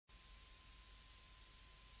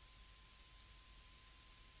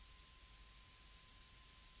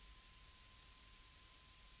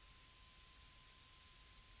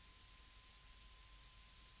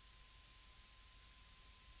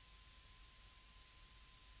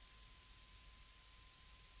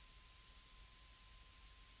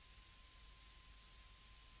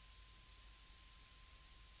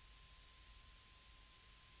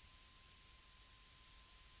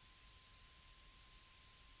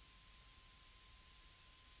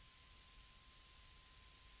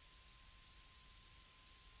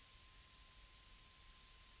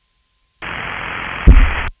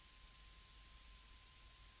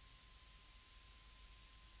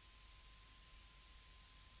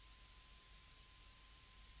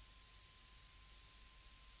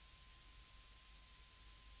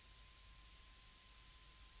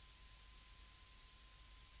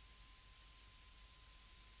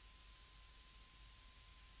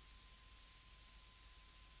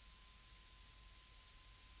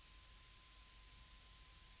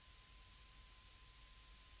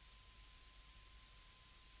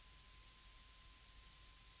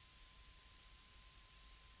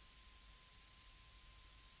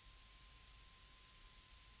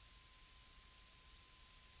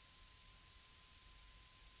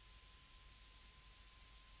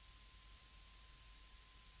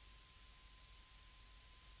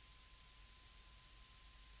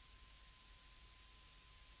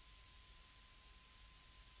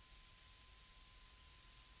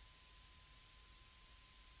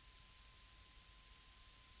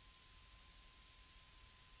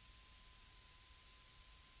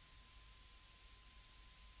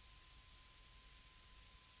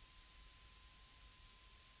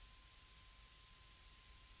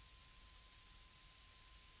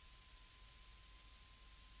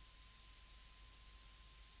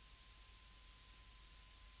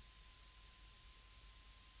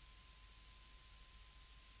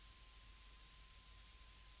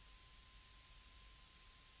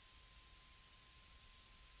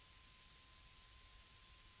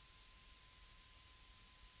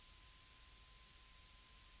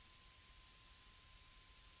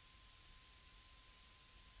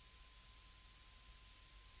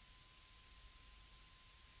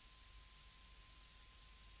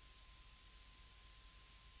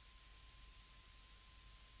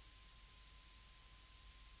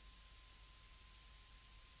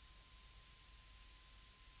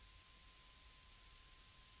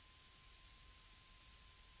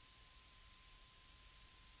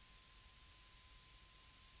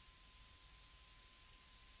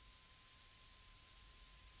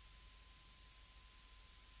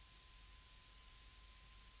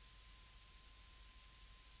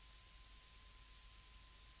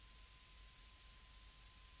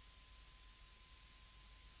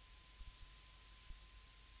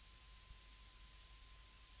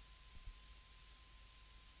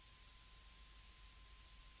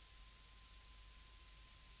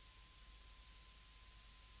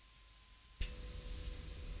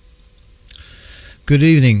Good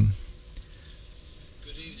evening.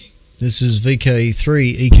 This is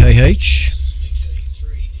VK3EKH.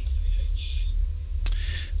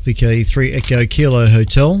 VK3 Echo Kilo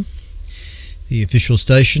Hotel, the official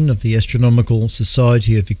station of the Astronomical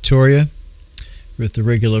Society of Victoria, with the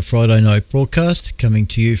regular Friday night broadcast coming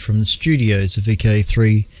to you from the studios of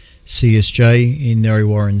VK3 CSJ in Narre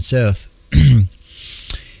Warren South.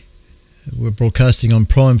 We're broadcasting on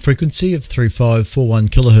prime frequency of 3541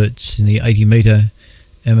 kilohertz in the 80 metre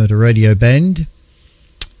amateur radio band,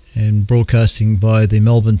 and broadcasting via the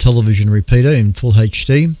Melbourne television repeater in full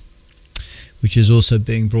HD, which is also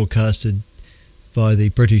being broadcasted by the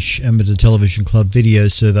British Amateur Television Club video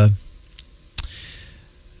server.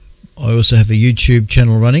 I also have a YouTube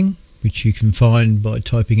channel running, which you can find by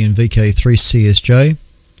typing in VK3CSJ,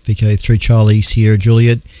 VK3 Charlie Sierra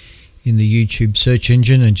Juliet, in the YouTube search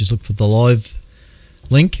engine, and just look for the live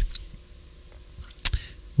link.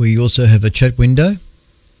 We also have a chat window,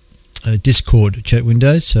 a Discord chat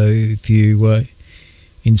window, so if you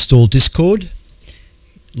install Discord,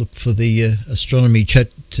 look for the astronomy chat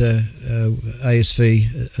ASV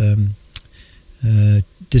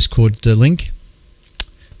Discord link,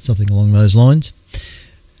 something along those lines,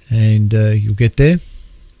 and you'll get there.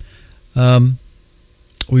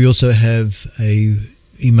 We also have a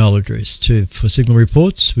email address too for signal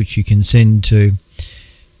reports, which you can send to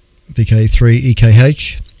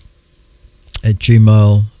VK3EKH at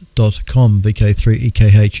gmail.com,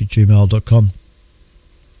 VK3EKH at gmail.com.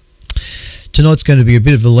 Tonight's going to be a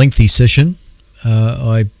bit of a lengthy session.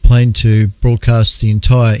 I plan to broadcast the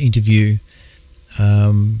entire interview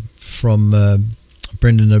from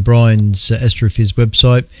Brendan O'Brien's Astrophys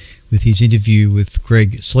website with his interview with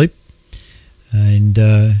Greg Sleep, and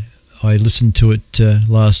I listened to it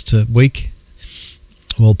last week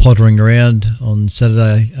while pottering around on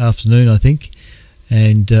Saturday afternoon, I think,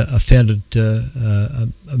 and I found it a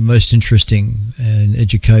most interesting and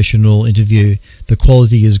educational interview. The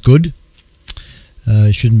quality is good.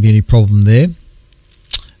 Shouldn't be any problem there,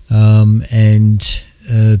 and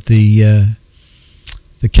the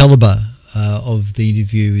caliber of the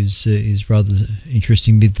interview is rather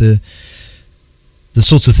interesting, with the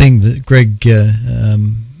sorts of thing that Greg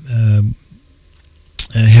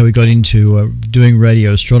how he got into doing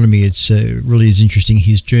radio astronomy. It's really is interesting,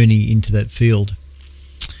 his journey into that field.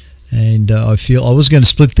 And I feel I was going to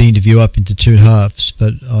split the interview up into two halves,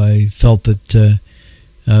 but I felt that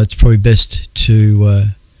it's probably best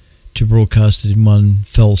to broadcast it in one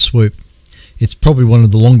fell swoop. It's probably one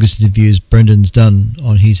of the longest interviews Brendan's done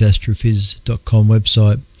on his astrophys.com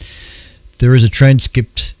website. There is a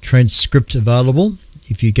transcript available.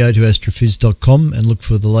 If you go to astrophys.com and look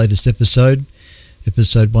for the latest episode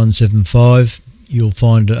 175, you'll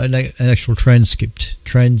find an actual transcript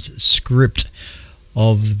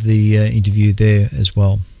of the interview there as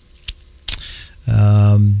well.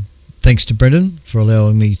 Thanks to Brendan for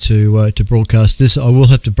allowing me to broadcast this. I will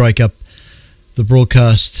have to break up the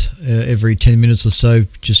broadcast every 10 minutes or so,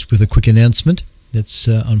 just with a quick announcement. That's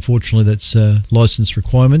unfortunately that's license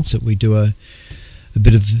requirements, that we do a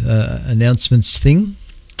bit of announcements thing,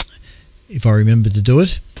 if I remember to do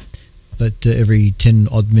it, but every 10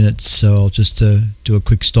 odd minutes. So I'll just do a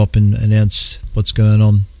quick stop and announce what's going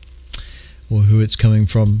on, or who it's coming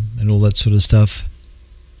from, and all that sort of stuff.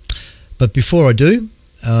 But before I do,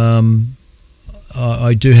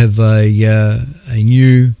 I do have a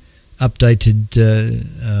new updated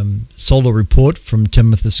solar report from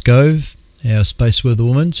Tamitha Scove, our space weather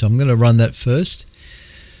woman. So I'm going to run that first,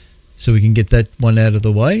 so we can get that one out of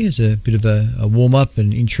the way as a bit of a warm-up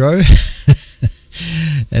and intro.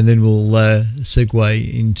 And then we'll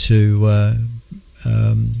segue into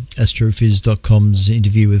astrophys.com's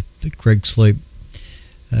interview with Greg Sleep,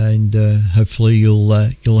 and hopefully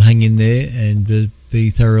you'll hang in there and be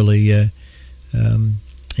thoroughly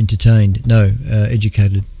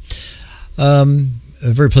educated. A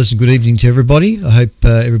very pleasant good evening to everybody. I hope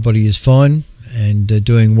everybody is fine and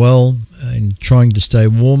doing well and trying to stay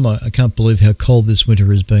warm. I can't believe how cold this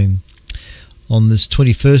winter has been. On this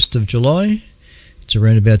 21st of July, it's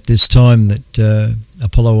around about this time that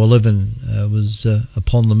Apollo 11 was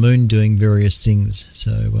upon the moon doing various things.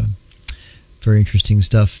 So very interesting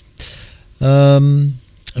stuff. A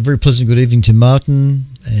very pleasant good evening to Martin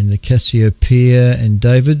and Cassiopeia and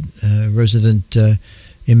David, resident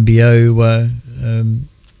MBO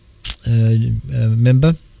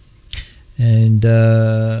member. And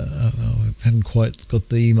I haven't quite got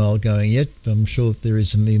the email going yet, but I'm sure that there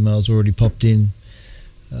is some emails already popped in.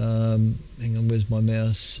 Hang on, where's my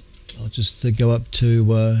mouse? I'll just go up to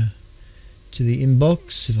the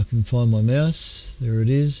inbox, if I can find my mouse. There it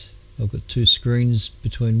is. I've got two screens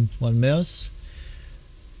between one mouse.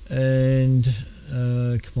 and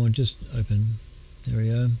come on, just open. There we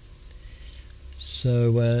go.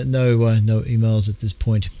 So no emails at this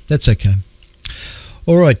point. That's okay.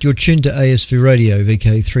 All right, you're tuned to ASV Radio,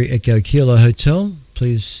 VK3 Echo Kilo Hotel.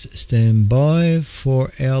 Please stand by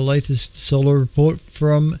for our latest solar report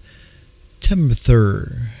from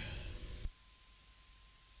Timothy.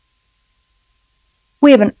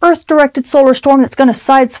 We have an Earth-directed solar storm that's going to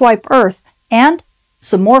sideswipe Earth, and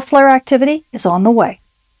some more flare activity is on the way.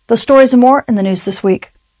 Those stories and more in the news this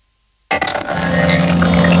week.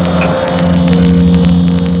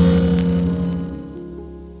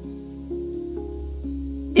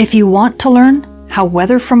 If you want to learn how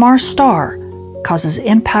weather from our star causes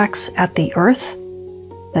impacts at the Earth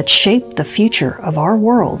that shape the future of our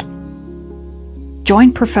world,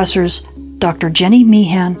 join Professors Dr. Jenny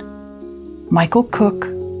Meehan, Michael Cook,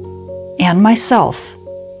 and myself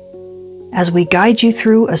as we guide you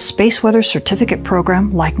through a space weather certificate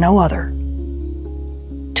program like no other.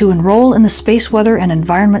 To enroll in the Space Weather and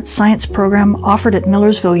Environment Science program offered at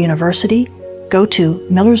Millersville University, go to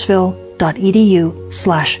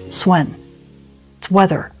millersville.edu/SWEN. It's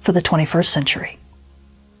weather for the 21st century.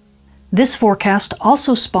 This forecast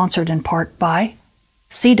also sponsored in part by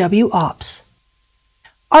CW Ops.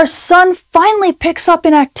 Our sun finally picks up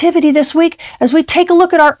in activity this week. As we take a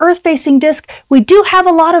look at our Earth-facing disk, we do have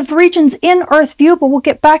a lot of regions in Earth view, but we'll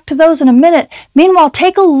get back to those in a minute. Meanwhile,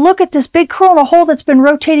 take a look at this big coronal hole that's been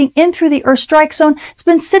rotating in through the Earth strike zone. It's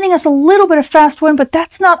been sending us a little bit of fast wind, but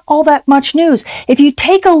that's not all that much news. If you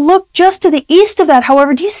take a look just to the east of that,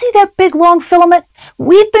 however, do you see that big long filament?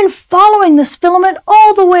 We've been following this filament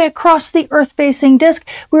all the way across the Earth-facing disk.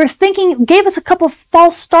 We were thinking, it gave us a couple of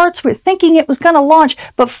false starts. We were thinking it was going to launch,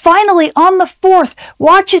 but finally on the 4th,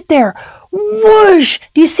 watch it there. Whoosh!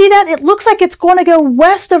 Do you see that? It looks like it's going to go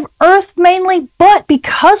west of Earth mainly, but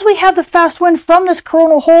because we have the fast wind from this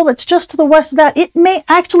coronal hole that's just to the west of that, it may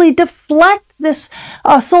actually deflect this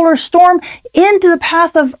solar storm into the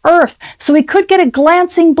path of Earth. So we could get a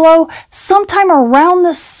glancing blow sometime around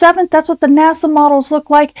the 7th. That's what the NASA models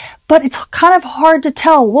look like, but it's kind of hard to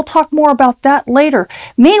tell. We'll talk more about that later.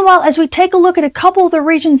 Meanwhile, as we take a look at a couple of the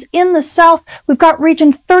regions in the south, we've got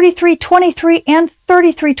region 3323 and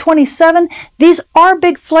 3327. These are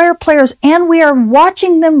big flare players, and we are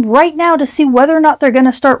watching them right now to see whether or not they're going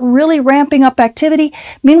to start really ramping up activity.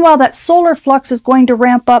 Meanwhile, that solar flux is going to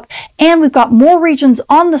ramp up, and we've got more regions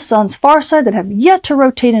on the sun's far side that have yet to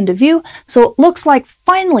rotate into view. So it looks like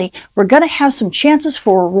finally we're going to have some chances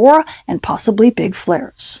for aurora and possibly big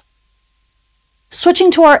flares.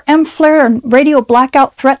 Switching to our M-flare and radio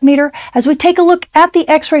blackout threat meter, as we take a look at the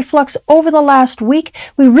X-ray flux over the last week,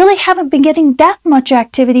 we really haven't been getting that much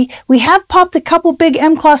activity. We have popped a couple big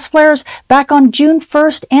M-class flares back on June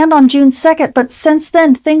 1st and on June 2nd, but since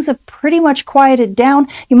then things have pretty much quieted down.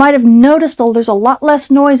 You might have noticed, though, there's a lot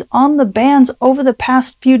less noise on the bands over the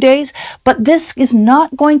past few days, but this is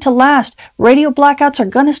not going to last. Radio blackouts are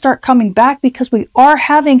going to start coming back because we are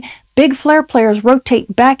having big flare players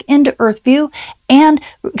rotate back into Earth view, and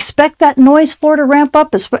expect that noise floor to ramp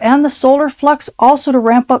up and the solar flux also to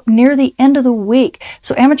ramp up near the end of the week.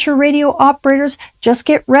 So amateur radio operators, just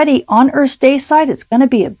get ready. On Earth's day side, it's going to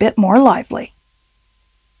be a bit more lively.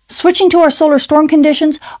 Switching to our solar storm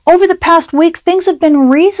conditions, over the past week, things have been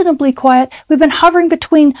reasonably quiet. We've been hovering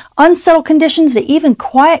between unsettled conditions to even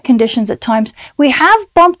quiet conditions at times. We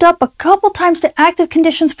have bumped up a couple times to active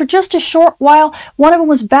conditions for just a short while. One of them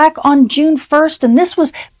was back on June 1st, and this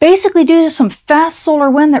was basically due to some fast solar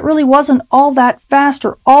wind that really wasn't all that fast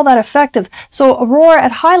or all that effective. So aurora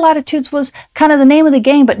at high latitudes was kind of the name of the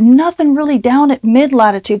game, but nothing really down at mid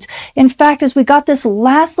latitudes. In fact, as we got this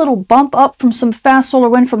last little bump up from some fast solar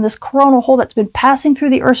wind from this coronal hole that's been passing through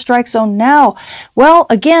the Earth strike zone now, well,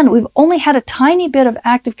 again, we've only had a tiny bit of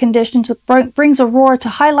active conditions, which brings aurora to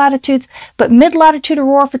high latitudes, but mid-latitude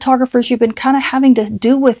aurora photographers you've been kind of having to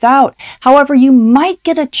do without. However, you might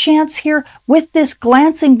get a chance here with this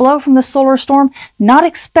glancing blow from the solar storm. Not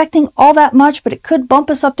expecting all that much, but it could bump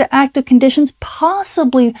us up to active conditions,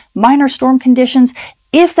 possibly minor storm conditions,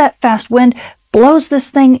 if that fast wind blows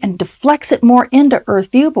this thing and deflects it more into Earth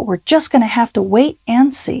view, but we're just going to have to wait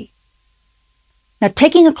and see. Now,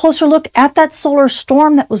 taking a closer look at that solar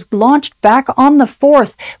storm that was launched back on the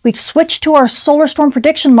 4th, we switched to our solar storm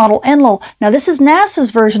prediction model, NLOL. Now, this is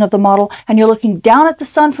NASA's version of the model, and you're looking down at the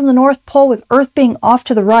sun from the North Pole with Earth being off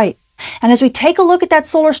to the right. And as we take a look at that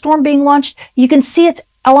solar storm being launched, you can see it's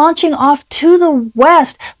launching off to the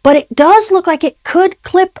west, but it does look like it could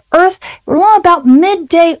clip Earth about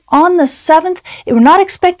midday on the 7th. We're not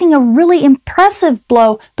expecting a really impressive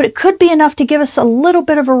blow, but it could be enough to give us a little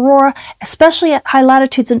bit of aurora, especially at high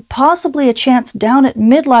latitudes, and possibly a chance down at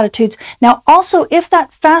mid latitudes. Now, also, if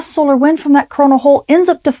that fast solar wind from that coronal hole ends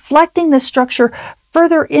up deflecting this structure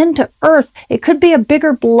further into Earth, it could be a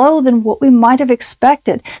bigger blow than what we might have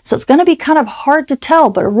expected. So it's going to be kind of hard to tell,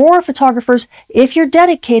 but aurora photographers, if you're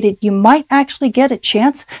dedicated, you might actually get a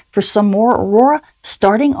chance for some more aurora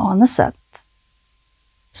starting on the 7th.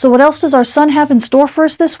 So what else does our sun have in store for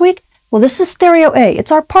us this week? Well, this is stereo A.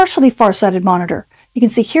 It's our partially far-sighted monitor. You can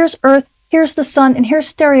see here's Earth, here's the sun, and here's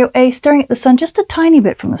stereo A staring at the sun just a tiny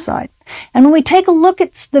bit from the side. And when we take a look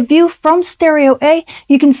at the view from stereo A,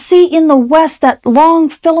 you can see in the west that long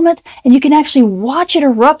filament, and you can actually watch it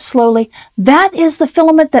erupt slowly. That is the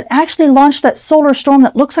filament that actually launched that solar storm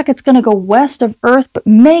that looks like it's going to go west of Earth, but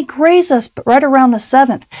may graze us right around the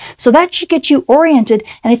 7th. So that should get you oriented.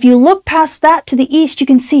 And if you look past that to the east, you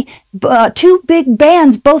can see two big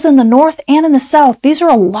bands, both in the north and in the south. These are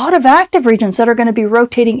a lot of active regions that are going to be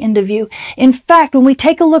rotating into view. In fact, when we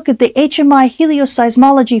take a look at the HMI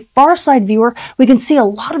helioseismology far side viewer, we can see a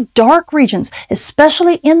lot of dark regions,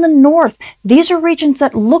 especially in the north. These are regions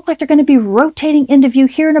that look like they're going to be rotating into view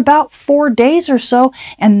here in about 4 days or so,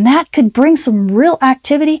 and that could bring some real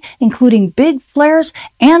activity, including big flares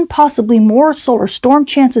and possibly more solar storm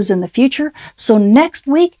chances in the future. So next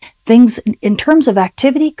week, things in terms of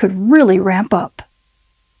activity could really ramp up.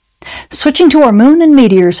 Switching to our moon and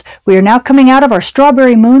meteors, we are now coming out of our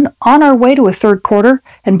strawberry moon on our way to a third quarter,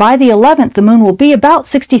 and by the 11th, the moon will be about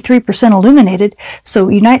 63% illuminated. So,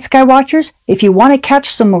 Unite Skywatchers, if you want to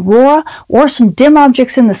catch some aurora or some dim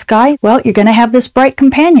objects in the sky, well, you're going to have this bright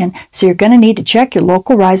companion, so you're going to need to check your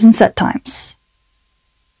local rise and set times.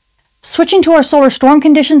 Switching to our solar storm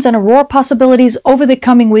conditions and aurora possibilities over the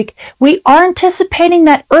coming week, we are anticipating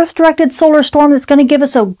that Earth-directed solar storm that's going to give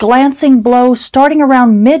us a glancing blow starting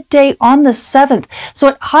around midday on the 7th. So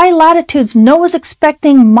at high latitudes, NOAA's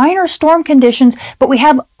expecting minor storm conditions, but we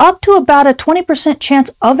have up to about a 20% chance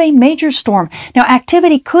of a major storm. Now,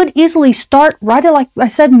 activity could easily start right at, like I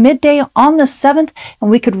said, midday on the 7th, and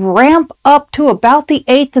we could ramp up to about the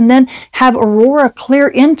 8th and then have aurora clear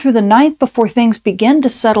in through the 9th before things begin to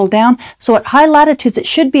settle down. So at high latitudes, it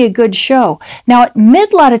should be a good show. Now at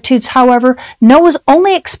mid latitudes, however, NOAA's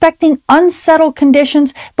only expecting unsettled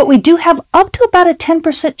conditions, but we do have up to about a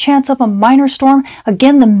 10% chance of a minor storm.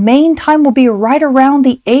 Again, the main time will be right around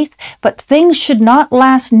the 8th, but things should not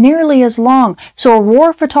last nearly as long. So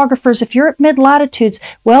aurora photographers, if you're at mid latitudes,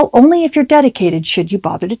 well, only if you're dedicated should you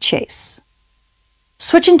bother to chase.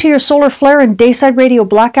 Switching to your solar flare and dayside radio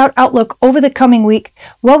blackout outlook over the coming week,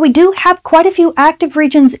 well, we do have quite a few active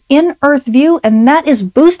regions in Earth view, and that is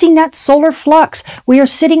boosting that solar flux. We are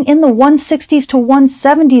sitting in the 160s to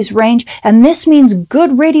 170s range, and this means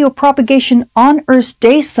good radio propagation on Earth's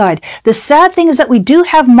dayside. The sad thing is that we do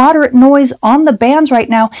have moderate noise on the bands right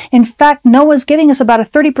now. In fact, NOAA is giving us about a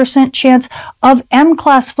 30% chance of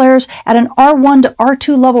M-class flares at an R1 to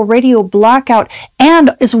R2 level radio blackout,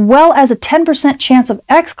 and as well as a 10% chance of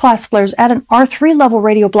X-class flares at an R3 level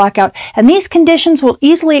radio blackout. And these conditions will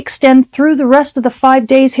easily extend through the rest of the 5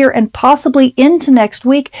 days here and possibly into next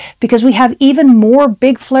week, because we have even more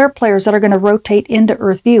big flare players that are going to rotate into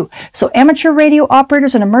Earth view. So amateur radio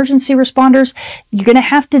operators and emergency responders, you're going to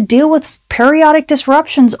have to deal with periodic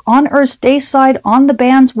disruptions on Earth's dayside on the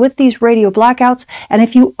bands with these radio blackouts. And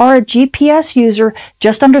if you are a GPS user,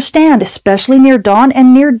 just understand, especially near dawn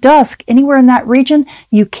and near dusk, anywhere in that region,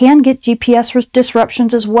 you can get GPS disruptions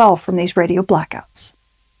as well from these radio blackouts.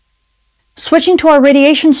 Switching to our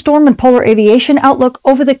radiation storm and polar aviation outlook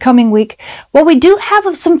over the coming week, well, we do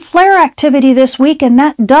have some flare activity this week, and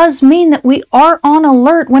that does mean that we are on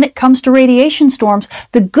alert when it comes to radiation storms.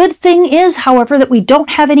 The good thing is, however, that we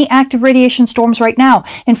don't have any active radiation storms right now.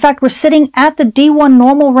 In fact, we're sitting at the D1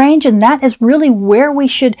 normal range, and that is really where we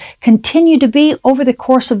should continue to be over the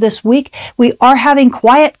course of this week. We are having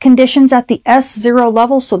quiet conditions at the S0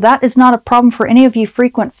 level, so that is not a problem for any of you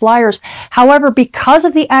frequent flyers. However, because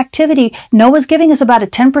of the activity, NOAA's giving us about a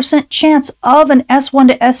 10% chance of an S1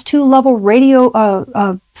 to S2 level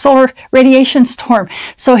radio solar radiation storm.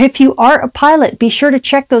 So if you are a pilot, be sure to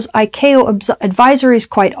check those ICAO advisories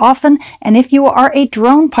quite often. And if you are a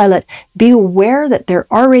drone pilot, be aware that there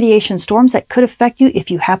are radiation storms that could affect you if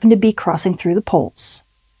you happen to be crossing through the poles.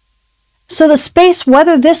 So the space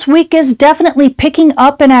weather this week is definitely picking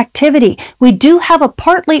up in activity. We do have a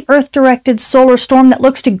partly Earth-directed solar storm that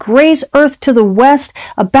looks to graze Earth to the west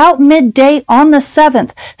about midday on the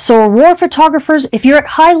 7th. So aurora photographers, if you're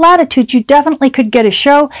at high latitudes, you definitely could get a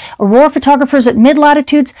show. Aurora photographers at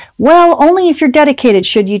mid-latitudes, well, only if you're dedicated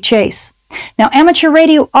should you chase. Now, amateur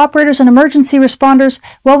radio operators and emergency responders,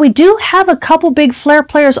 well, we do have a couple big flare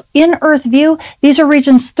players in Earth view. These are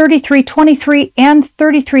regions 3323 and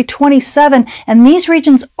 3327, and these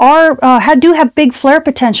regions do have big flare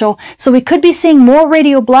potential, so we could be seeing more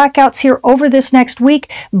radio blackouts here over this next week,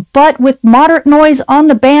 but with moderate noise on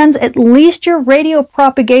the bands, at least your radio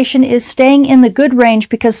propagation is staying in the good range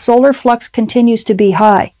because solar flux continues to be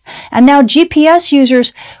high. And now GPS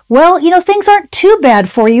users, well, things aren't too bad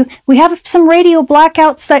for you. We have some radio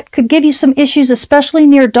blackouts that could give you some issues, especially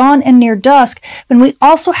near dawn and near dusk. And we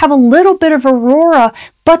also have a little bit of aurora,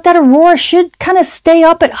 but that aurora should kind of stay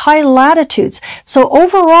up at high latitudes. So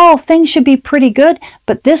overall, things should be pretty good.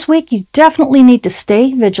 But this week, you definitely need to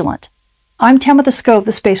stay vigilant. I'm Tamitha Skov,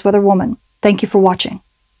 the Space Weather Woman. Thank you for watching.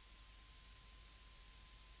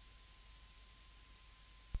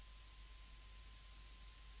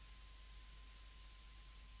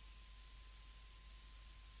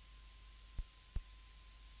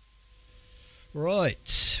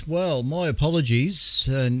 Right, well, my apologies,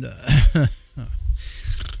 and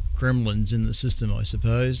gremlins in the system, I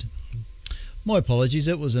suppose. My apologies,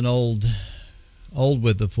 that was an old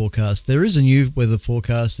weather forecast. There is a new weather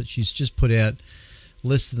forecast that she's just put out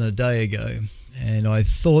less than a day ago, and I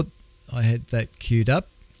thought I had that queued up.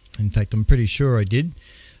 In fact, I'm pretty sure I did,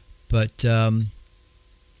 but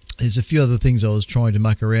there's a few other things I was trying to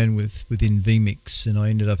muck around with within vMix, and I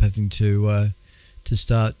ended up having to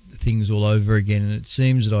start things all over again. And it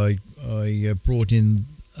seems that I brought in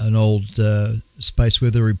an old space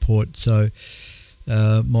weather report, so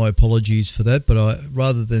my apologies for that. But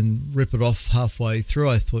rather than rip it off halfway through,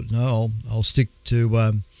 I thought, no, I'll stick to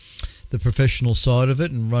the professional side of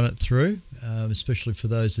it and run it through, especially for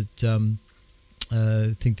those that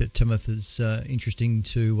think that Tamitha is interesting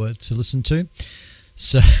to listen to.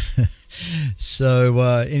 So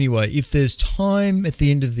anyway, if there's time at the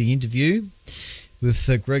end of the interview with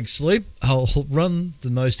Greg Sleep, I'll run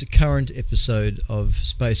the most current episode of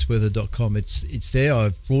spaceweather.com. It's there.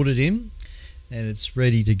 I've brought it in, and it's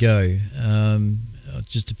ready to go. It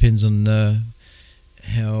just depends on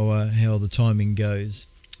how the timing goes.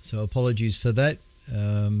 So apologies for that.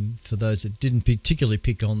 For those that didn't particularly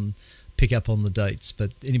pick up on the dates,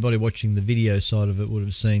 but anybody watching the video side of it would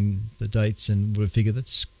have seen the dates and would have figured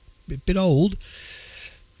that's a bit old.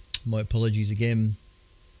 My apologies again.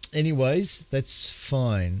 Anyways, that's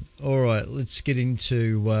fine. All right, let's get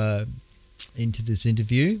into this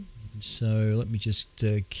interview. So let me just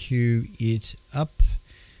cue it up,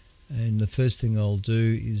 and the first thing I'll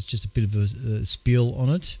do is just a bit of a spiel on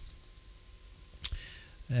it,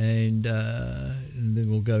 and then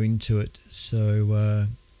we'll go into it. So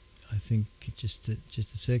I think just a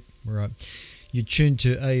sec. All right. You're tuned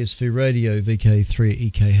to ASV Radio VK3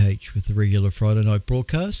 EKH with the regular Friday night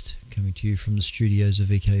broadcast, coming to you from the studios of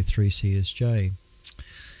VK3 CSJ.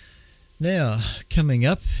 Now, coming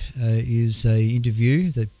up is a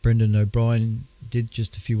interview that Brendan O'Brien did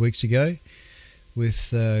just a few weeks ago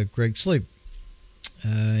with Greg Sleep.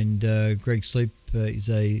 And Greg Sleep is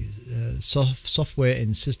a software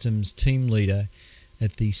and systems team leader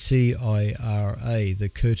at the CIRA, the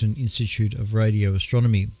Curtin Institute of Radio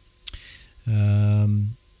Astronomy.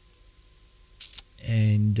 And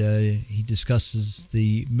he discusses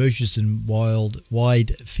the Murchison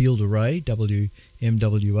Wide Field Array,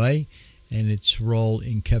 WMWA, and its role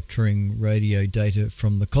in capturing radio data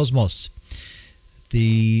from the cosmos.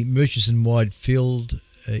 The Murchison Wide Field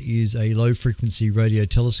is a low-frequency radio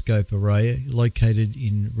telescope array located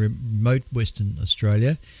in remote Western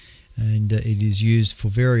Australia, and it is used for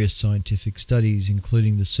various scientific studies,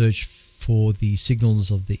 including the search for the signals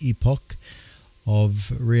of the epoch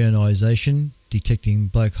of reionization, detecting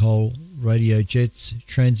black hole radio jets,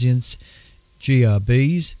 transients,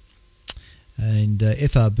 GRBs, and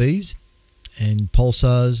FRBs, and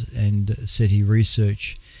pulsars, and SETI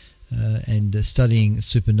research, and studying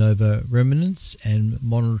supernova remnants and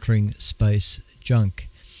monitoring space junk.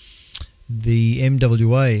 The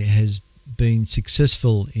MWA has been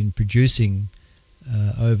successful in producing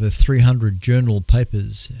over 300 journal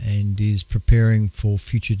papers and is preparing for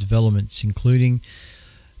future developments, including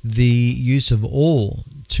the use of all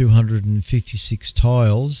 256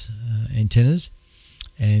 tiles, antennas,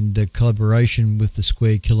 and collaboration with the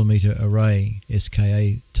Square Kilometre Array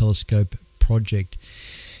SKA telescope project.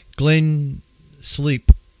 Glenn Sleep,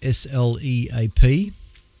 SLEAP,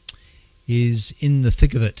 is in the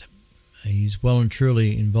thick of it. He's well and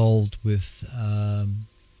truly involved with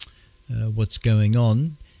what's going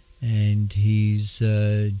on, and his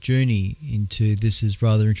journey into this is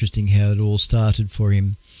rather interesting, how it all started for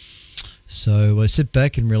him. So sit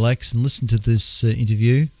back and relax and listen to this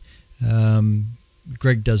interview.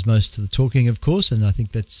 Greg does most of the talking, of course, and I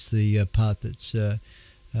think that's the part that's, of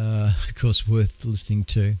course, worth listening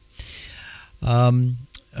to.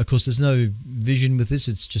 Of course, there's no vision with this,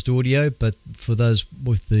 it's just audio, but for those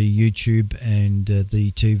with the YouTube and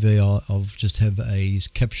the TV, I'll just have a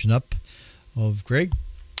caption up of Greg,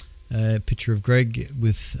 a picture of Greg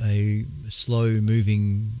with a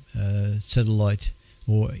slow-moving satellite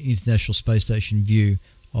or International Space Station view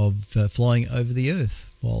of flying over the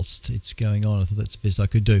Earth whilst it's going on. I thought that's the best I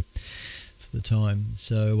could do for the time.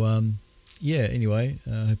 So, yeah, anyway,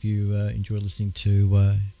 I hope you enjoy listening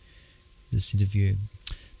to this interview.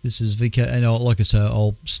 This is VK, and like I say,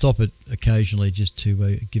 I'll stop it occasionally just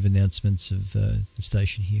to give announcements of the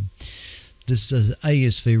station here. This is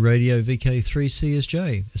ASV Radio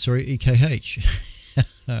VK3CSJ, sorry, EKH.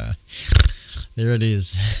 There it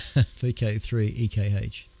is,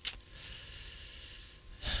 VK3EKH.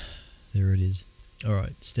 There it is. All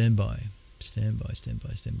right, stand by. Let's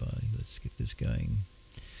get this going.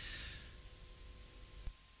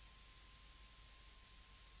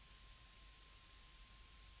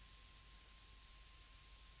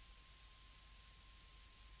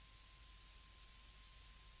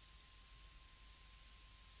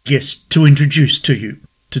 Guest to introduce to you.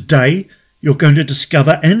 Today, you're going to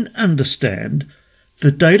discover and understand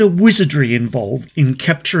the data wizardry involved in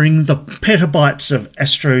capturing the petabytes of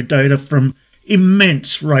astro data from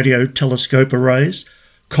immense radio telescope arrays,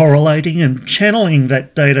 correlating and channeling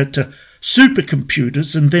that data to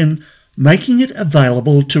supercomputers, and then making it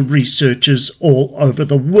available to researchers all over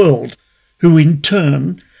the world, who in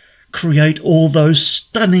turn create all those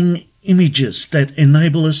stunning images that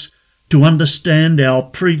enable us to understand our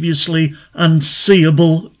previously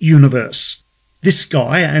unseeable universe. This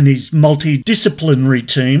guy and his multidisciplinary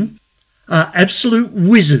team are absolute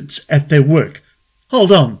wizards at their work.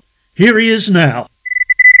 Hold on, here he is now.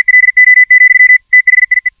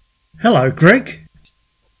 Hello, Greg.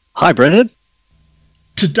 Hi, Brendan.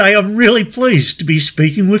 Today I'm really pleased to be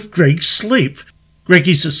speaking with Greg Sleep. Greg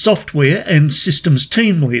is a software and systems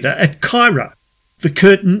team leader at CIRA, the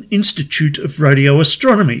Curtin Institute of Radio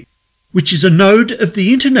Astronomy, which is a node of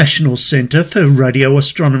the International Centre for Radio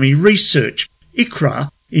Astronomy Research,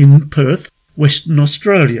 ICRA, in Perth, Western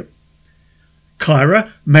Australia.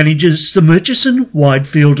 CIRA manages the Murchison Wide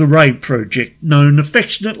Field Array project, known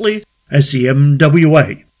affectionately as the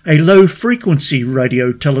MWA, a low-frequency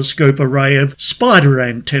radio telescope array of spider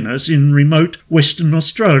antennas in remote Western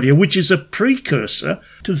Australia, which is a precursor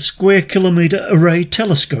to the Square Kilometre Array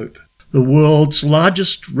Telescope, the world's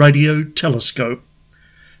largest radio telescope.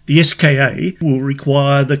 The SKA will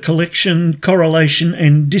require the collection, correlation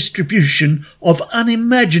and distribution of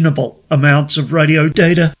unimaginable amounts of radio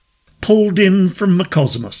data pulled in from the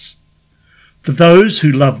cosmos. For those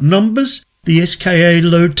who love numbers, the SKA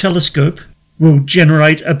Low Telescope will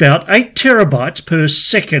generate about 8 terabytes per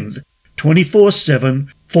second,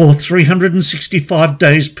 24/7 for 365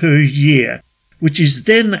 days per year, which is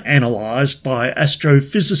then analysed by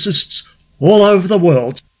astrophysicists all over the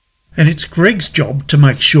world. And it's Greg's job to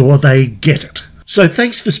make sure they get it. So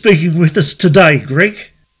thanks for speaking with us today, Greg.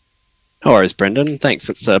 No worries, Brendan. Thanks.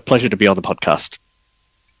 It's a pleasure to be on the podcast.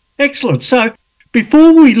 Excellent. So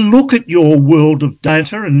before we look at your world of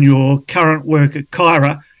data and your current work at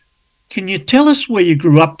CIRA, can you tell us where you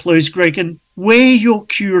grew up, please, Greg, and where your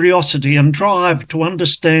curiosity and drive to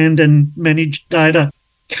understand and manage data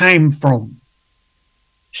came from?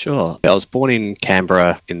 Sure. I was born in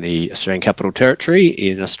Canberra in the Australian Capital Territory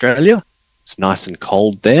in Australia. It's nice and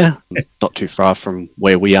cold there, not too far from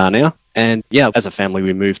where we are now. And yeah, as a family,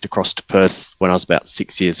 we moved across to Perth when I was about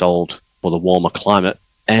 6 years old for the warmer climate.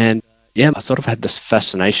 And yeah, I sort of had this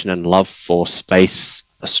fascination and love for space,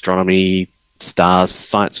 astronomy, stars,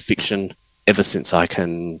 science fiction ever since I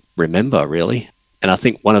can remember, really. And I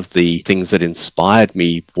think one of the things that inspired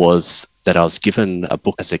me was that I was given a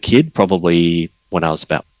book as a kid, probably when I was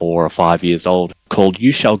about 4 or 5 years old, called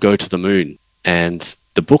You Shall Go to the Moon. And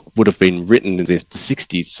the book would have been written in the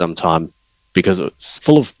 60s sometime because it was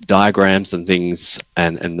full of diagrams and things,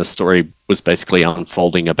 and the story was basically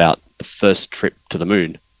unfolding about the first trip to the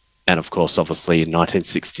moon. And of course, obviously in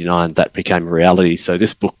 1969, that became a reality. So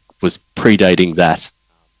this book was predating that.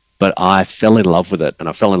 But I fell in love with it, and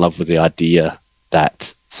I fell in love with the idea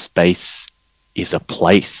that space is a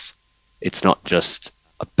place. It's not just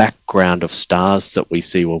a background of stars that we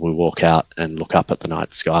see when we walk out and look up at the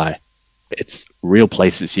night sky. It's real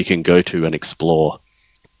places you can go to and explore.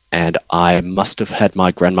 And I must have had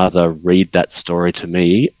my grandmother read that story to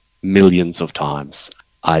me millions of times.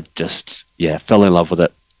 I just, fell in love with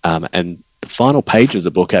it. And the final page of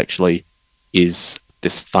the book actually is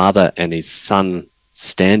this father and his son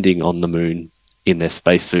standing on the moon in their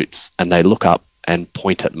spacesuits, and they look up and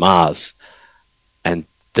point at Mars. And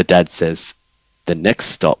the dad says, the next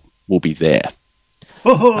stop will be there.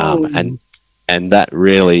 And that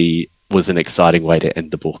really was an exciting way to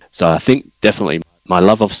end the book. So I think definitely my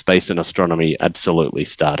love of space and astronomy absolutely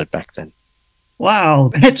started back then.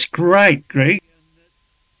 Wow, that's great, Greg.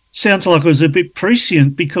 Sounds like it was a bit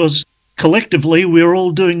prescient because collectively we're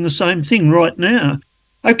all doing the same thing right now.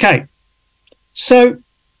 Okay, so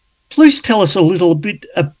please tell us a little bit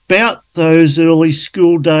about those early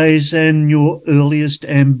school days and your earliest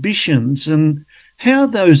ambitions and how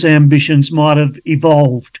those ambitions might have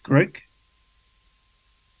evolved, Greg.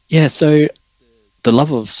 Yeah, so the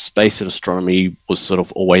love of space and astronomy was sort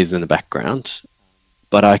of always in the background,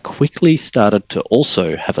 but I quickly started to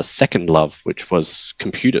also have a second love, which was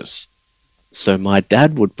computers. So my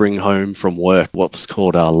dad would bring home from work what was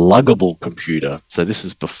called a luggable computer. So this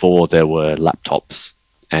is before there were laptops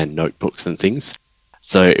and notebooks and things.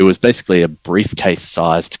 So it was basically a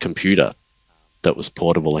briefcase-sized computer that was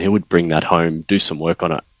portable. He would bring that home, do some work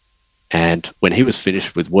on it. And when he was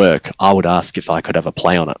finished with work, I would ask if I could have a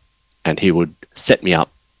play on it. And he would set me up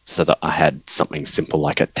so that I had something simple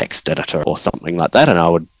like a text editor or something like that. And I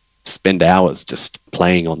would spend hours just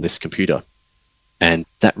playing on this computer. And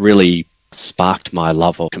that really sparked my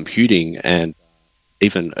love of computing. And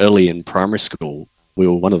even early in primary school, we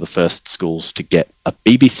were one of the first schools to get a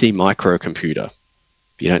BBC microcomputer.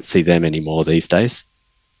 You don't see them anymore these days.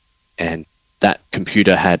 And that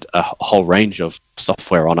computer had a whole range of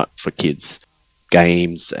software on it for kids,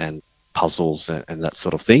 games and puzzles and that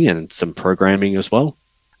sort of thing, and some programming as well.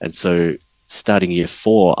 And so starting year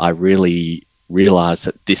 4, I really realized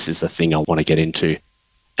that this is the thing I want to get into.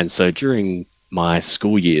 And so during my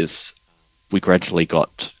school years, we gradually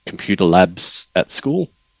got computer labs at school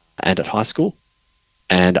and at high school.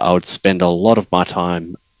 And I would spend a lot of my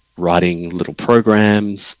time writing little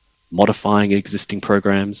programs, modifying existing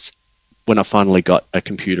programs. When I finally got a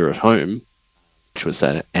computer at home, which was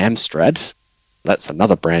an Amstrad, that's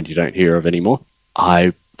another brand you don't hear of anymore,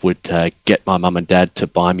 I would get my mum and dad to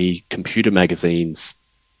buy me computer magazines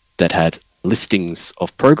that had listings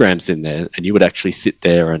of programs in there, and you would actually sit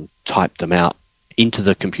there and type them out into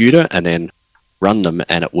the computer and then run them,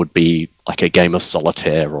 and it would be like a game of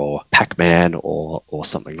solitaire or Pac-Man or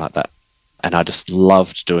something like that. And I just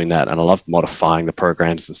loved doing that, and I loved modifying the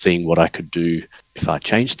programs and seeing what I could do if I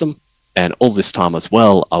changed them. And all this time as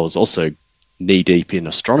well, I was also knee-deep in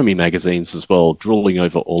astronomy magazines as well, drooling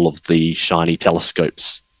over all of the shiny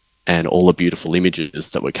telescopes and all the beautiful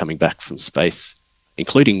images that were coming back from space,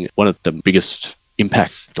 including one of the biggest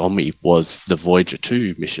impacts on me was the Voyager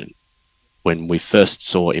 2 mission, when we first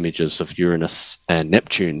saw images of Uranus and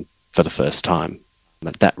Neptune for the first time.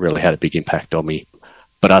 And that really had a big impact on me.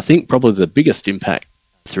 But I think probably the biggest impact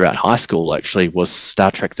throughout high school actually was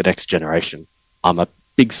Star Trek: The Next Generation. I'm a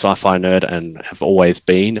big sci-fi nerd and have always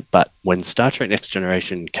been, but when Star Trek Next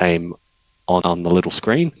Generation came on the little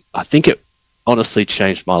screen, I think it honestly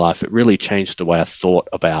changed my life. It really changed the way I thought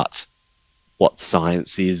about what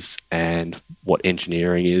science is and what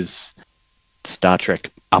engineering is. Star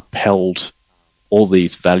Trek upheld all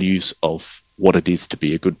these values of what it is to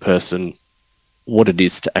be a good person, what it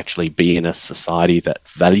is to actually be in a society that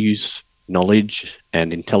values knowledge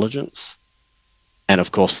and intelligence. And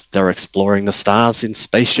of course, they're exploring the stars in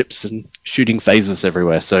spaceships and shooting phasers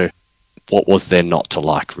everywhere. So what was there not to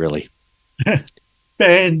like, really?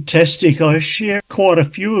 Fantastic. I share quite a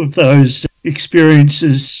few of those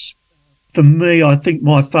experiences. For me, I think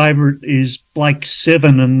my favourite is Blake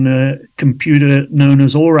 7 and a computer known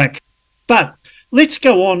as ORAC. But let's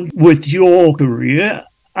go on with your career.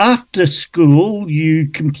 After school, you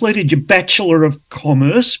completed your Bachelor of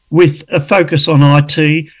Commerce with a focus on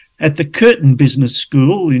IT at the Curtin Business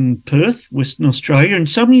School in Perth, Western Australia, and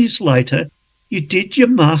some years later, you did your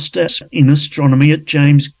Master's in Astronomy at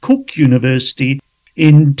James Cook University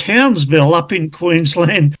in Townsville up in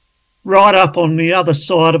Queensland, right up on the other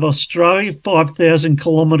side of Australia, 5,000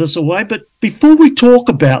 kilometres away. But before we talk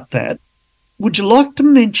about that, would you like to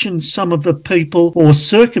mention some of the people or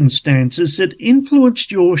circumstances that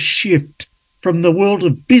influenced your shift from the world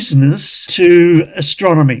of business to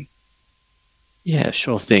astronomy? Yeah,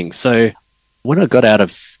 sure thing. So when I got out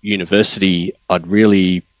of university, I'd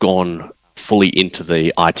really gone fully into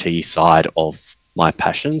the IT side of my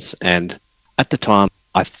passions. And at the time,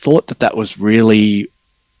 I thought that that was really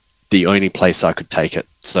the only place I could take it.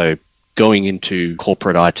 So going into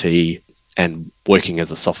corporate IT and working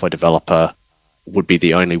as a software developer would be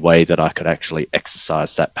the only way that I could actually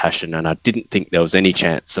exercise that passion. And I didn't think there was any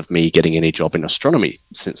chance of me getting any job in astronomy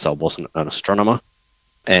since I wasn't an astronomer.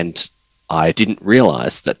 And I didn't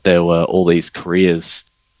realize that there were all these careers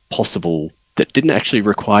possible that didn't actually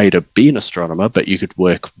require you to be an astronomer, but you could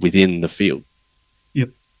work within the field. Yep.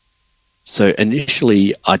 So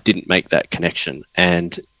initially, I didn't make that connection.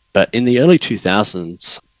 But in the early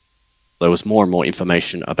 2000s, there was more and more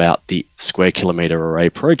information about the Square Kilometre Array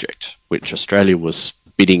project, which Australia was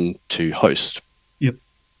bidding to host. Yep.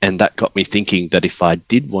 And that got me thinking that if I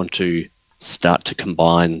did want to start to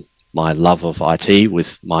combine my love of IT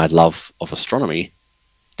with my love of astronomy,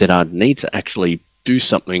 then I'd need to actually do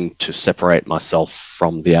something to separate myself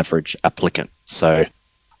from the average applicant. So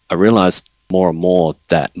I realized more and more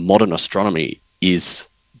that modern astronomy is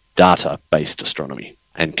data-based astronomy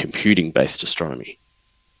and computing-based astronomy.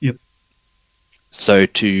 Yep. So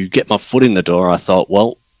to get my foot in the door, I thought,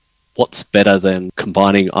 well, what's better than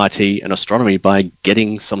combining IT and astronomy by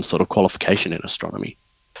getting some sort of qualification in astronomy?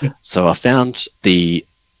 Yep. So I found the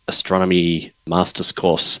astronomy master's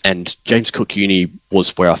course, and James Cook Uni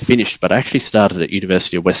was where I finished, but I actually started at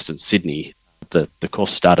University of Western Sydney. The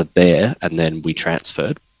course started there, and then we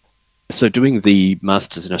transferred. So doing the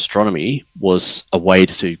Masters in Astronomy was a way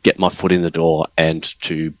to get my foot in the door and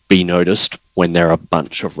to be noticed when there are a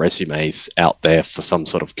bunch of resumes out there for some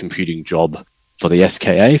sort of computing job for the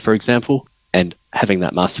SKA, for example. And having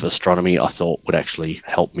that Master of Astronomy, I thought, would actually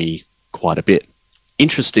help me quite a bit.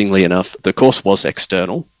 Interestingly enough, the course was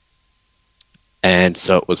external, and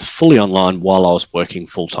so it was fully online while I was working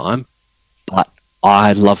full-time, but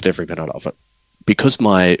I loved every minute of it. Because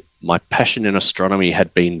my passion in astronomy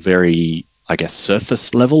had been very, I guess,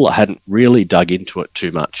 surface level, I hadn't really dug into it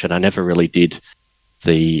too much, and I never really did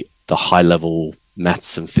the high-level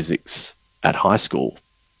maths and physics at high school.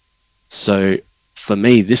 So for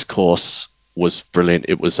me, this course was brilliant.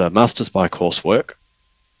 It was a Masters by Coursework,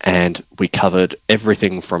 and we covered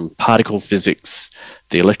everything from particle physics,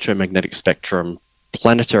 the electromagnetic spectrum,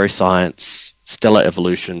 planetary science, stellar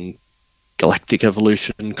evolution, galactic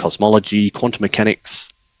evolution, cosmology, quantum mechanics,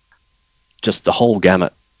 just the whole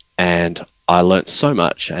gamut. And I learnt so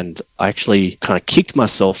much, and I actually kind of kicked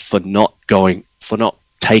myself for not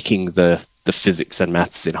taking the physics and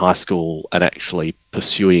maths in high school and actually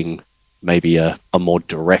pursuing maybe a more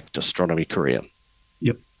direct astronomy career.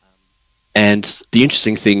 Yep. And the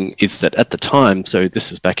interesting thing is that at the time, so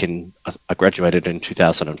this is I graduated in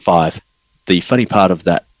 2005, the funny part of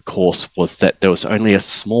that course was that there was only a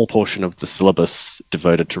small portion of the syllabus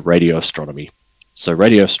devoted to radio astronomy. So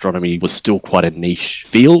radio astronomy was still quite a niche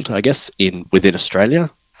field, I guess, within Australia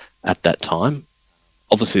at that time.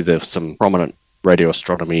 Obviously, there were some prominent radio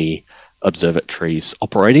astronomy observatories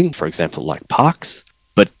operating, for example, like Parkes.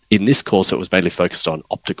 But in this course, it was mainly focused on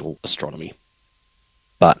optical astronomy.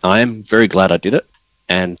 But I am very glad I did it,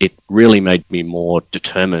 and it really made me more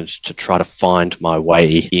determined to try to find my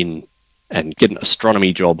way in and get an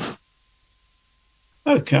astronomy job.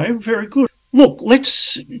 Okay, very good. Look,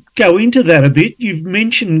 let's go into that a bit. You've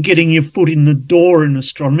mentioned getting your foot in the door in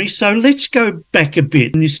astronomy, so let's go back a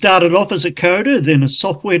bit. You started off as a coder, then a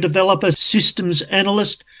software developer, systems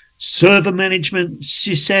analyst, server management,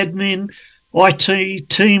 sysadmin, IT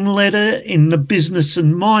team leader in the business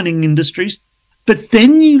and mining industries. But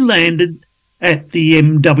then you landed at the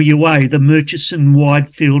MWA, the Murchison Wide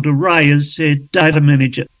Field Array, as their data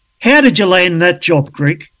manager. How did you land that job,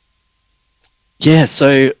 Greg? Yeah,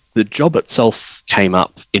 so the job itself came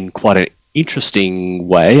up in quite an interesting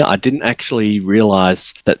way. I didn't actually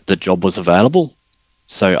realise that the job was available.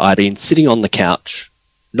 So I'd been sitting on the couch,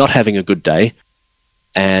 not having a good day,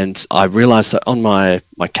 and I realised that on my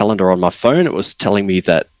calendar on my phone, it was telling me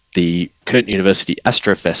that the Curtin University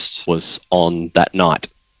Astrofest was on that night.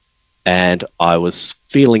 And I was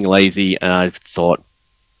feeling lazy, and I thought,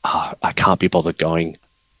 I can't be bothered going.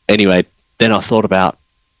 Anyway, then I thought about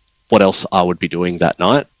what else I would be doing that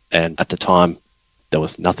night. And at the time, there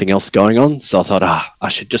was nothing else going on. So I thought, I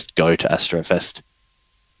should just go to Astrofest.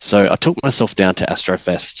 So I took myself down to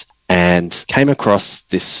Astrofest and came across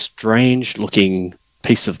this strange looking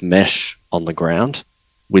piece of mesh on the ground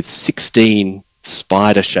with 16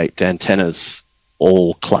 spider-shaped antennas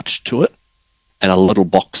all clutched to it, and a little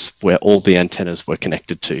box where all the antennas were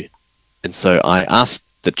connected to. And so I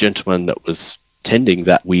asked the gentleman that was tending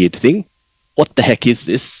that weird thing, what the heck is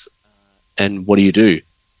this, and what do you do?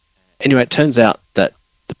 Anyway, it turns out that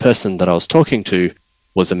the person that I was talking to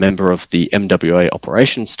was a member of the MWA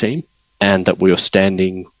operations team, and that we were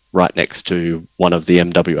standing right next to one of the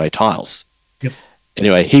MWA tiles. Yep.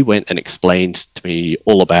 Anyway, he went and explained to me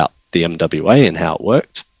all about the MWA and how it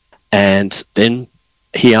worked. And then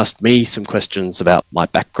he asked me some questions about my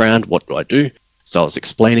background. What do I do? So I was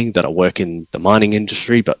explaining that I work in the mining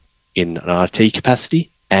industry, but in an IT capacity.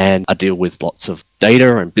 And I deal with lots of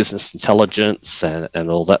data and business intelligence and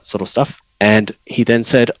all that sort of stuff. And he then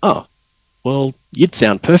said, oh, well, you'd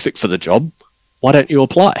sound perfect for the job. Why don't you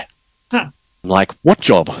apply? Huh. I'm like, what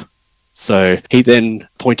job? So he then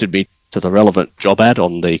pointed me to the relevant job ad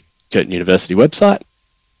on the Curtin University website.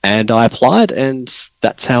 And I applied, and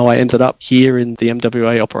that's how I ended up here in the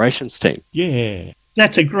MWA operations team. Yeah.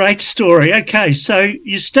 That's a great story. Okay, so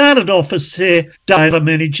you started off as their data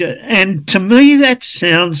manager, and to me that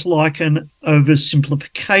sounds like an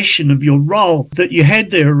oversimplification of your role that you had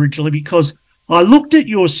there originally, because I looked at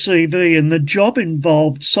your CV and the job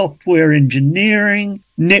involved software engineering,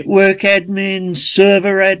 network admin,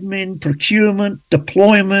 server admin, procurement,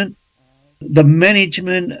 deployment, the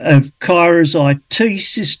management of Kyra's IT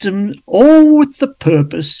system, all with the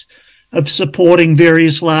purpose of supporting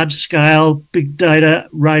various large-scale big data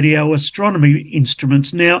radio astronomy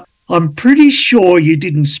instruments. Now, I'm pretty sure you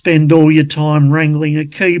didn't spend all your time wrangling a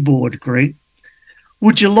keyboard, Greg.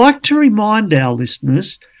 Would you like to remind our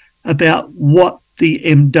listeners about what the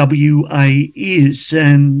MWA is?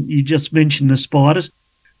 And you just mentioned the spiders.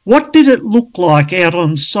 What did it look like out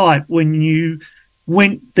on site when you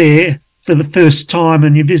went there for the first time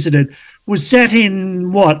and you visited? Was that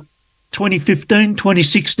in, 2015,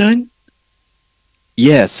 2016?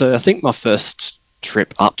 Yeah, so I think my first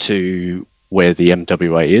trip up to where the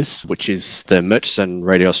MWA is, which is the Murchison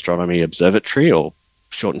Radio Astronomy Observatory, or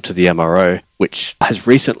shortened to the MRO, which has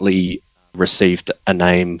recently received a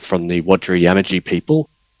name from the Wadri Yamaji people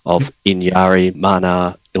of Inyari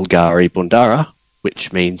Mana Ilgari Bundara,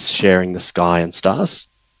 which means sharing the sky and stars.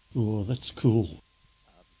 Oh, that's cool.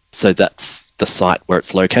 So that's the site where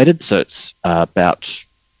it's located. So it's about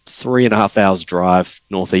 3.5 hours drive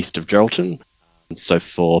northeast of Geraldton. So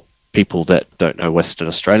for people that don't know Western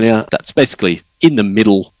Australia, that's basically in the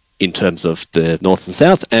middle in terms of the north and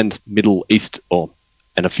south, and middle east,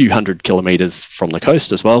 and a few hundred kilometres from the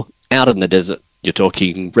coast as well. Out in the desert, you're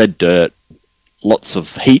talking red dirt, lots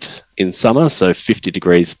of heat in summer, so 50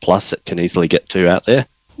 degrees plus it can easily get to out there.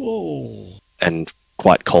 Oh. And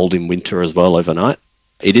quite cold in winter as well overnight.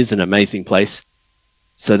 It is an amazing place.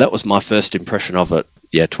 So that was my first impression of it.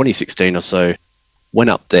 Yeah, 2016 or so. Went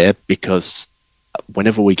up there because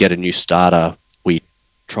whenever we get a new starter, we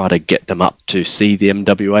try to get them up to see the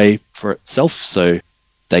MWA for itself so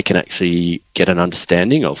they can actually get an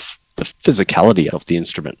understanding of the physicality of the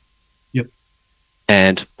instrument. Yep.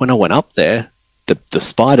 And when I went up there, the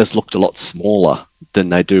spiders looked a lot smaller than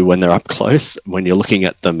they do when they're up close, when you're looking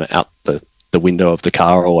at them out the window of the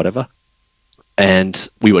car or whatever. And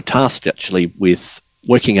we were tasked actually with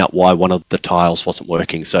working out why one of the tiles wasn't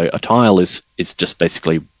working. So a tile is just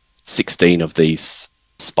basically 16 of these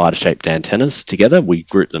spider-shaped antennas together. We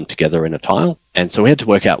grouped them together in a tile. And so we had to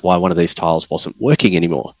work out why one of these tiles wasn't working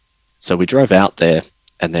anymore. So we drove out there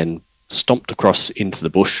and then stomped across into the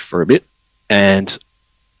bush for a bit and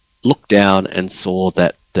looked down and saw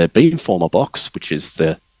that the beamformer box, which is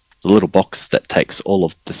the little box that takes all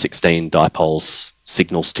of the 16 dipoles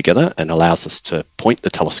signals together and allows us to point the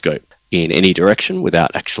telescope in any direction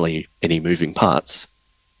without actually any moving parts.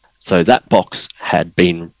 So that box had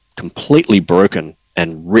been completely broken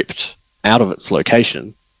and ripped out of its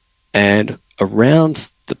location, and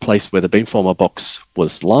around the place where the beamformer box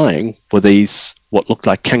was lying were these what looked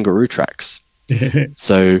like kangaroo tracks.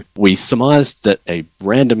 So we surmised that a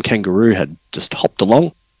random kangaroo had just hopped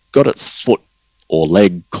along, got its foot or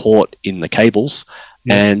leg caught in the cables,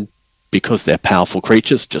 and because they're powerful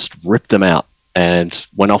creatures, just ripped them out and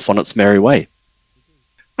went off on its merry way.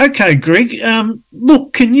 Okay, Greg,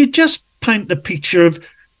 look, can you just paint the picture of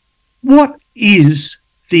what is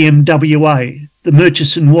the MWA, the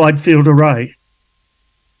Murchison Wide Field Array?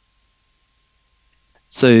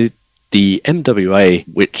 So the MWA,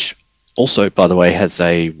 which also, by the way, has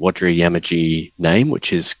a Wadri Yamaji name,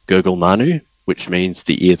 which is Gurgle Manu, which means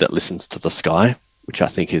the ear that listens to the sky, which I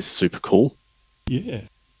think is super cool. Yeah.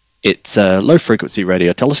 It's a low-frequency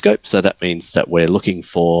radio telescope, so that means that we're looking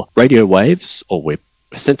for radio waves, or we're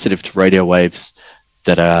sensitive to radio waves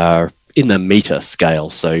that are in the meter scale.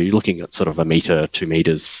 So you're looking at sort of 1 meter, 2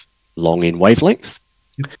 meters long in wavelength.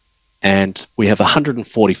 Yep. And we have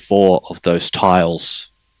 144 of those tiles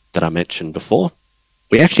that I mentioned before.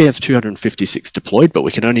 We actually have 256 deployed, but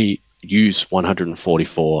we can only use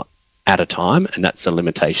 144 at a time, and that's a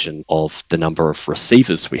limitation of the number of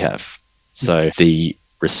receivers we have. So the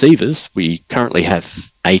receivers, we currently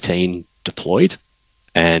have 18 deployed,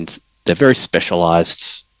 and they're very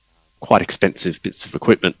specialized, quite expensive bits of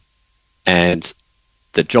equipment, and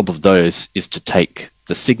the job of those is to take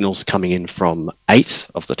the signals coming in from 8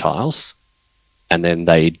 of the tiles, and then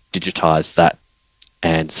they digitize that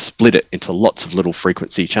and split it into lots of little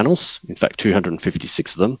frequency channels, in fact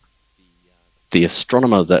 256 of them. The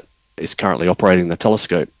astronomer that is currently operating the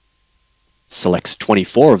telescope selects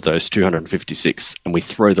 24 of those 256, and we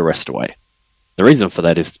throw the rest away. The reason for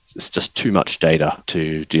that is it's just too much data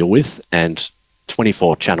to deal with, and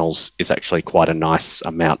 24 channels is actually quite a nice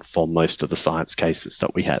amount for most of the science cases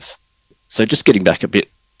that we have. So just getting back a bit,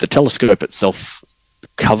 the telescope itself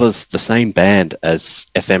covers the same band as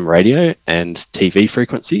FM radio and TV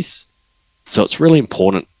frequencies. So it's really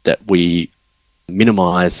important that we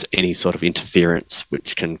minimize any sort of interference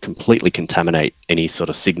which can completely contaminate any sort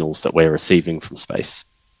of signals that we're receiving from space.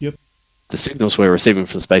 Yep. The signals we're receiving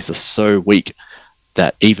from space are so weak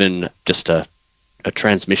that even just a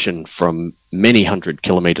transmission from many hundred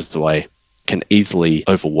kilometers away can easily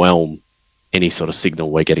overwhelm any sort of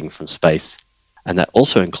signal we're getting from space. And that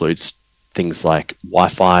also includes things like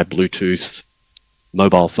Wi-Fi, Bluetooth,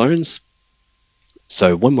 mobile phones.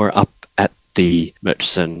 So when we're up at the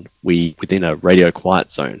Murchison, within a radio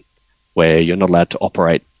quiet zone where you're not allowed to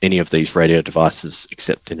operate any of these radio devices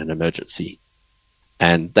except in an emergency.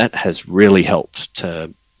 And that has really helped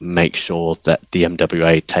to make sure that the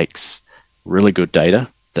MWA takes really good data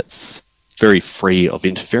that's very free of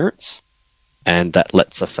interference, and that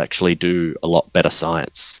lets us actually do a lot better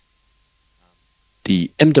science. The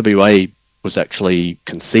MWA was actually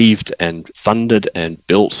conceived and funded and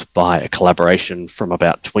built by a collaboration from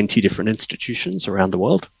about 20 different institutions around the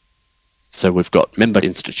world. So we've got member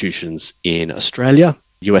institutions in Australia,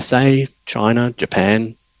 USA, China,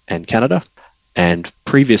 Japan, and Canada. And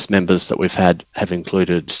previous members that we've had have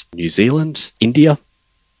included New Zealand, India.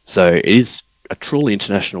 So it is a truly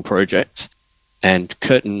international project, and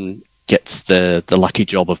Curtin gets the lucky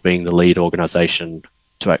job of being the lead organisation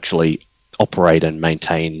to actually operate and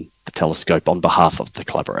maintain the telescope on behalf of the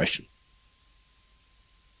collaboration.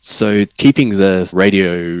 So keeping the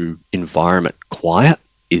radio environment quiet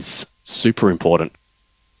is super important.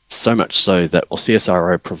 So much so that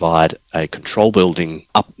CSIRO provide a control building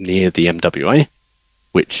up near the MWA,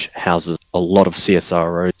 which houses a lot of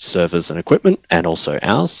CSIRO servers and equipment, and also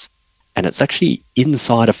ours. And it's actually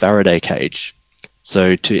inside a Faraday cage.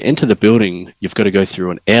 So to enter the building, you've got to go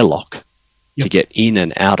through an airlock to get in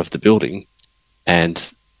and out of the building.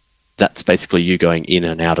 And that's basically you going in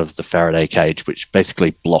and out of the Faraday cage, which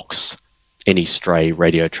basically blocks any stray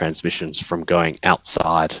radio transmissions from going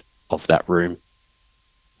outside of that room.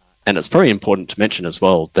 And it's very important to mention as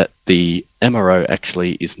well that the MRO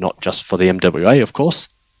actually is not just for the MWA, of course.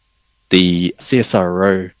 The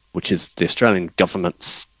CSIRO, which is the Australian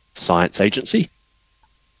government's science agency,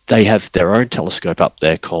 they have their own telescope up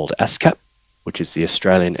there called ASCAP, which is the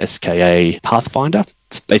Australian SKA Pathfinder.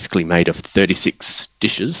 It's basically made of 36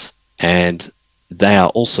 dishes, and they are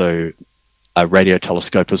also a radio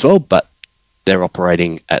telescope as well, but they're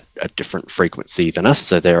operating at a different frequency than us,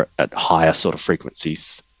 so they're at higher sort of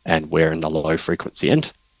frequencies, and we're in the low frequency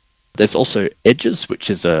end. There's also EDGES, which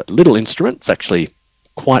is a little instrument. It's actually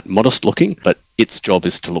quite modest looking, but its job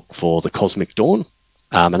is to look for the cosmic dawn,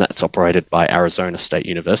 and that's operated by Arizona State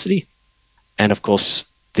University. And of course,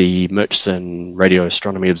 the Murchison Radio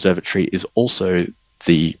Astronomy Observatory is also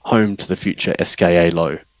the home to the future SKA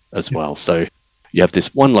low as well. So you have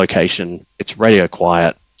this one location, it's radio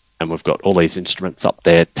quiet, and we've got all these instruments up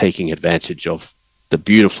there taking advantage of the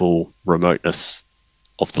beautiful remoteness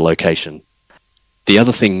of the location. The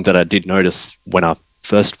other thing that I did notice when I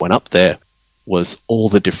first went up there was all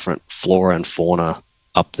the different flora and fauna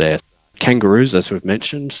up there. Kangaroos, as we've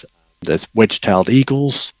mentioned, there's wedge-tailed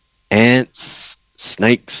eagles, ants,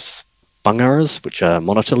 snakes, bungaras, which are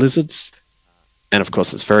monitor lizards, and of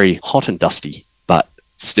course it's very hot and dusty, but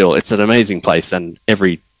still it's an amazing place, and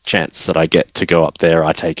every chance that I get to go up there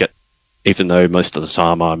I take it, even though most of the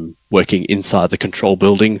time I'm working inside the control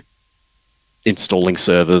building, installing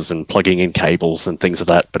servers and plugging in cables and things like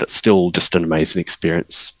that, but it's still just an amazing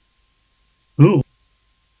experience. Ooh.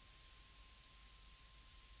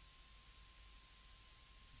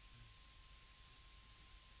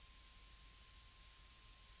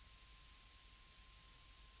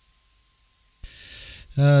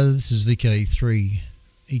 This is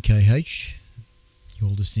VK3EKH. You're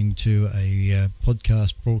listening to a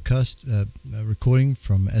podcast broadcast recording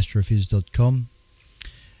from astrophys.com,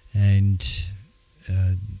 and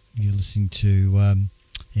you're listening to an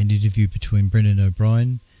interview between Brendan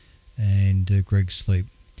O'Brien and Greg Sleep.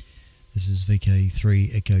 This is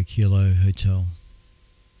VK3 Echo Kilo Hotel.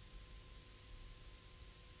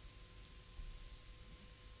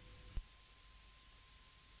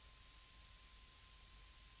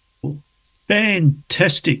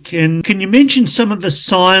 Fantastic. And can you mention some of the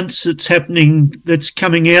science that's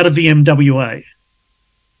coming out of the MWA?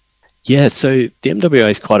 Yeah, so the MWA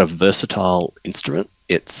is quite a versatile instrument.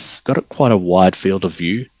 It's got quite a wide field of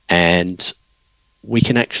view, and we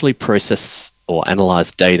can actually process or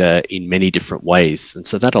analyze data in many different ways. And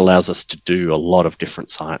so that allows us to do a lot of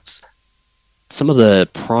different science. Some of the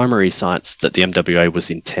primary science that the MWA was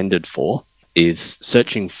intended for is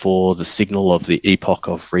searching for the signal of the epoch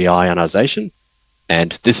of reionization.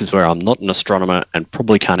 And this is where I'm not an astronomer and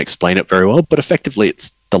probably can't explain it very well, but effectively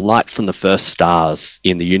it's the light from the first stars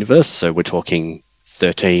in the universe. So we're talking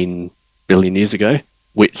 13 billion years ago,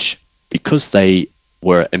 which, because they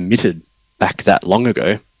were emitted back that long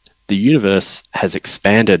ago, the universe has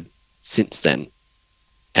expanded since then.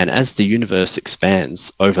 And as the universe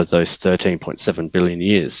expands over those 13.7 billion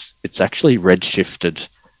years, it's actually redshifted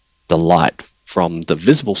the light from the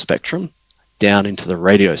visible spectrum down into the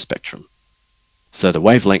radio spectrum. So the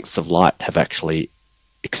wavelengths of light have actually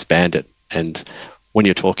expanded. And when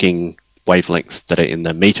you're talking wavelengths that are in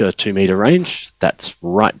the meter, 2 meter range, that's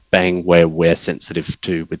right bang where we're sensitive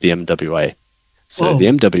to with the MWA. So Whoa. The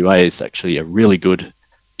MWA is actually a really good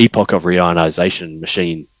epoch of reionization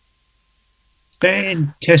machine.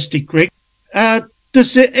 Fantastic, Greg.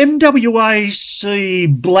 Does the MWA see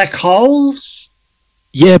black holes?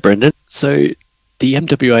 Yeah, Brendan. So the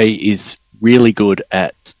MWA is really good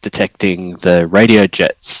at detecting the radio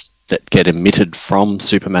jets that get emitted from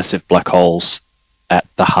supermassive black holes at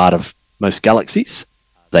the heart of most galaxies.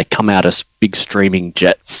 They come out as big streaming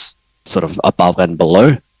jets sort of above and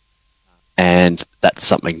below, and that's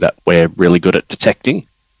something that we're really good at detecting.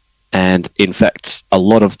 And in fact, a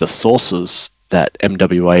lot of the sources that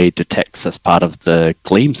MWA detects as part of the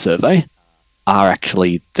GLEAM survey are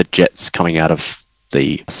actually the jets coming out of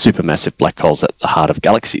the supermassive black holes at the heart of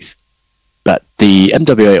galaxies. But the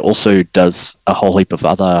MWA also does a whole heap of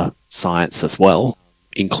other science as well,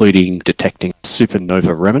 including detecting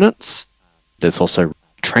supernova remnants. There's also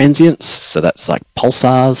transients, so that's like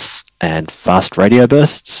pulsars and fast radio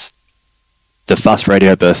bursts. The fast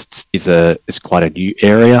radio bursts is quite a new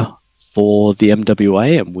area for the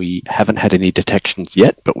MWA, and we haven't had any detections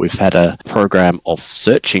yet, but we've had a program of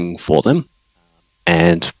searching for them,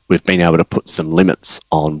 and we've been able to put some limits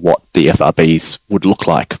on what the FRBs would look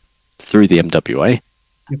like through the MWA.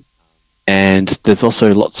 Yep. And there's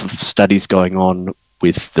also lots of studies going on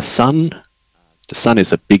with the sun. The sun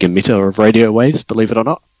is a big emitter of radio waves, believe it or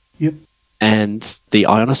not. Yep. And the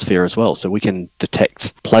ionosphere as well. So we can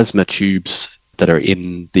detect plasma tubes that are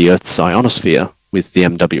in the Earth's ionosphere with the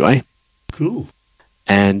MWA. Cool.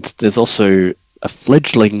 And there's also a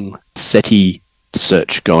fledgling SETI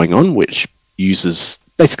search going on, which uses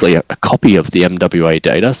basically a copy of the MWA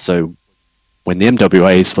data. So when the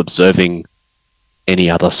MWA is observing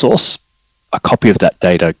any other source, a copy of that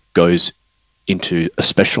data goes into a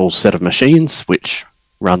special set of machines which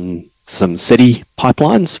run some SETI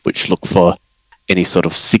pipelines, which look for any sort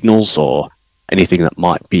of signals or anything that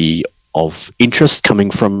might be of interest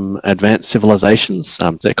coming from advanced civilizations.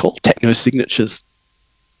 They're called techno-signatures.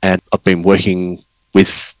 And I've been working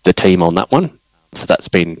with the team on that one. So that's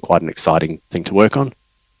been quite an exciting thing to work on.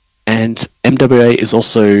 And MWA is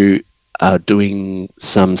also doing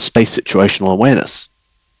some space situational awareness.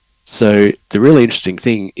 So the really interesting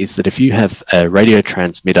thing is that if you have a radio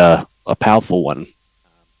transmitter, a powerful one,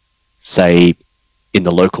 say in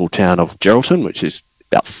the local town of Geraldton, which is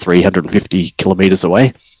about 350 kilometers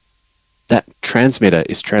away, that transmitter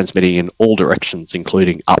is transmitting in all directions,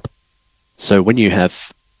 including up. So when you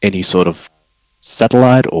have any sort of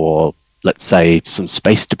satellite or, let's say, some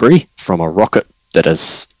space debris from a rocket that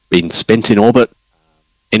has been spent in orbit,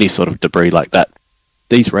 any sort of debris like that,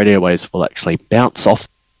 these radio waves will actually bounce off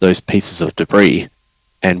those pieces of debris,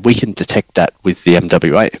 and we can detect that with the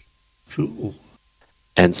MWA. Cool.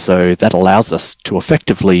 And so that allows us to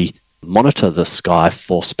effectively monitor the sky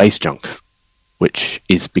for space junk, which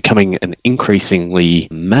is becoming an increasingly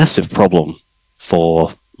massive problem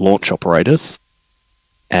for launch operators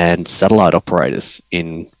and satellite operators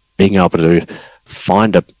in being able to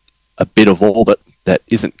find a bit of orbit that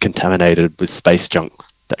isn't contaminated with space junk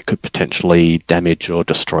that could potentially damage or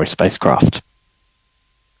destroy spacecraft.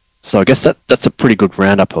 So I guess that's a pretty good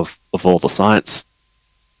roundup of all the science.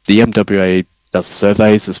 The MWA does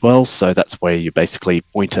surveys as well, so that's where you basically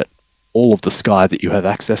point at all of the sky that you have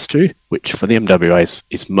access to, which for the MWA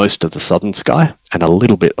is most of the southern sky and a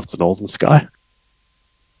little bit of the northern sky.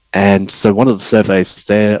 And so one of the surveys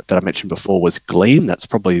there that I mentioned before was GLEAM. That's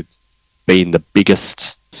probably been the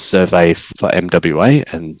biggest survey for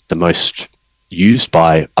MWA and the most used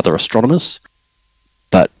by other astronomers.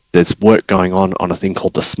 But there's work going on a thing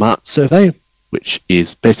called the SMART survey, which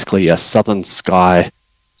is basically a southern sky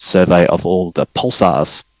survey of all the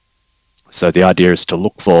pulsars. So the idea is to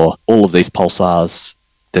look for all of these pulsars.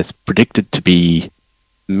 There's predicted to be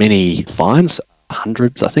many finds,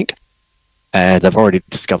 hundreds, I think, and they've already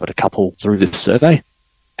discovered a couple through this survey,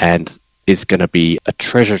 and is going to be a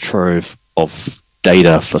treasure trove of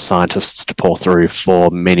data for scientists to pour through for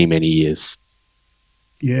many, many years.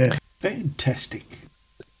 Yeah, fantastic.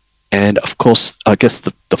 And of course, I guess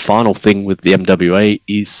the final thing with the MWA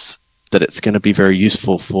is that it's going to be very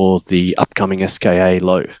useful for the upcoming SKA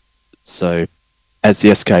low. So as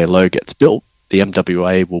the SKA low gets built, the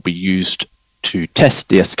MWA will be used to test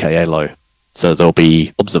the SKA low. So there'll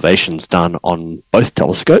be observations done on both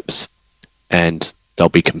telescopes, and they'll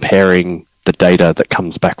be comparing the data that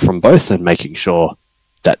comes back from both and making sure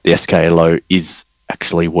that the SKA low is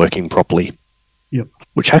actually working properly. Yep.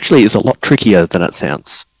 Which actually is a lot trickier than it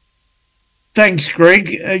sounds. Thanks, Greg.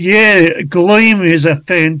 Yeah, GLEAM is a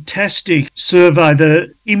fantastic survey.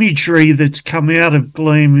 The imagery that's come out of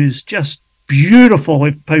GLEAM is just beautiful.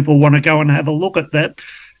 If people want to go and have a look at that,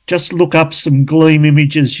 just look up some GLEAM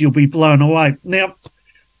images. You'll be blown away. Now,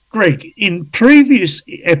 Greg, in previous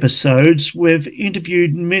episodes, we've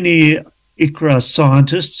interviewed many ICRA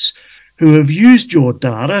scientists who have used your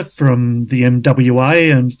data from the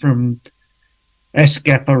MWA and from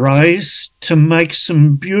ASCAP arrays to make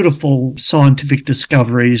some beautiful scientific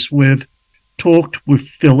discoveries. We've talked with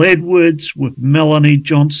Phil Edwards, with Melanie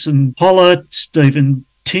Johnson-Hollett, Stephen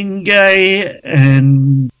Tingay,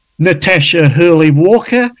 and Natasha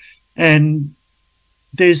Hurley-Walker, and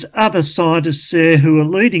there's other scientists there who are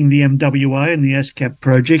leading the MWA and the ASCAP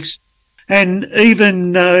projects, and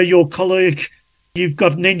even your colleague, you've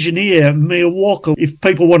got an engineer, Mia Walker. If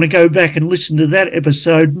people want to go back and listen to that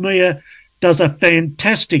episode, Mia does a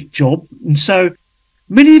fantastic job. And so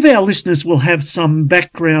many of our listeners will have some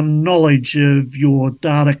background knowledge of your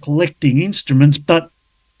data collecting instruments. But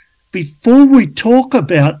before we talk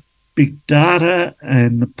about big data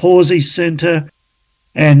and the Pawsey Centre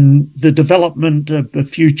and the development of the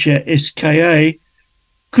future SKA,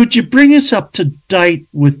 could you bring us up to date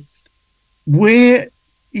with where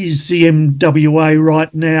is the MWA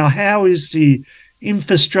right now? How is the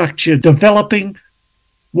infrastructure developing?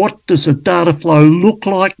 What does the data flow look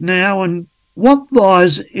like now, and what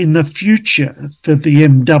lies in the future for the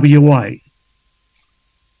MWA?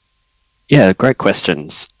 Yeah, great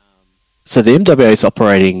questions. So the MWA is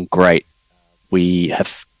operating great. We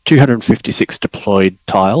have 256 deployed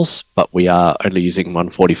tiles, but we are only using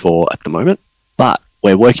 144 at the moment. But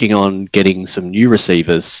we're working on getting some new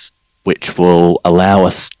receivers which will allow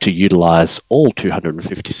us to utilize all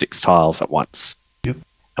 256 tiles at once.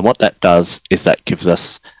 And what that does is that gives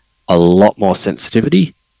us a lot more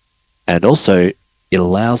sensitivity, and also it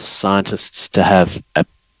allows scientists to have a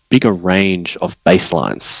bigger range of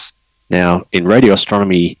baselines. Now, in radio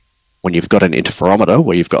astronomy, when you've got an interferometer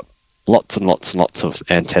where you've got lots and lots and lots of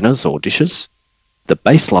antennas or dishes, the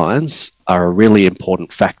baselines are a really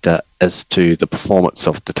important factor as to the performance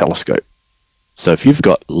of the telescope. So if you've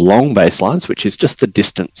got long baselines, which is just the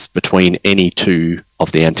distance between any two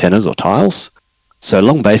of the antennas or tiles, so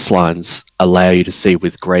long baselines allow you to see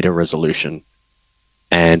with greater resolution,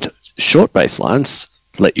 and short baselines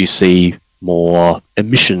let you see more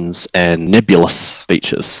emissions and nebulous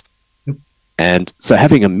features. Yep. And so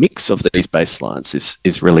having a mix of these baselines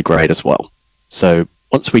is really great as well. So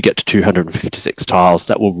once we get to 256 tiles,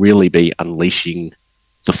 that will really be unleashing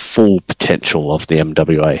the full potential of the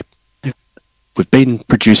MWA. Yep. We've been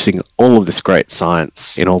producing all of this great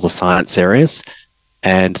science in all the science areas,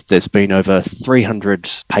 and there's been over 300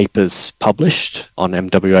 papers published on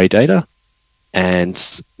MWA data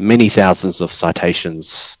and many thousands of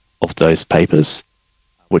citations of those papers,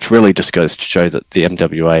 which really just goes to show that the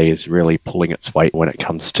MWA is really pulling its weight when it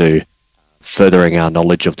comes to furthering our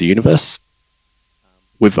knowledge of the universe.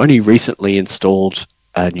 We've only recently installed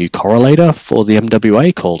a new correlator for the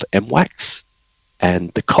MWA called MWAX,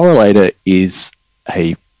 and the correlator is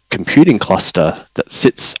a computing cluster that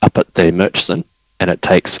sits up at the Murchison, and it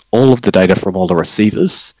takes all of the data from all the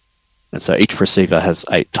receivers. And so each receiver has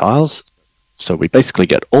 8 tiles. So we basically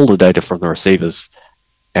get all the data from the receivers.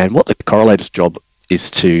 And what the correlator's job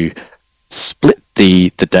is to split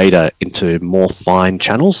the data into more fine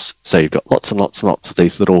channels. So you've got lots and lots and lots of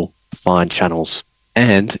these little fine channels.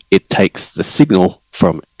 And it takes the signal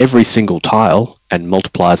from every single tile and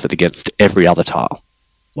multiplies it against every other tile.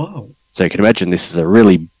 Wow. So you can imagine this is a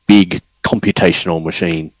really big computational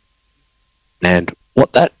machine. And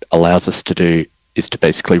what that allows us to do is to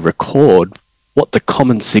basically record what the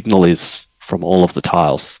common signal is from all of the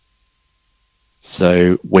tiles.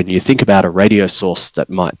 So when you think about a radio source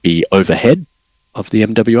that might be overhead, of the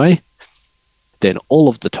MWA, then all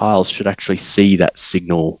of the tiles should actually see that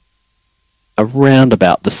signal around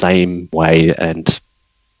about the same way and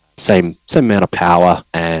same amount of power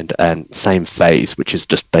and same phase, which is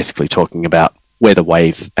just basically talking about where the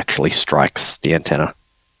wave actually strikes the antenna.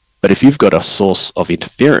 But if you've got a source of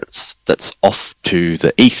interference that's off to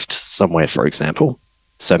the east somewhere, for example,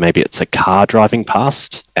 so maybe it's a car driving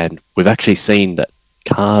past, and we've actually seen that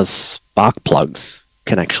cars' spark plugs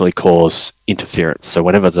can actually cause interference. So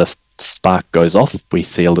whenever the spark goes off, we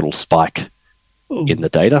see a little spike in the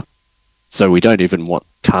data. So we don't even want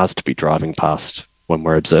cars to be driving past when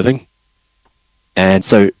we're observing. And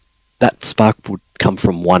so that spark would come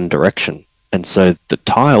from one direction. And so the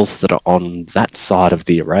tiles that are on that side of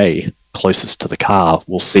the array closest to the car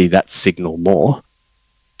will see that signal more.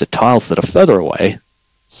 The tiles that are further away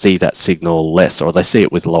see that signal less, or they see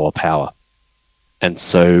it with lower power. And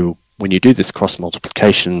so when you do this cross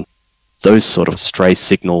multiplication, those sort of stray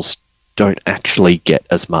signals don't actually get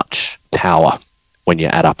as much power when you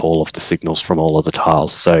add up all of the signals from all of the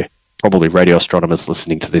tiles. So probably radio astronomers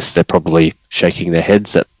listening to this, they're probably shaking their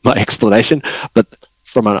heads at my explanation, but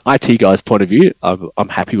from an IT guy's point of view, I'm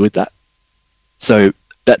happy with that. So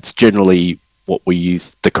that's generally what we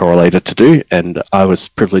use the correlator to do, and I was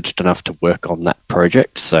privileged enough to work on that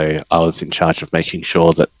project. So I was in charge of making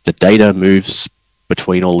sure that the data moves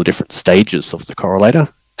between all the different stages of the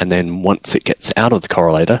correlator, and then once it gets out of the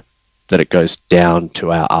correlator, that it goes down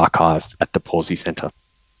to our archive at the Pawsey Centre.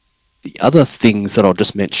 The other things that I'll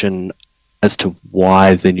just mention as to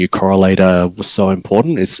why the new correlator was so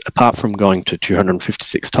important is, apart from going to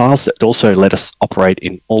 256 tiles, it also let us operate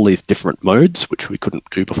in all these different modes, which we couldn't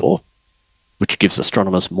do before, which gives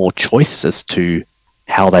astronomers more choice as to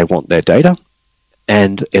how they want their data.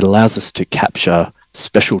 And it allows us to capture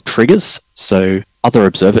special triggers. So other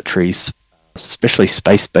observatories, especially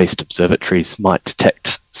space-based observatories, might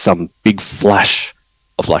detect some big flash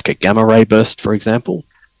of like a gamma ray burst, for example.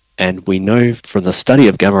 And we know from the study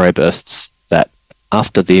of gamma ray bursts that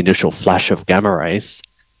after the initial flash of gamma rays,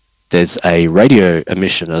 there's a radio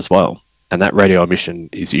emission as well. And that radio emission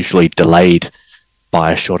is usually delayed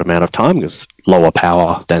by a short amount of time because lower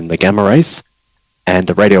power than the gamma rays. And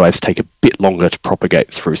the radio waves take a bit longer to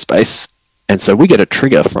propagate through space. And so we get a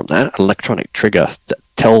trigger from that, an electronic trigger that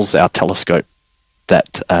tells our telescope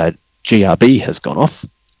that GRB has gone off,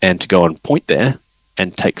 and to go and point there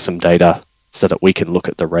and take some data so that we can look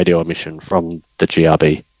at the radio emission from the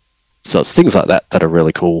GRB. So it's things like that that are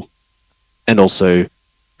really cool. And also,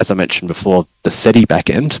 as I mentioned before, the SETI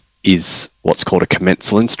backend is what's called a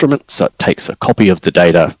commensal instrument. So it takes a copy of the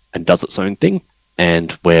data and does its own thing.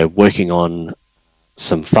 And we're working on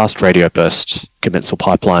some fast radio burst commensal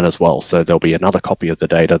pipeline as well. So there'll be another copy of the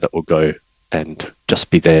data that will go and just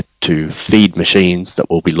be there to feed machines that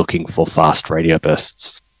will be looking for fast radio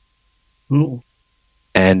bursts. Ooh.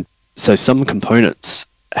 And so some components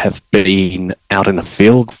have been out in the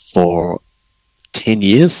field for 10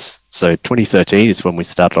 years. So 2013 is when we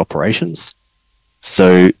started operations.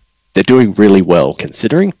 So they're doing really well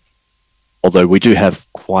considering, although we do have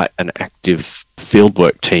quite an active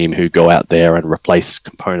fieldwork team who go out there and replace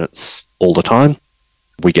components all the time.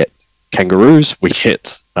 We get kangaroos, we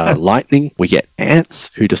get lightning, we get ants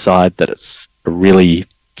who decide that it's a really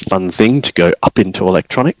fun thing to go up into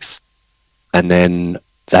electronics. And then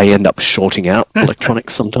they end up shorting out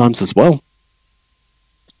electronics sometimes as well.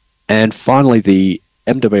 And finally, the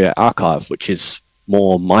MWA archive, which is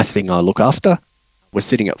more my thing I look after, we're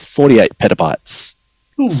sitting at 48 petabytes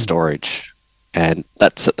storage. And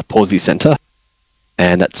that's at the Pawsey Centre.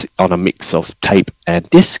 And that's on a mix of tape and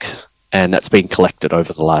disk. And that's been collected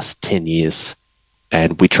over the last 10 years.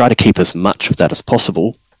 And we try to keep as much of that as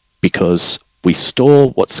possible because we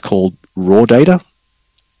store what's called raw data.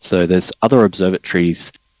 So there's other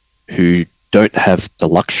observatories who don't have the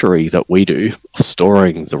luxury that we do of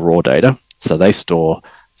storing the raw data. So they store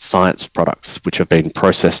science products which have been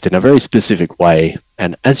processed in a very specific way.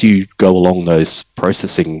 And as you go along those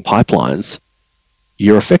processing pipelines,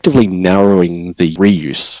 you're effectively narrowing the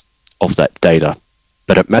reuse of that data,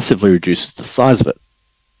 but it massively reduces the size of it.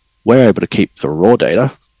 We're able to keep the raw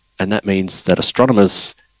data, and that means that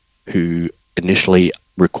astronomers who initially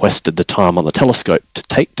requested the time on the telescope to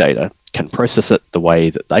take data can process it the way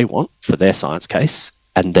that they want for their science case.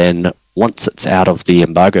 And then once it's out of the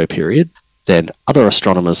embargo period, then other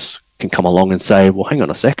astronomers can come along and say, well, hang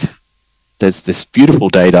on a sec, there's this beautiful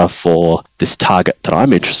data for this target that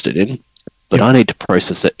I'm interested in, but I need to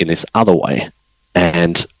process it in this other way.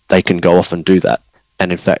 And they can go off and do that.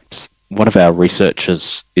 And in fact, one of our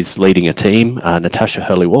researchers is leading a team, Natasha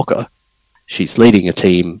Hurley-Walker. She's leading a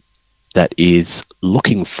team that is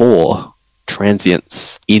looking for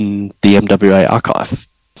transients in the MWA archive.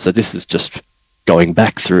 So this is just going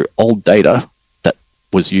back through old data that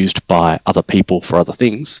was used by other people for other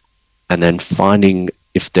things, and then finding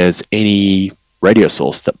if there's any radio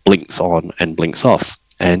source that blinks on and blinks off.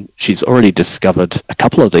 And she's already discovered a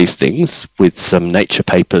couple of these things with some Nature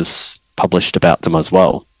papers published about them as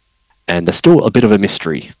well. And they're still a bit of a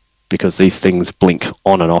mystery because these things blink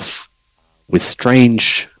on and off with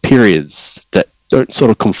strange periods that don't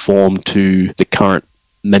sort of conform to the current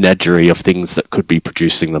menagerie of things that could be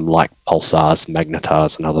producing them, like pulsars,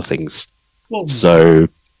 magnetars, and other things. Well, so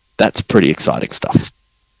that's pretty exciting stuff.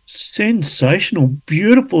 Sensational,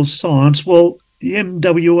 beautiful science. Well, the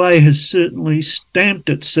MWA has certainly stamped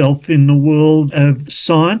itself in the world of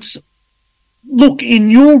science. Look, in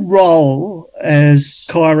your role as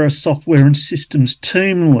Kyra Software and Systems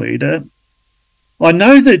Team Leader, I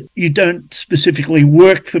know that you don't specifically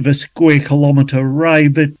work for the Square Kilometre Array,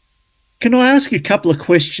 but can I ask you a couple of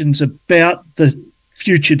questions about the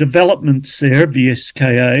future developments there of the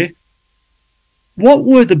SKA? What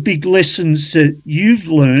were the big lessons that you've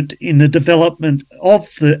learnt in the development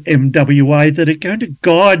of the MWA that are going to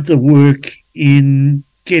guide the work in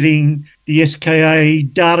getting the SKA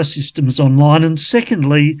data systems online? And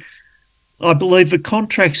secondly, I believe the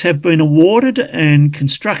contracts have been awarded and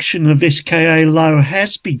construction of SKA Low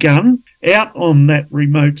has begun out on that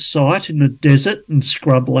remote site in the desert and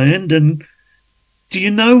scrubland. And do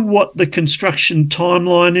you know what the construction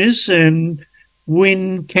timeline is, and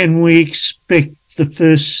when can we expect the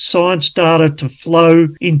first science data to flow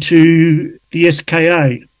into the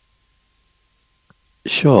SKA?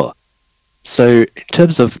 Sure. So in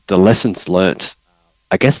terms of the lessons learnt,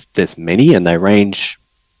 I guess there's many, and they range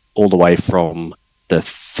all the way from the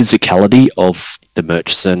physicality of the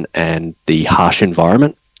Murchison and the harsh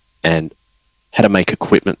environment, and how to make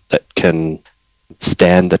equipment that can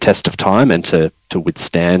stand the test of time and to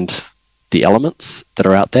withstand the elements that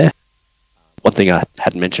are out there. One thing I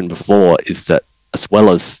hadn't mentioned before is that as well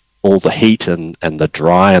as all the heat and the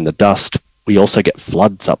dry and the dust, we also get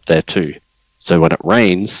floods up there too. So when it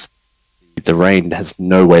rains, the rain has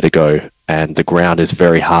nowhere to go and the ground is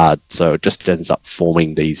very hard. So it just ends up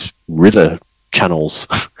forming these river channels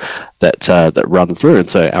that run through.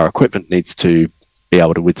 And so our equipment needs to be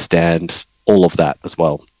able to withstand all of that as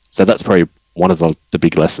well. So that's probably one of the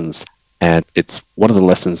big lessons. And it's one of the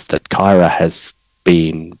lessons that Kyra has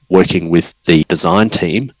been working with the design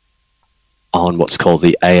team on what's called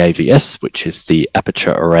the AAVS, which is the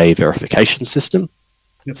Aperture Array Verification System.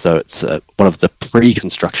 Yep. So it's one of the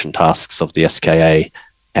pre-construction tasks of the SKA.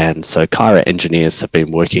 And so Kyra engineers have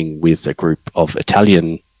been working with a group of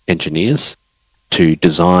Italian engineers to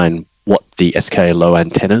design what the SKA low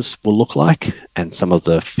antennas will look like and some of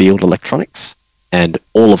the field electronics. And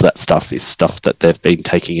all of that stuff is stuff that they've been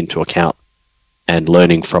taking into account and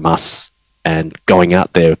learning from us and going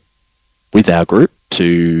out there with our group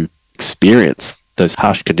to experience those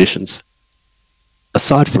harsh conditions.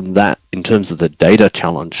 Aside from that, in terms of the data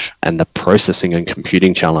challenge and the processing and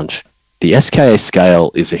computing challenge, the SKA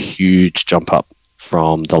scale is a huge jump up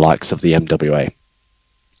from the likes of the MWA.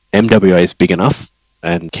 MWA is big enough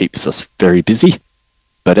and keeps us very busy,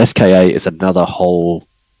 but SKA is another whole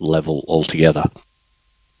level altogether.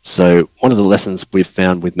 So one of the lessons we've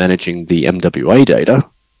found with managing the MWA data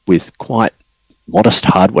with quite modest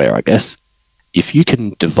hardware, I guess, if you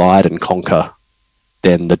can divide and conquer,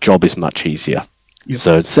 then the job is much easier. Yep.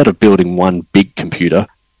 So instead of building one big computer,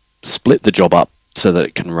 split the job up so that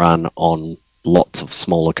it can run on lots of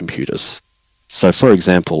smaller computers. So for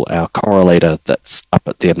example, our correlator that's up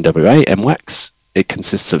at the MWA, MWAX, it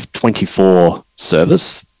consists of 24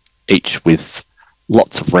 servers, each with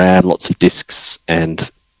lots of RAM, lots of disks, and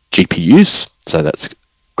GPUs. So that's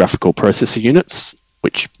graphical processor units,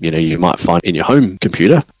 which you might find in your home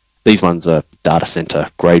computer. These ones are data center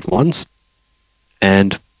grade ones.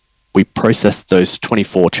 And we process those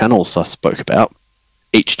 24 channels I spoke about.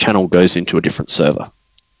 Each channel goes into a different server.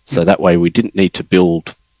 So that way we didn't need to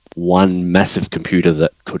build one massive computer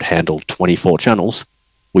that could handle 24 channels.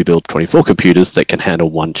 We build 24 computers that can handle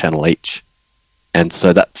one channel each. And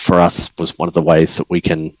so that for us was one of the ways that we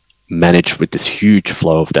can manage with this huge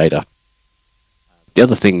flow of data. The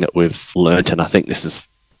other thing that we've learned, and I think this is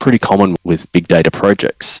pretty common with big data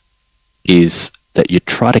projects, is that you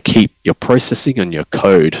try to keep your processing and your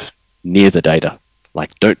code near the data.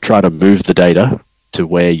 Like, don't try to move the data to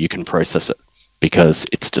where you can process it, because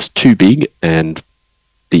it's just too big and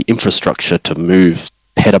the infrastructure to move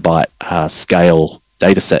petabyte scale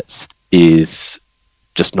data sets is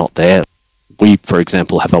just not there. We, for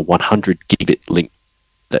example, have a 100 gigabit link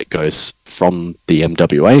that goes from the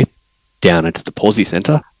MWA down into the Pawsey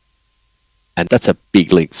Center. And that's a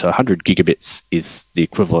big link. So 100 gigabits is the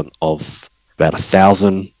equivalent of about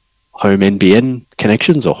 1,000 home NBN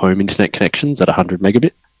connections or home internet connections at 100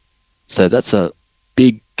 megabit. So that's a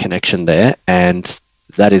big connection there, and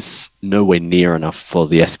that is nowhere near enough for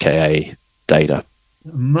the SKA data.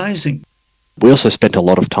 Amazing. We also spent a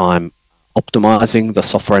lot of time optimizing the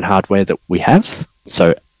software and hardware that we have.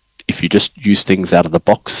 So if you just use things out of the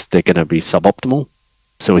box, they're going to be suboptimal.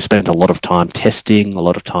 So we spent a lot of time testing, a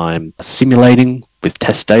lot of time simulating with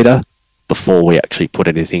test data before we actually put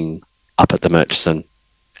anything up at the Murchison.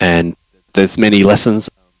 And there's many lessons.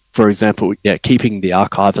 For example, keeping the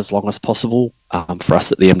archive as long as possible. For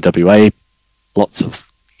us at the MWA, lots of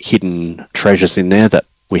hidden treasures in there that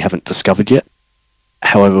we haven't discovered yet.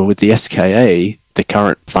 However, with the SKA, the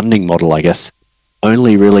current funding model, I guess,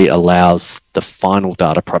 only really allows the final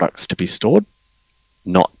data products to be stored,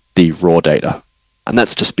 not the raw data. And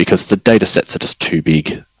that's just because the data sets are just too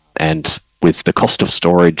big. And with the cost of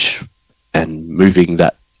storage and moving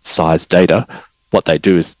that size data, what they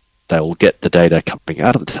do is they will get the data coming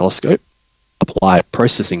out of the telescope, apply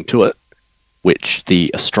processing to it, which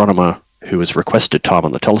the astronomer who has requested time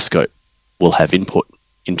on the telescope will have input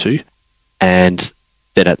into. And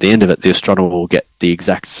then at the end of it, the astronomer will get the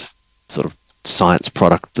exact sort of science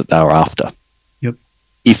product that they were after. Yep.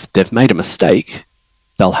 If they've made a mistake,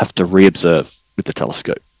 they'll have to re-observe with the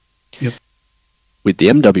telescope. Yep. With the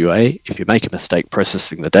MWA, if you make a mistake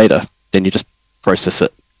processing the data, then you just process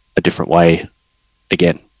it a different way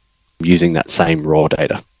again, using that same raw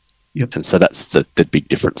data. Yep. And so that's the big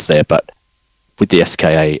difference there. But with the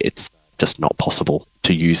SKA, it's just not possible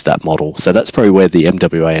to use that model. So that's probably where the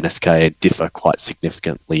MWA and SKA differ quite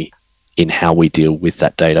significantly in how we deal with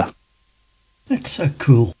that data. That's so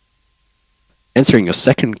cool. Answering your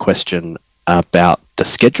second question about the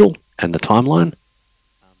schedule and the timeline,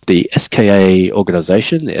 the SKA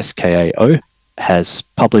organization, the SKAO, has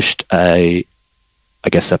published a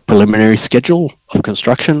preliminary schedule of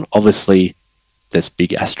construction. Obviously, there's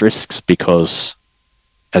big asterisks because,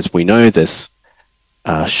 as we know, there's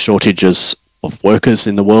shortages of workers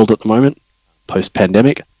in the world at the moment,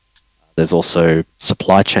 post-pandemic. There's also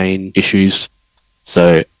supply chain issues.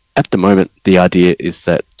 So at the moment, the idea is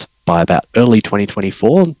that by about early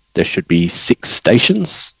 2024, there should be 6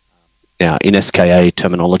 stations. Now, in SKA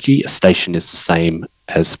terminology, a station is the same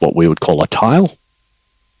as what we would call a tile.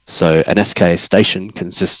 So an SKA station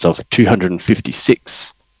consists of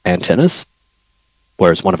 256 antennas,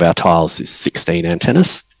 whereas one of our tiles is 16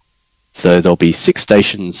 antennas. So there'll be 6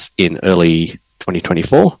 stations in early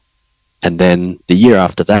 2024, and then the year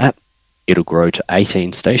after that, it'll grow to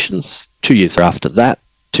 18 stations. 2 years after that,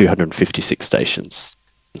 256 stations.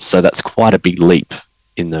 So that's quite a big leap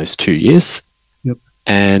in those 2 years. Yep.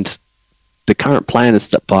 And the current plan is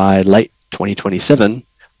that by late 2027,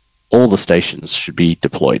 all the stations should be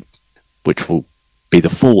deployed, which will be the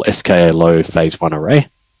full SKA low phase 1 array.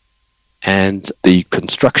 And the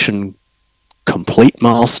construction complete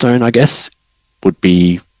milestone, I guess, would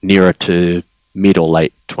be nearer to mid or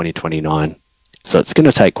late 2029. So it's going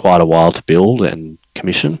to take quite a while to build and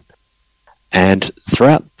commission. And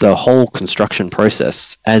throughout the whole construction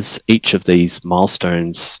process, as each of these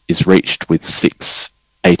milestones is reached with 6,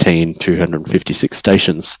 18, 256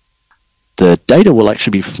 stations, the data will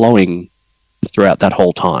actually be flowing throughout that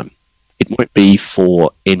whole time. It won't be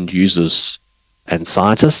for end users and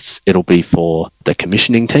scientists. It'll be for the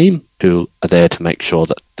commissioning team who are there to make sure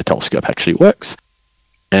that the telescope actually works.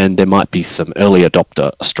 And there might be some early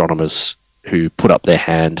adopter astronomers who put up their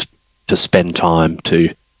hand to spend time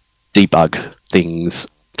to debug things,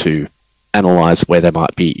 to analyze where there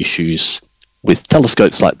might be issues. With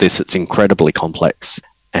telescopes like this, it's incredibly complex,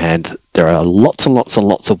 and there are lots and lots and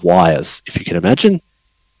lots of wires, if you can imagine.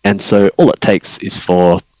 And so all it takes is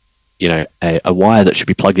for, a wire that should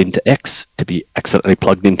be plugged into X to be accidentally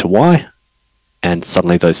plugged into Y, and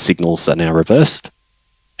suddenly those signals are now reversed.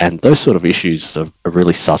 And those sort of issues are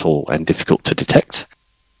really subtle and difficult to detect.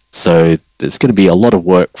 So there's going to be a lot of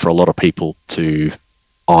work for a lot of people to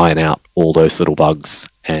iron out all those little bugs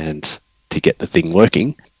and to get the thing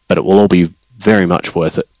working, but it will all be very much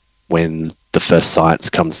worth it when the first science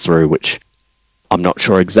comes through, which I'm not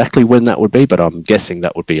sure exactly when that would be, but I'm guessing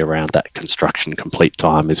that would be around that construction complete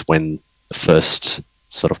time is when the first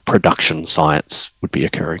sort of production science would be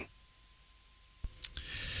occurring.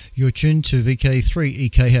 You're tuned to VK3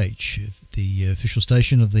 EKH, the official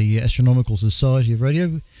station of the Astronomical Society of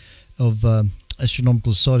Radio of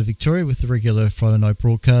Astronomical Society of Victoria, with the regular Friday night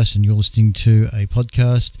broadcast, and you're listening to a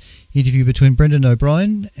podcast interview between Brendan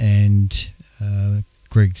O'Brien and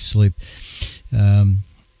Greg Sleep.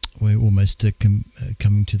 We're almost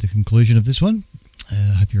coming to the conclusion of this one. I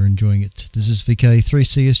hope you're enjoying it. This is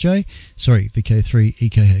VK3CSJ, sorry,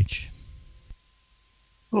 VK3EKH.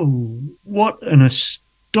 Oh, what an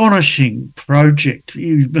astonishing project.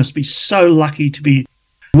 You must be so lucky to be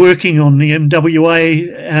working on the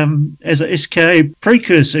MWA as a SKA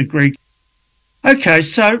precursor, Greg. Okay,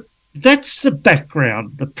 so that's the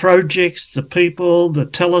background, the projects, the people, the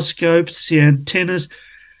telescopes, the antennas.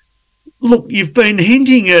 Look, you've been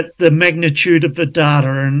hinting at the magnitude of the data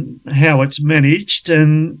and how it's managed,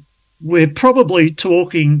 and we're probably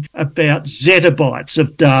talking about zettabytes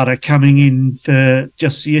of data coming in for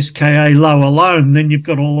just the SKA low alone. Then you've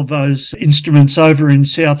got all of those instruments over in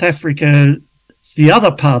South Africa, the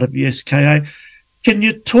other part of the SKA. Can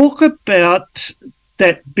you talk about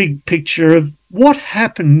that big picture of what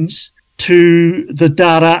happens to the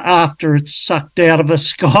data after it's sucked out of the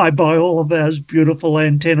sky by all of those beautiful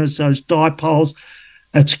antennas, those dipoles?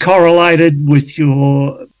 It's correlated with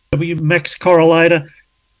your WMAX correlator.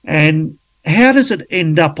 And how does it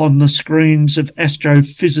end up on the screens of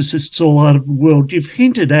astrophysicists all over the world? You've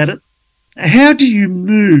hinted at it. How do you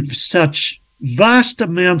move such vast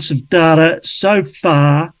amounts of data so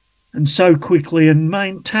far and so quickly and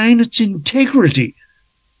maintain its integrity?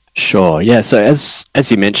 Sure, yeah. So as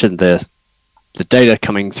you mentioned, the data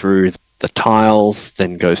coming through the tiles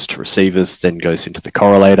then goes to receivers, then goes into the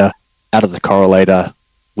correlator. Out of the correlator,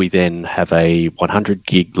 we then have a 100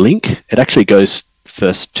 gig link. It actually goes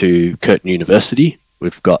first to Curtin University.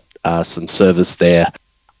 We've got some servers there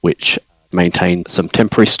which maintain some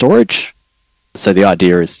temporary storage. So the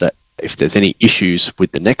idea is that if there's any issues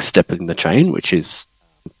with the next step in the chain, which is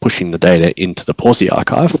pushing the data into the Pawsey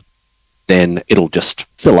archive, then it'll just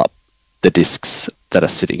fill up the disks that are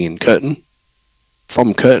sitting in Curtin.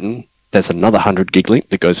 From Curtin, there's another 100 gig link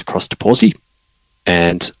that goes across to Pawsey.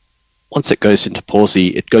 And once it goes into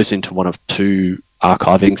Pawsey, it goes into one of two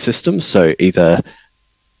archiving systems. So either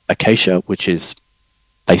Acacia, which is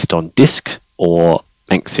based on disk, or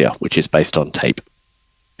Anxia, which is based on tape.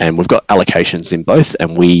 And we've got allocations in both,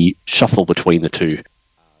 and we shuffle between the two,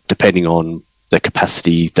 depending on the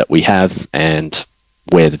capacity that we have and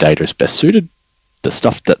where the data is best suited. The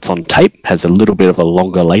stuff that's on tape has a little bit of a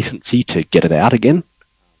longer latency to get it out again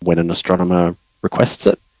when an astronomer requests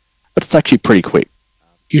it, but it's actually pretty quick,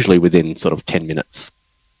 usually within sort of 10 minutes.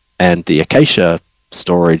 And the Acacia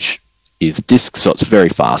storage is disk, so it's very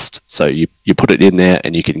fast. So you put it in there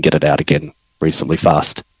and you can get it out again reasonably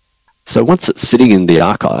fast. So once it's sitting in the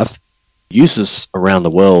archive, users around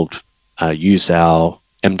the world use our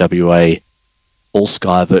MWA All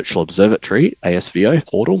Sky Virtual Observatory, ASVO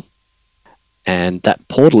portal. And that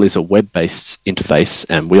portal is a web-based interface,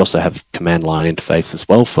 and we also have command line interface as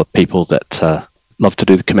well for people that love to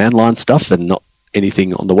do the command line stuff and not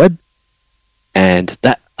anything on the web. And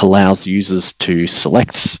that allows users to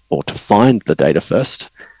select or to find the data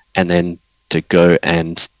first, and then to go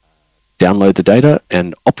and download the data.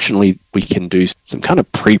 And optionally, we can do some kind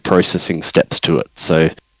of pre-processing steps to it.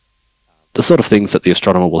 So the sort of things that the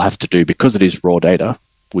astronomer will have to do, because it is raw data,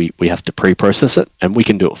 we have to pre-process it, and we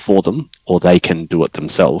can do it for them, or they can do it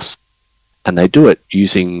themselves. And they do it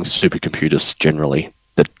using supercomputers generally.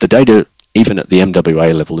 The data, even at the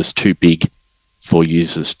MWA level, is too big for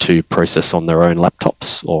users to process on their own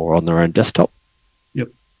laptops or on their own desktop. Yep.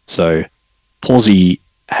 So Pawsey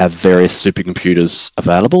have various supercomputers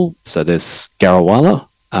available. So there's Garawala,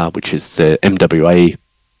 which is the MWA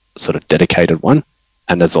sort of dedicated one,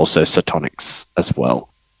 and there's also Photonics as well.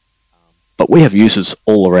 But we have users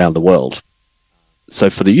all around the world. So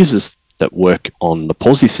for the users that work on the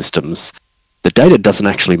Pawsey systems, the data doesn't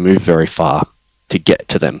actually move very far to get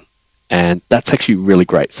to them. And that's actually really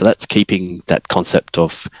great. So that's keeping that concept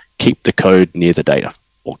of keep the code near the data,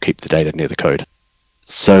 or keep the data near the code.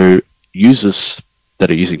 So users that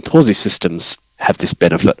are using Pawsey systems have this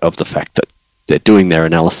benefit of the fact that they're doing their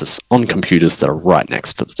analysis on computers that are right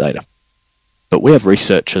next to the data. But we have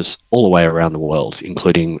researchers all the way around the world,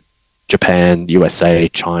 including Japan, USA,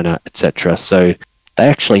 China, etc. So they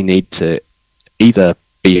actually need to either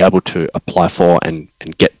be able to apply for and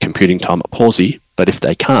get computing time at Pawsey, but if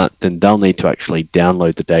they can't, then they'll need to actually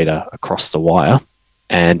download the data across the wire.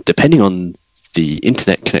 And depending on the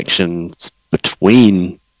internet connections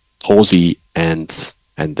between Pawsey and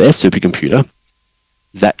their supercomputer,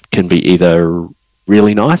 that can be either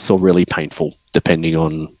really nice or really painful, depending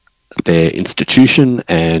on their institution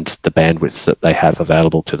and the bandwidth that they have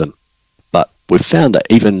available to them. But we've found that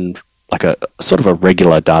even like a sort of a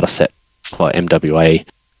regular data set for MWA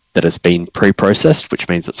that has been pre-processed, which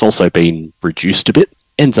means it's also been reduced a bit,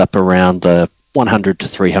 ends up around the 100 to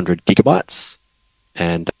 300 gigabytes.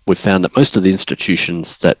 And we've found that most of the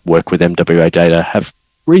institutions that work with MWA data have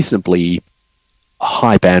reasonably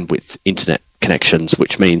high bandwidth internet connections,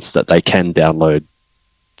 which means that they can download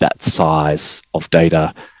that size of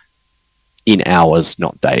data in hours,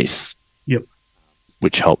 not days. Yep.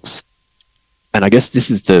 Which helps. And I guess this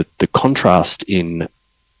is the contrast in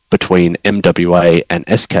between MWA and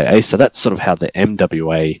SKA. So that's sort of how the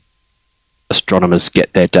MWA astronomers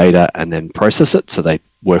get their data and then process it. So they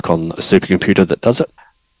work on a supercomputer that does it.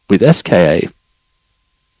 With SKA,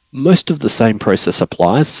 most of the same process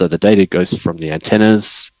applies. So the data goes from the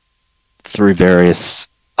antennas through various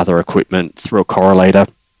other equipment, through a correlator,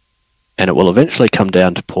 and it will eventually come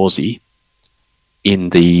down to Pawsey in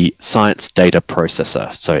the Science Data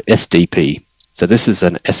Processor, so SDP. So this is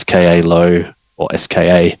an SKA low or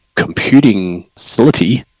SKA computing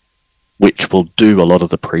facility which will do a lot of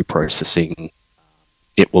the pre-processing.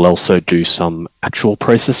 It will also do some actual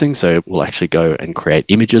processing, so it will actually go and create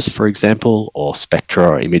images, for example, or spectra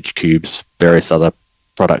or image cubes, various other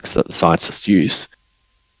products that the scientists use.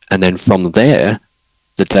 And then from there,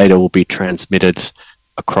 the data will be transmitted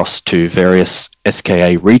across to various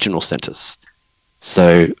SKA regional centers.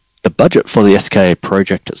 So the budget for the SKA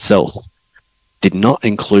project itself did not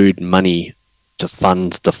include money to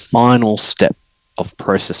fund the final step of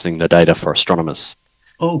processing the data for astronomers.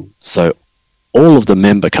 Oh. So all of the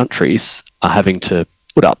member countries are having to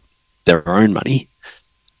put up their own money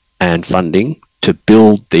and funding to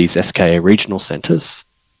build these SKA regional centers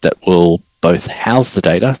that will both house the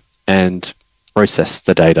data and process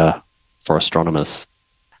the data for astronomers.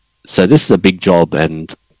 So this is a big job,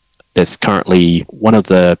 and there's currently one of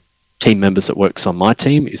the team members that works on my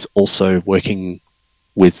team is also working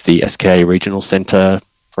with the SKA Regional Centre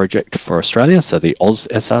project for Australia, so the Oz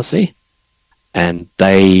SRC, and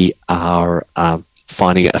they are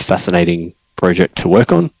finding it a fascinating project to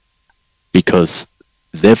work on because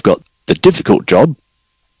they've got the difficult job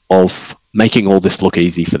of making all this look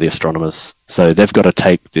easy for the astronomers. So they've got to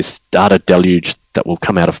take this data deluge that will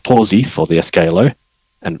come out of Pawsey for the SKA low,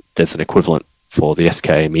 and there's an equivalent for the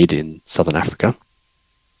SKA mid in Southern Africa.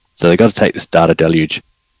 So they've got to take this data deluge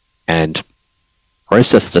and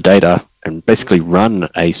process the data and basically run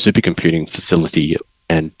a supercomputing facility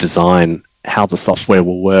and design how the software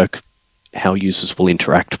will work, how users will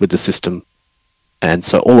interact with the system. And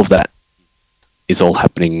so all of that is all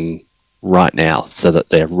happening right now so that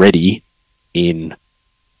they're ready in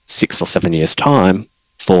 6 or 7 years' time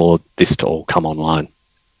for this to all come online.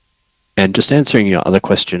 And just answering your other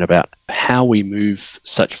question about how we move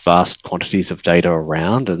such vast quantities of data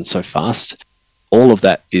around and so fast, all of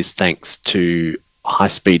that is thanks to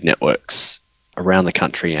high-speed networks around the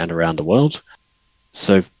country and around the world.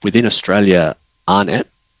 So within Australia, AARNet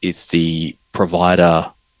is the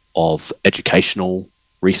provider of educational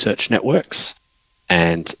research networks,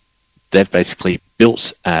 and they've basically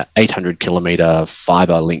built an 800-kilometre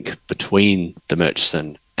fibre link between the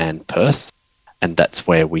Murchison and Perth, and that's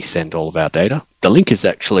where we send all of our data. The link has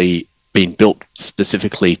actually been built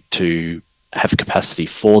specifically to have capacity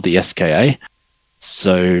for the SKA,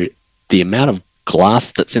 so the amount of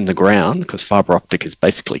glass that's in the ground, because fibre optic is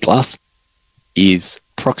basically glass, is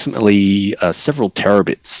approximately several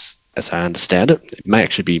terabits, as I understand it. It may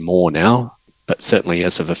actually be more now, but certainly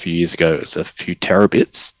as of a few years ago, it was a few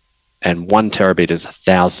terabits, and 1 terabit is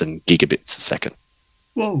 1,000 gigabits a second.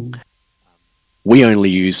 Whoa. We only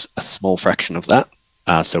use a small fraction of that,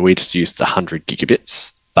 so we just use the 100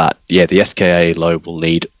 gigabits. But yeah, the SKA low will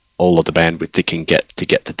need all of the bandwidth it can get to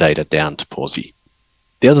get the data down to Pawsey.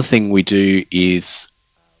 The other thing we do is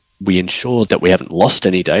we ensure that we haven't lost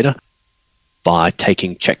any data by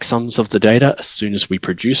taking checksums of the data as soon as we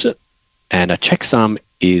produce it. And a checksum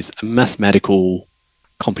is a mathematical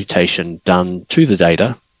computation done to the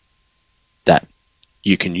data that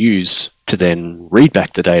you can use to then read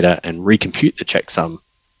back the data and recompute the checksum.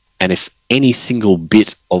 And if any single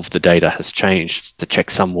bit of the data has changed, the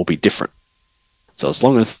checksum will be different. So as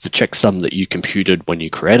long as the checksum that you computed when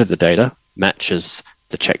you created the data matches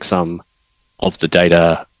the checksum of the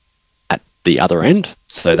data at the other end,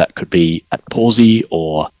 so that could be at Pawsey,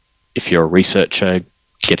 or if you're a researcher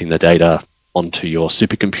getting the data onto your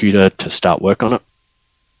supercomputer to start work on it.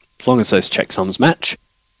 As long as those checksums match,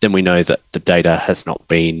 then we know that the data has not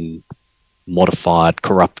been modified,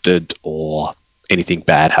 corrupted, or anything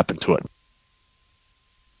bad happened to it.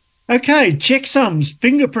 Okay, checksums,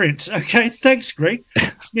 fingerprints. Okay, thanks, Greg.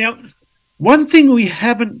 Now, one thing we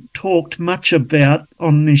haven't talked much about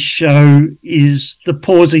on this show is the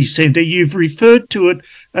Pawsey Centre. You've referred to it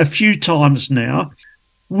a few times now.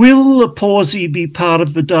 Will the Pawsey be part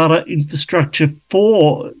of the data infrastructure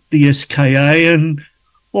for the SKA,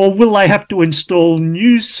 or will they have to install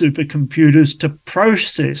new supercomputers to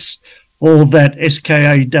process all that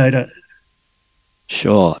SKA data?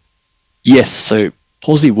 Sure. Yes, so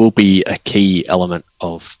Pawsey will be a key element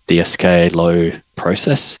of the SKA Low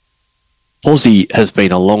process. Pawsey has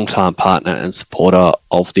been a long-time partner and supporter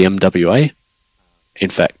of the MWA. In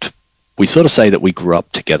fact, we sort of say that we grew up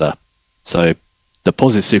together. So the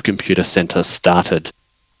Pawsey Supercomputer Centre started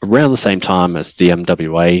around the same time as the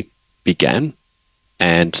MWA began,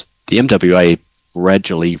 and the MWA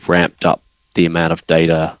gradually ramped up the amount of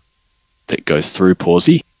data that goes through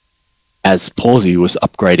Pawsey as Pawsey was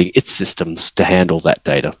upgrading its systems to handle that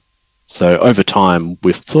data. So over time,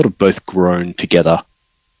 we've sort of both grown together,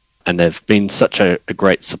 and they've been such a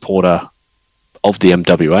great supporter of the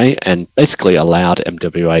MWA and basically allowed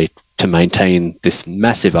MWA to maintain this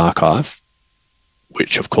massive archive,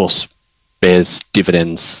 which of course bears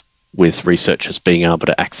dividends with researchers being able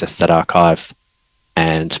to access that archive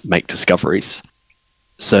and make discoveries.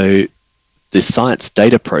 So the science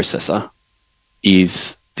data processor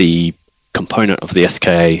is the component of the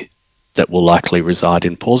SKA that will likely reside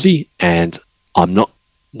in Pawsey, and I'm not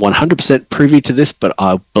 100% privy to this, but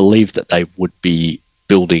I believe that they would be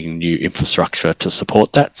building new infrastructure to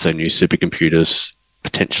support that, so new supercomputers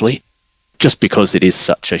potentially, just because it is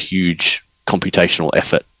such a huge computational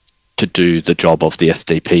effort to do the job of the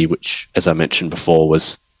SDP, which, as I mentioned before,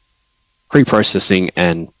 was pre-processing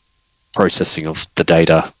and processing of the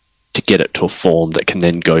data to get it to a form that can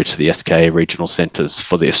then go to the SKA regional centres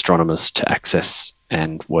for the astronomers to access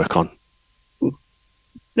and work on.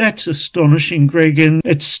 That's astonishing, Greg, and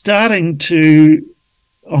I'm starting to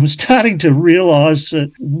realise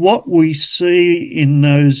that what we see in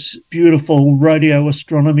those beautiful radio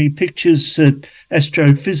astronomy pictures that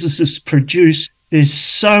astrophysicists produce, there's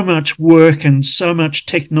so much work and so much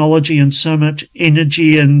technology and so much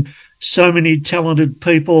energy and so many talented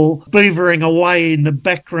people beavering away in the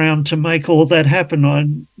background to make all that happen. I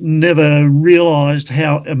never realised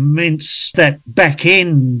how immense that back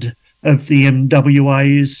end of the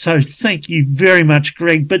MWA is. So thank you very much,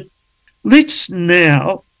 Greg. But let's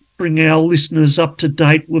now bring our listeners up to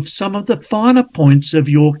date with some of the finer points of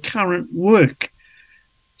your current work.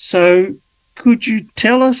 So could you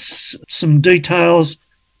tell us some details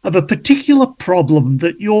of a particular problem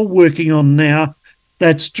that you're working on now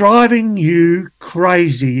that's driving you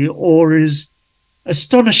crazy or is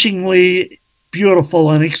astonishingly beautiful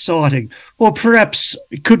and exciting? Or perhaps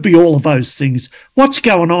it could be all of those things. What's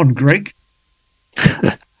going on, Greg?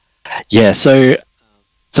 Yeah, so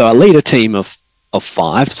I lead a team of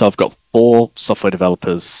 5. So I've got 4 software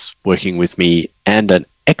developers working with me and an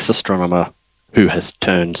ex-astronomer who has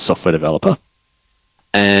turned software developer.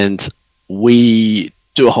 And we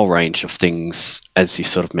do a whole range of things, as you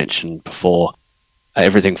sort of mentioned before,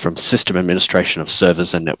 everything from system administration of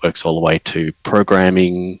servers and networks all the way to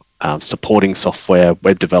programming, supporting software,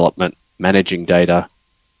 web development, managing data,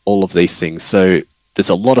 all of these things. So there's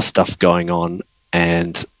a lot of stuff going on,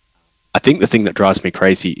 and I think the thing that drives me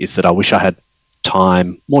crazy is that I wish I had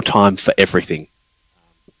more time for everything,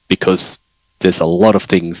 because there's a lot of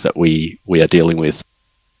things that we are dealing with.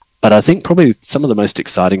 But I think probably some of the most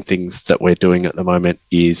exciting things that we're doing at the moment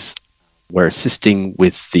is we're assisting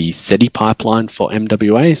with the SETI pipeline for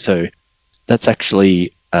MWA. So that's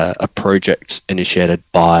actually a project initiated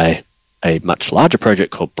by a much larger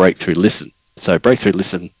project called Breakthrough Listen. So Breakthrough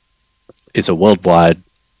Listen is a worldwide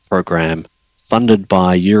program funded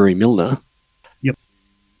by Yuri Milner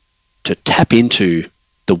to tap into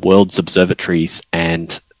the world's observatories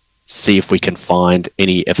and see if we can find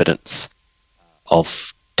any evidence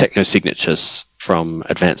of technosignatures from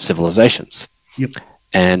advanced civilizations.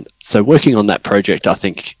 And so working on that project, I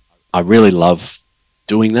think I really love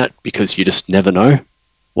doing that, because you just never know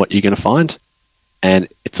what you're going to find. And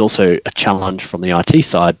it's also a challenge from the IT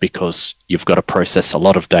side, because you've got to process a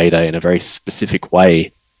lot of data in a very specific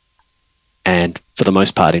way, and for the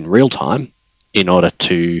most part in real time, in order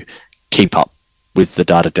to keep up with the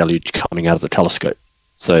data deluge coming out of the telescope.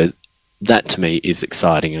 So that to me is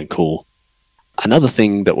exciting and cool. Another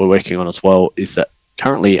thing that we're working on as well is that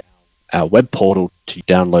currently our web portal to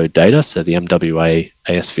download data, so the MWA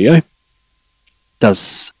ASVO,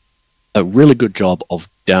 does a really good job of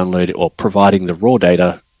downloading or providing the raw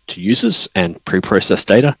data to users and pre-processed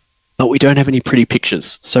data, but we don't have any pretty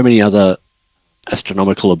pictures. So many other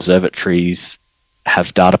astronomical observatories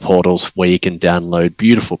have data portals where you can download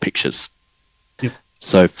beautiful pictures.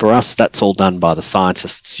 So for us, that's all done by the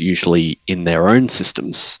scientists, usually in their own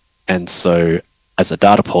systems. And so as a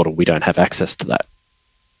data portal, we don't have access to that.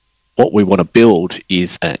 What we want to build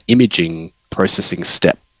is an imaging processing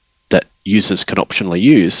step that users can optionally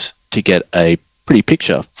use to get a pretty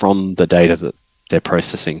picture from the data that they're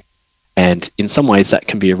processing. And in some ways, that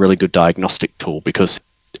can be a really good diagnostic tool, because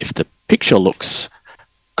if the picture looks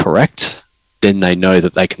correct, then they know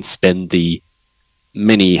that they can spend the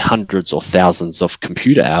many hundreds or thousands of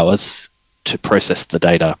computer hours to process the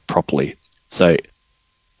data properly. So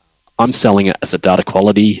I'm selling it as a data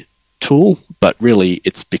quality tool, but really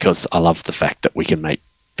it's because I love the fact that we can make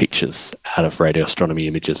pictures out of radio astronomy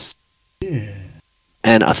images. Yeah.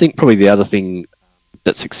 And I think probably the other thing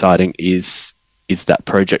that's exciting is that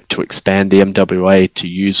project to expand the MWA to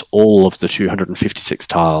use all of the 256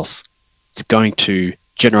 tiles. It's going to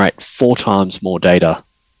generate 4 times more data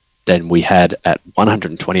than we had at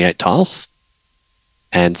 128 tiles.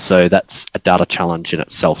 And so that's a data challenge in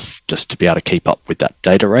itself, just to be able to keep up with that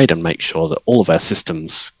data rate and make sure that all of our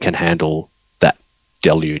systems can handle that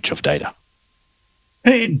deluge of data.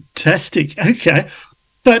 Fantastic. Okay.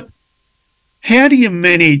 But how do you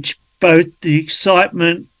manage both the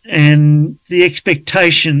excitement and the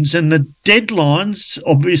expectations and the deadlines,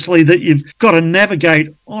 obviously, that you've got to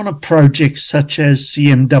navigate on a project such as the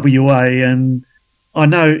MWA? And I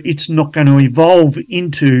know it's not going to evolve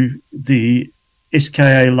into the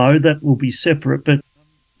SKA low, that will be separate, but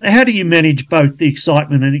how do you manage both the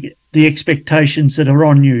excitement and the expectations that are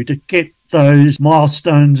on you to get those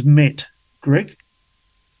milestones met, Greg?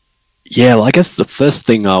 Yeah, well, I guess the first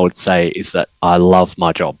thing I would say is that I love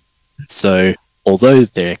my job. So although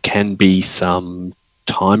there can be some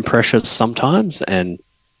time pressures sometimes and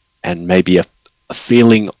maybe a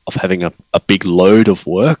feeling of having a big load of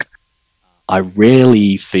work, I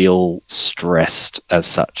rarely feel stressed as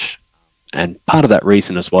such. And part of that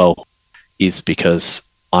reason as well is because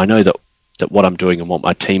I know that what I'm doing and what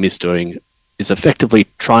my team is doing is effectively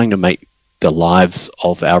trying to make the lives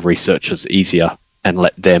of our researchers easier and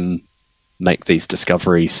let them make these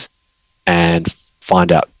discoveries and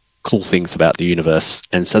find out cool things about the universe.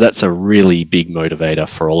 And so that's a really big motivator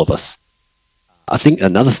for all of us. I think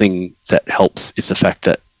another thing that helps is the fact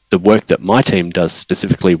that the work that my team does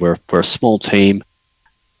specifically, we're a small team,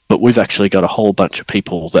 but we've actually got a whole bunch of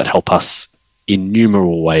people that help us in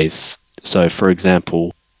innumerable ways. So, for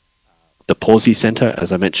example, the Pawsey Centre,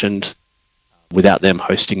 as I mentioned, without them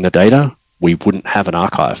hosting the data, we wouldn't have an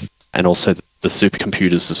archive. And also the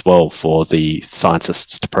supercomputers as well for the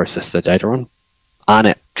scientists to process the data on.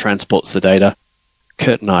 ARNet transports the data.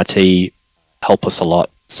 Curtin IT help us a lot.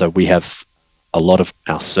 So we have a lot of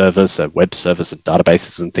our servers, so web servers and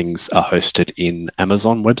databases and things are hosted in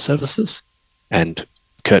Amazon Web Services. And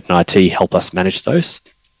Curtin IT help us manage those.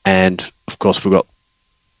 And of course, we've got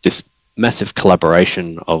this massive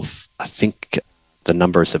collaboration of, I think the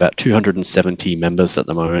number is about 270 members at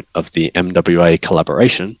the moment of the MWA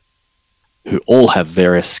collaboration, who all have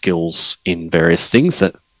various skills in various things.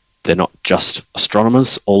 That they're not just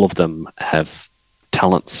astronomers. All of them have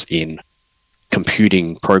talents in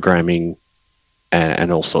computing, programming,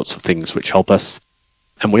 and all sorts of things which help us.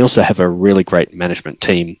 And we also have a really great management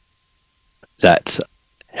team that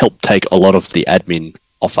help take a lot of the admin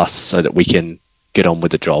off us so that we can get on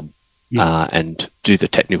with the job and do the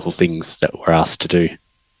technical things that we're asked to do.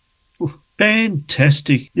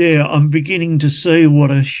 Fantastic. Yeah, I'm beginning to see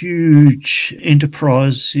what a huge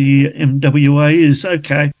enterprise the MWA is.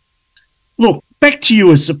 Okay. Look, back to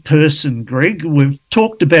you as a person, Greg. We've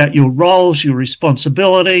talked about your roles, your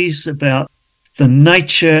responsibilities, about the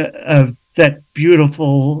nature of that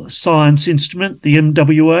beautiful science instrument, the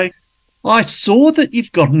MWA. I saw that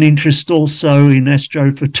you've got an interest also in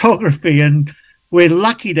astrophotography, and we're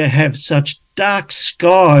lucky to have such dark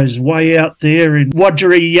skies way out there in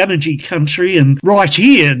Wadjuri Yamaji country and right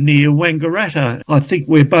here near Wangaratta. I think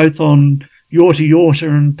we're both on Yorta Yorta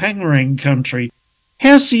and Pangarang country.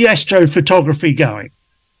 How's the astrophotography going?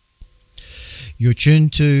 You're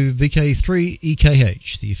tuned to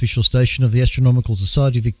VK3EKH, the official station of the Astronomical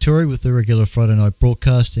Society of Victoria, with the regular Friday night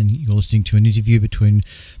broadcast, and you're listening to an interview between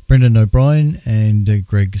Brendan O'Brien and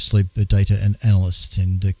Greg Sleep, a data and analyst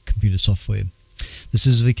and computer software. This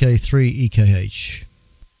is VK3EKH.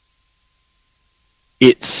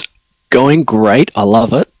 It's going great. I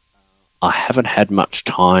love it. I haven't had much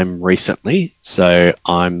time recently, so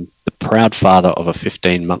I'm the proud father of a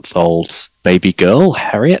 15-month-old baby girl,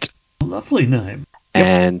 Harriet. Lovely name.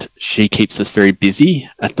 And she keeps us very busy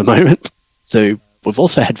at the moment. So we've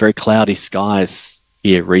also had very cloudy skies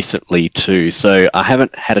here recently too. So I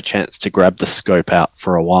haven't had a chance to grab the scope out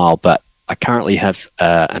for a while, but I currently have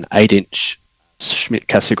an 8-inch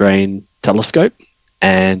Schmidt-Cassegrain telescope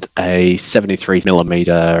and a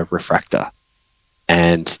 73mm refractor.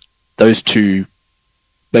 And those two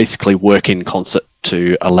basically work in concert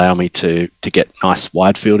to allow me to get nice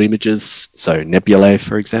wide field images, so nebulae,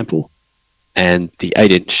 for example. And the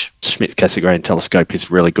 8-inch Schmidt-Cassegrain telescope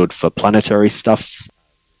is really good for planetary stuff,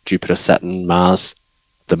 Jupiter, Saturn, Mars.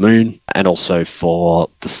 the moon and also for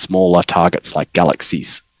the smaller targets like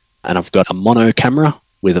galaxies. And I've got a mono camera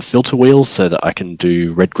with a filter wheel so that I can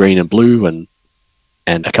do red, green and blue and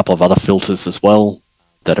a couple of other filters as well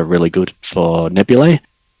that are really good for nebulae.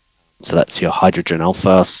 So that's your hydrogen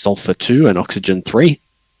alpha, sulfur 2 and oxygen 3.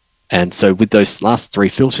 And so with those last three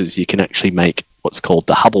filters, you can actually make what's called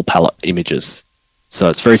the Hubble palette images. So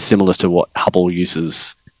it's very similar to what Hubble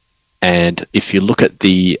uses. And if you look at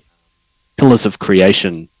the pillars of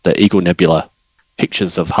creation, the Eagle Nebula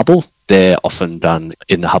pictures of Hubble, they're often done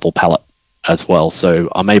in the Hubble palette as well. So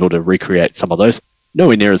I'm able to recreate some of those.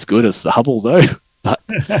 Nowhere near as good as the Hubble though,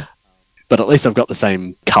 but at least I've got the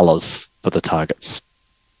same colors for the targets.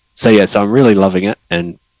 So yeah, so I'm really loving it.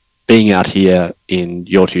 And being out here in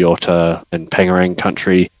Yorta Yorta and Pangarang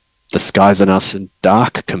country, the skies are nice and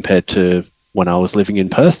dark compared to when I was living in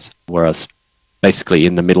Perth, where I was basically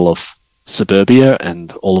in the middle of suburbia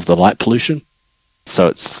and all of the light pollution. So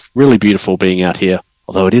it's really beautiful being out here,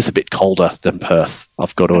 although it is a bit colder than Perth,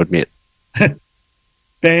 I've got to admit.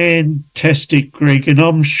 Fantastic, Greg. And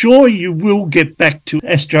I'm sure you will get back to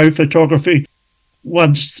astrophotography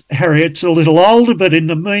once Harriet's a little older, but in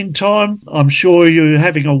the meantime, I'm sure you're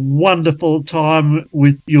having a wonderful time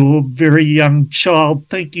with your very young child.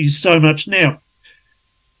 Thank you so much. Now,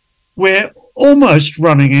 we're almost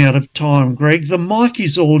running out of time, Greg. The mic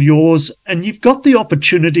is all yours, and you've got the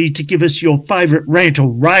opportunity to give us your favourite rant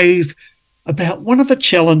or rave about one of the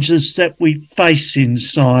challenges that we face in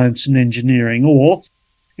science and engineering, or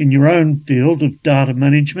in your own field of data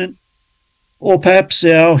management, or perhaps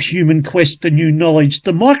our human quest for new knowledge.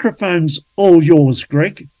 The microphone's all yours,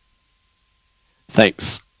 Greg.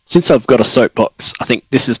 Thanks. Since I've got a soapbox, I think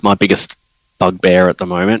this is my biggest bugbear at the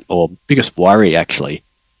moment, or biggest worry actually,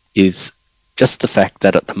 is just the fact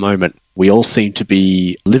that at the moment we all seem to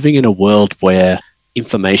be living in a world where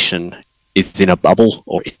information is in a bubble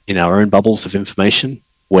or in our own bubbles of information,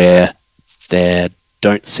 where there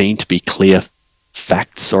don't seem to be clear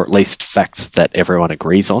facts, or at least facts that everyone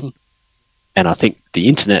agrees on. And I think the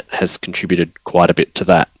internet has contributed quite a bit to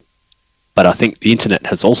that. But I think the internet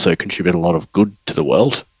has also contributed a lot of good to the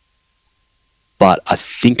world. But I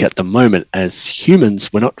think at the moment, as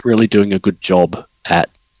humans, we're not really doing a good job at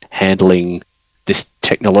handling this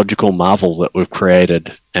technological marvel that we've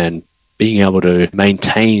created and being able to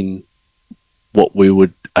maintain what we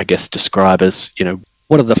would, I guess, describe as,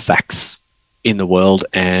 what are the facts in the world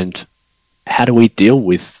and how do we deal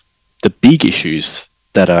with the big issues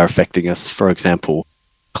that are affecting us? For example,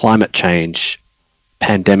 climate change,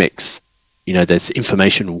 pandemics, there's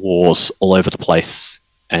information wars all over the place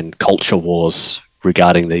and culture wars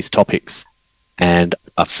regarding these topics. And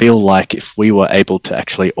I feel like if we were able to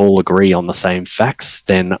actually all agree on the same facts,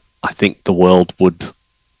 then I think the world would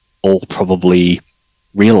all probably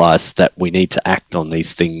realize that we need to act on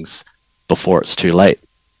these things before it's too late.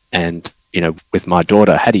 And, with my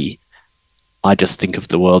daughter, Hattie, I just think of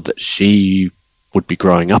the world that she would be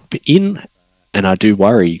growing up in, and I do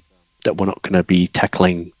worry that we're not going to be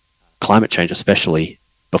tackling climate change, especially,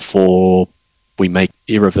 before we make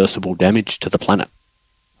irreversible damage to the planet.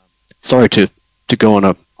 Sorry to go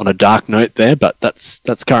on a dark note there, but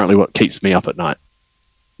that's currently what keeps me up at night.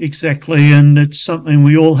 Exactly, and it's something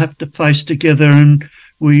we all have to face together, and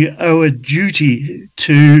we owe a duty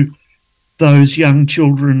to those young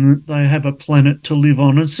children that they have a planet to live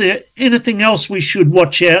on. Is there anything else we should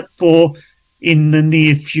watch out for in the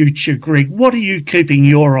near future, Greg? What are you keeping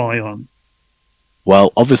your eye on?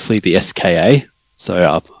 Well, obviously the SKA, so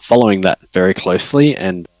I'm following that very closely,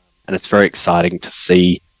 and it's very exciting to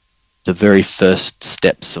see the very first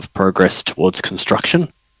steps of progress towards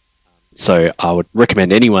construction. So I would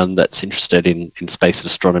recommend anyone that's interested in space and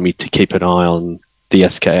astronomy to keep an eye on the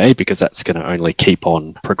SKA, because that's going to only keep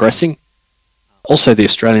on progressing. Also, the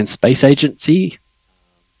Australian Space Agency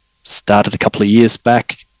started a couple of years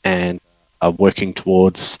back and are working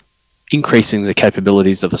towards increasing the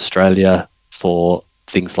capabilities of Australia for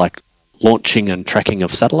things like launching and tracking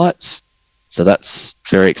of satellites. So that's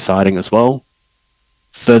very exciting as well.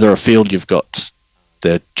 Further afield, you've got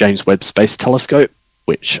the James Webb Space Telescope,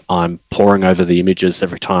 which I'm poring over the images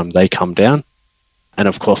every time they come down. And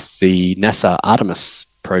of course, the NASA Artemis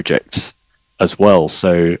project as well.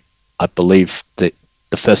 So I believe that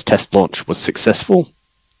the first test launch was successful,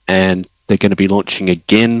 and they're going to be launching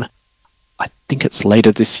again. I think it's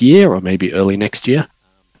later this year or maybe early next year.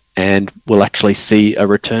 And we'll actually see a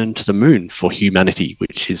return to the moon for humanity,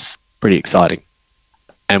 which is pretty exciting.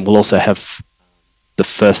 And we'll also have the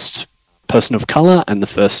first person of color and the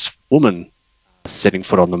first woman setting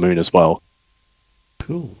foot on the moon as well.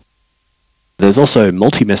 Cool. There's also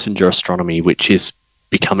multi-messenger astronomy, which is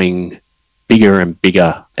becoming bigger and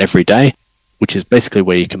bigger every day, which is basically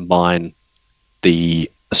where you combine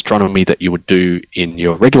the astronomy that you would do in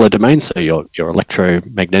your regular domain, so your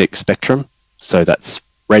electromagnetic spectrum. So that's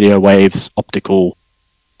radio waves, optical,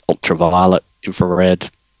 ultraviolet,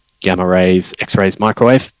 infrared, gamma rays, X-rays,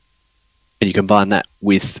 microwave. And you combine that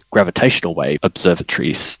with gravitational wave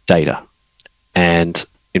observatories data. And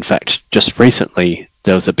in fact, just recently,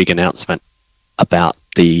 there was a big announcement about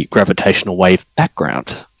the gravitational wave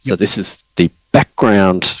background. So this is the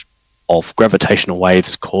background of gravitational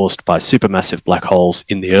waves caused by supermassive black holes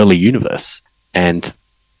in the early universe. And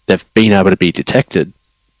they've been able to be detected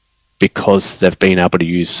because they've been able to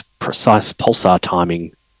use precise pulsar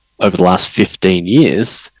timing over the last 15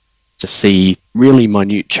 years to see really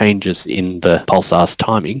minute changes in the pulsar's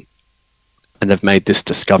timing. And they've made this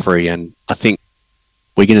discovery, and I think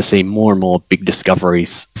we're going to see more and more big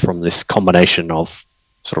discoveries from this combination of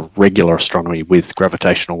sort of regular astronomy with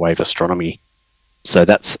gravitational wave astronomy. So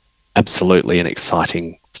that's absolutely an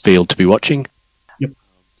exciting field to be watching. Yep.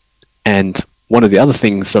 And one of the other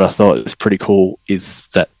things that I thought is pretty cool is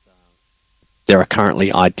that there are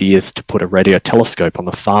currently ideas to put a radio telescope on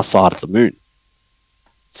the far side of the moon.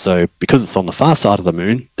 So because it's on the far side of the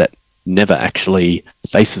moon that never actually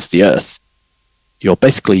faces the Earth, you're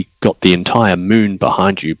basically got the entire moon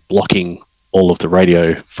behind you blocking all of the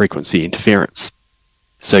radio frequency interference.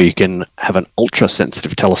 So you can have an ultra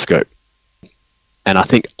sensitive telescope. And I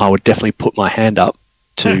think I would definitely put my hand up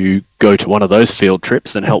to go to one of those field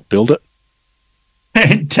trips and help build it.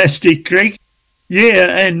 Fantastic, Greg.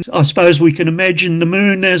 Yeah, and I suppose we can imagine the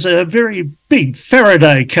moon as a very big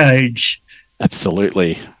Faraday cage.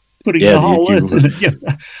 Absolutely. Putting the whole Earth in it. Yeah.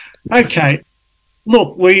 Okay.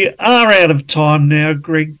 Look, we are out of time now,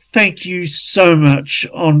 Greg. Thank you so much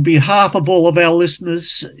on behalf of all of our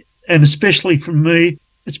listeners, and especially from me.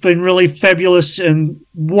 It's been really fabulous, and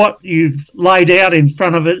what you've laid out in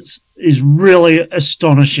front of us is really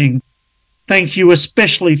astonishing. Thank you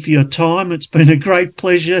especially for your time. It's been a great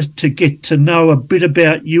pleasure to get to know a bit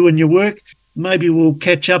about you and your work. Maybe we'll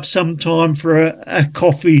catch up sometime for a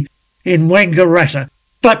coffee in Wangaratta.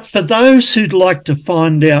 But for those who'd like to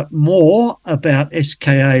find out more about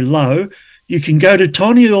SKA Low, you can go to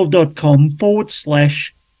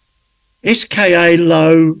tinyurl.com/SKA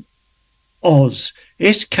Low Oz,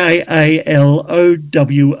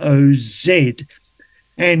 SKALOWOZ.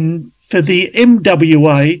 And for the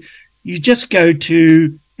MWA, you just go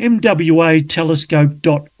to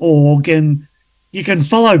mwatelescope.org, and you can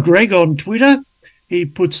follow Greg on Twitter. He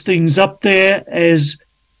puts things up there as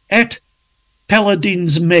at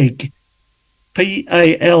Paladinsmeg,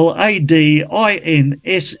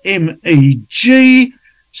 PALADINSMEG.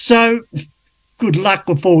 So good luck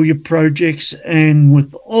with all your projects and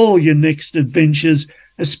with all your next adventures,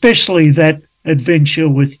 especially that adventure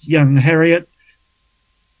with young Harriet.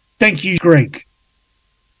 Thank you, Greg.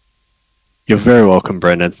 You're very welcome,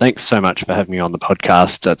 Brendan. Thanks so much for having me on the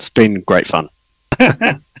podcast. It's been great fun.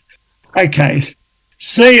 Okay.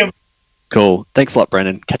 See you. Cool. Thanks a lot,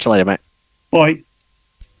 Brendan. Catch you later, mate. Bye.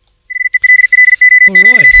 All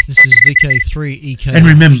right, this is VK3EK. And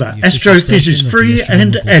remember, Astrophys is free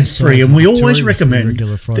and ad-free, and we always recommend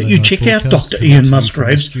that you check out Dr. Ian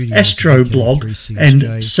Musgrave's Astro blog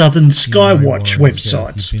and Southern Skywatch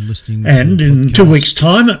websites. And in 2 weeks'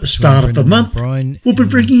 time, at the start of the month, we'll be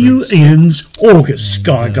bringing you Ian's August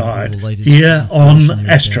Sky Guide here on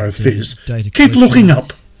Astrophys. Keep looking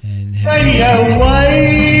up. Radio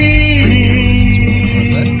Wave!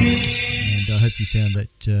 I hope you found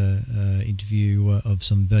that interview of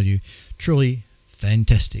some value. Truly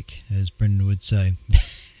fantastic, as Brendan would say.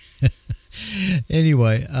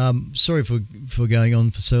 Anyway, sorry for going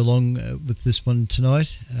on for so long with this one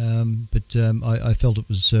tonight, but I felt it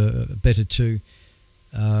was better to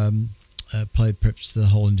play perhaps the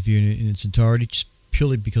whole interview in its entirety, just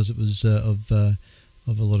purely because it was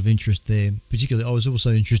of a lot of interest there. Particularly, I was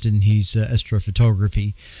also interested in his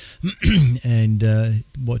astrophotography and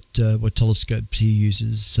what telescopes he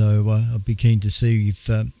uses. So I'd be keen to see if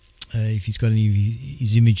he's got any of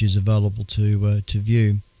his images available to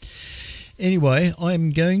view. Anyway,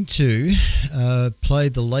 I'm going to play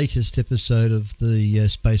the latest episode of the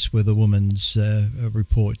Space Weather Woman's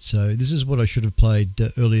report. So this is what I should have played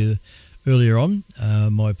earlier on.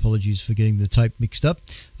 My apologies for getting the tape mixed up.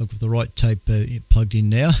 I've got the right tape plugged in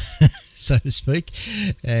now, so to speak,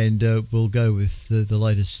 and we'll go with the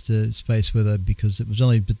latest space weather because it was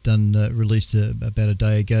only released about a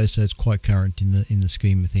day ago, so it's quite current in the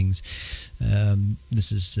scheme of things.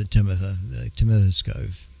 This is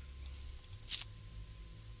Temescove.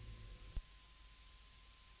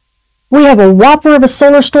 We have a whopper of a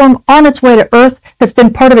solar storm on its way to Earth that's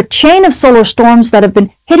been part of a chain of solar storms that have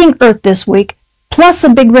been hitting Earth this week, plus a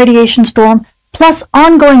big radiation storm, plus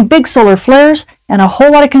ongoing big solar flares, and a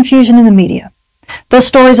whole lot of confusion in the media. Those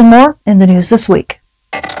stories and more in the news this week.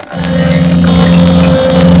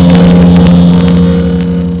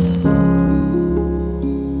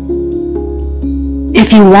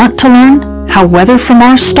 If you want to learn how weather from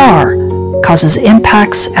our star causes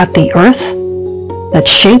impacts at the Earth that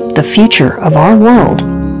shape the future of our world,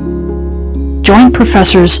 join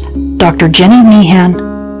Professors Dr. Jenny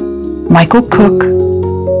Meehan, Michael Cook,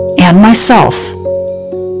 and myself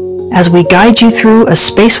as we guide you through a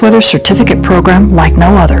space weather certificate program like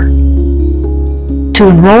no other. To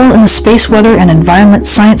enroll in the Space Weather and Environment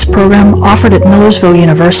Science program offered at Millersville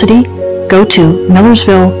University, go to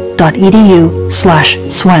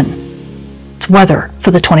millersville.edu/SWEN. It's weather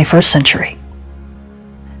for the 21st century.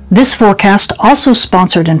 This forecast also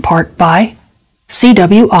sponsored in part by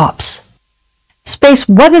CW Ops. Space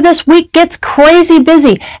weather this week gets crazy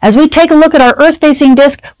busy. As we take a look at our Earth-facing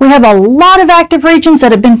disk, we have a lot of active regions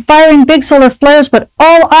that have been firing big solar flares, but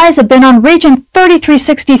all eyes have been on region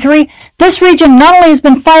 3363. This region not only has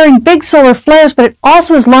been firing big solar flares, but it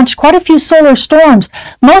also has launched quite a few solar storms.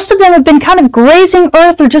 Most of them have been kind of grazing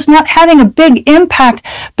Earth or just not having a big impact,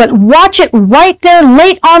 but watch it right there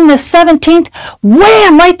late on the 17th.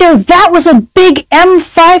 Wham! Right there, that was a big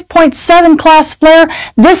M5.7 class flare.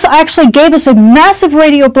 This actually gave us a massive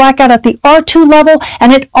radio blackout at the R2 level,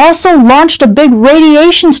 and it also launched a big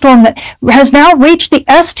radiation storm that has now reached the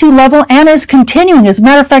S2 level and is continuing. As a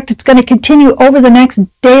matter of fact, it's going to continue over the next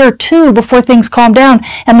day or two before things calm down.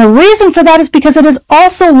 And the reason for that is because it has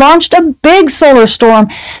also launched a big solar storm.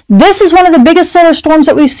 This is one of the biggest solar storms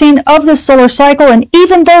that we've seen of this solar cycle, and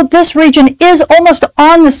even though this region is almost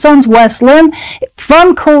on the sun's west limb,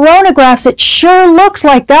 from coronagraphs, it sure looks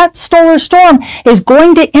like that solar storm is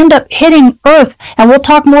going to end up hitting Earth, and we'll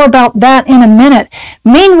talk more about that in a minute.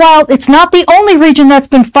 Meanwhile, it's not the only region that's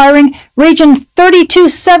been firing. Region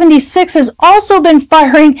 3276 has also been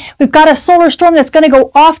firing. We've got a solar storm that's going to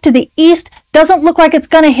go off to the east. Doesn't look like it's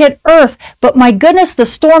going to hit Earth, but my goodness, the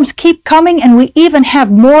storms keep coming, and we even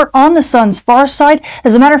have more on the sun's far side.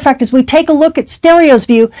 As a matter of fact, as we take a look at Stereo's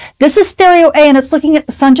view, this is Stereo A, and it's looking at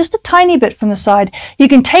the sun just a tiny bit from the side. You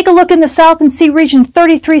can take a look in the south and see region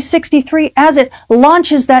 3363 as it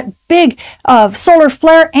launches that big solar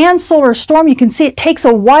flare and solar storm. You can see it takes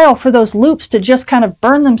a while for those loops to just kind of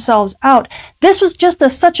burn themselves out. This was just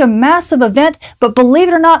such a massive event, but believe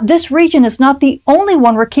it or not, this region is not the only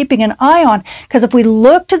one we're keeping an eye on, because if we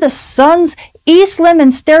look to the sun's east limb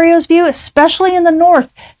in Stereo's view, especially in the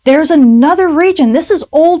north, there's another region. This is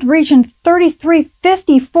old region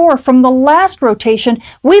 3354 from the last rotation.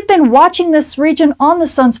 We've been watching this region on the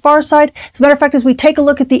sun's far side. As a matter of fact, as we take a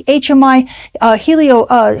look at the HMI helio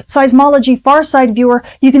seismology far side viewer,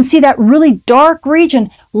 you can see that really dark region.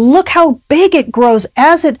 Look how big it grows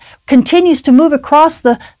as it continues to move across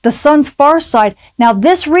the sun's far side. Now,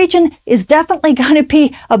 this region is definitely going to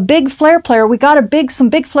be a big flare player. We got some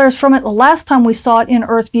big flares from it the last time we saw it in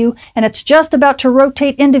Earth view, and it's just about to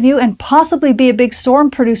rotate into view and possibly be a big storm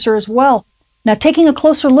producer as well. Now, taking a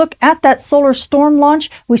closer look at that solar storm launch,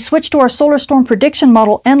 we switch to our solar storm prediction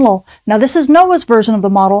model, NLOL. Now, this is NOAA's version of the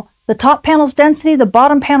model. The top panel's density, the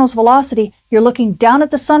bottom panel's velocity. You're looking down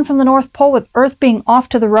at the sun from the North Pole with Earth being off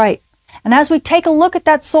to the right. And as we take a look at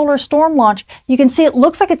that solar storm launch, you can see it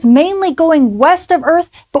looks like it's mainly going west of Earth,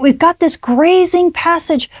 but we've got this grazing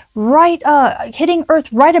passage right hitting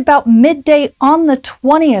Earth right about midday on the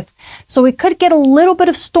 20th. So we could get a little bit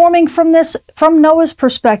of storming from this from NOAA's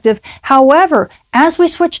perspective. However, as we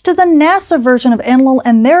switch to the NASA version of NLOL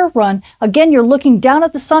and their run, again, you're looking down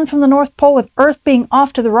at the sun from the North Pole with Earth being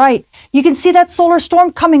off to the right. You can see that solar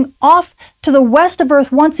storm coming off to the west of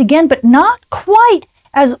Earth once again, but not quite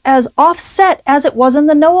as offset as it was in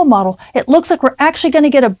the NOAA model. It looks like we're actually going to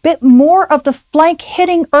get a bit more of the flank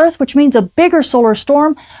hitting Earth, which means a bigger solar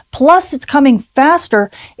storm, plus it's coming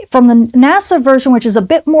faster. From the NASA version, which is a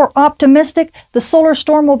bit more optimistic, the solar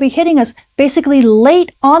storm will be hitting us basically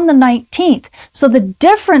late on the 19th. So the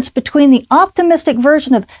difference between the optimistic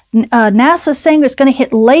version of NASA saying it's going to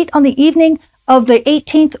hit late on the evening of the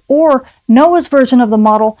 18th, or NOAA's version of the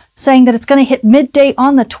model saying that it's going to hit midday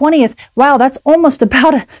on the 20th. Wow, that's almost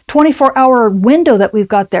about a 24-hour window that we've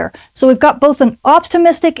got there. So we've got both an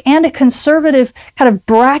optimistic and a conservative kind of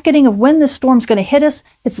bracketing of when this storm's going to hit us.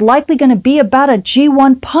 It's likely going to be about a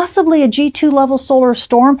G1, possibly a G2 level solar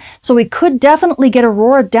storm. So we could definitely get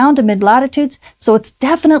aurora down to mid-latitudes. So it's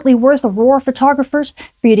definitely worth, aurora photographers,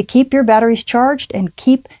 for you to keep your batteries charged and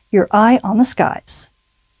keep your eye on the skies.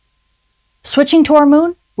 Switching to our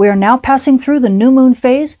moon, We are now passing through the new moon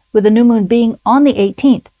phase, with the new moon being on the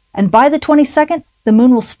 18th. And by the 22nd, the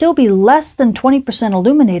moon will still be less than 20%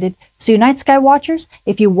 illuminated. So you night sky watchers,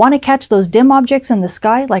 if you want to catch those dim objects in the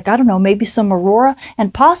sky, like, I don't know, maybe some aurora,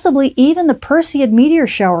 and possibly even the Perseid meteor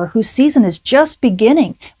shower whose season is just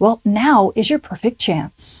beginning, well, now is your perfect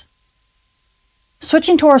chance.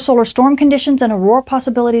 Switching to our solar storm conditions and aurora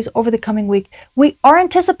possibilities over the coming week, we are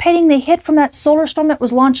anticipating the hit from that solar storm that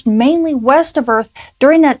was launched mainly west of Earth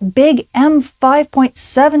during that big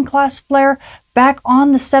M5.7 class flare back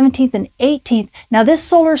on the 17th and 18th. Now, this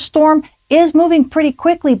solar storm is moving pretty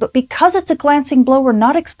quickly, but because it's a glancing blow, we're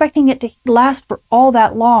not expecting it to last for all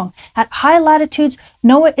that long. At high latitudes,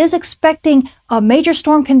 NOAA is expecting major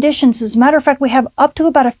storm conditions. As a matter of fact, we have up to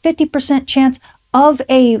about a 50% chance of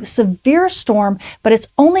a severe storm, but it's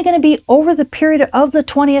only going to be over the period of the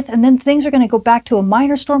 20th, and then things are going to go back to a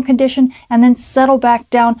minor storm condition and then settle back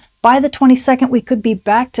down. By the 22nd, we could be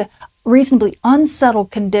back to reasonably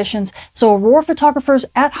unsettled conditions. So aurora photographers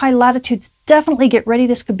at high latitudes, definitely get ready.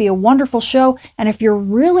 This could be a wonderful show. And if you're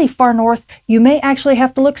really far north, you may actually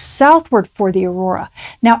have to look southward for the aurora.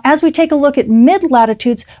 Now, as we take a look at mid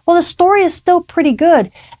latitudes, well, the story is still pretty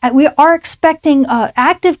good. We are expecting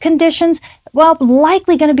active conditions. Well,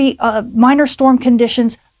 likely going to be minor storm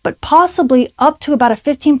conditions, but possibly up to about a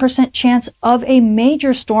 15% chance of a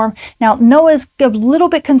major storm. Now, NOAA is a little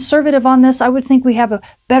bit conservative on this. I would think we have a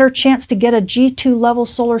better chance to get a G2 level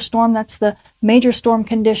solar storm. That's the major storm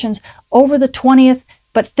conditions over the 20th.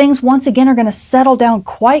 But things once again are going to settle down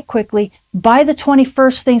quite quickly. By the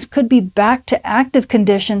 21st, things could be back to active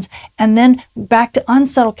conditions and then back to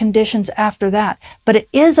unsettled conditions after that. But it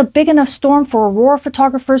is a big enough storm for aurora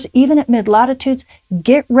photographers, even at mid-latitudes.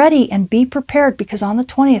 Get ready and be prepared, because on the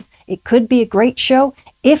 20th, it could be a great show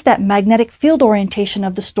if that magnetic field orientation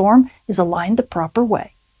of the storm is aligned the proper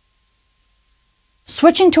way.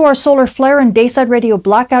 Switching to our solar flare and dayside radio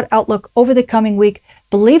blackout outlook over the coming week,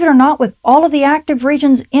 believe it or not, with all of the active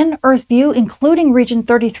regions in Earth view, including region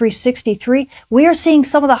 3363, we are seeing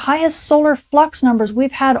some of the highest solar flux numbers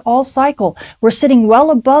we've had all cycle. We're sitting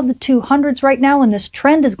well above the 200s right now, and this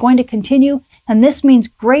trend is going to continue. And this means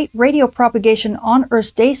great radio propagation on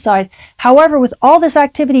Earth's dayside. However, with all this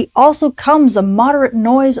activity also comes a moderate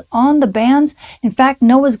noise on the bands. In fact,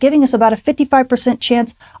 NOAA is giving us about a 55%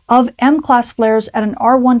 chance of M-class flares at an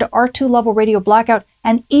R1 to R2 level radio blackout,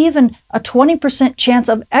 and even a 20% chance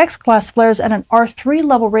of X-class flares at an R3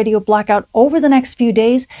 level radio blackout over the next few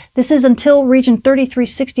days. This is until region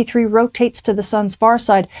 3363 rotates to the sun's far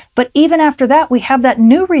side. But even after that, we have that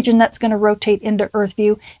new region that's going to rotate into Earth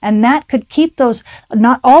view, and that could keep those,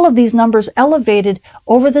 not all of these numbers, elevated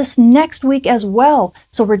over this next week as well.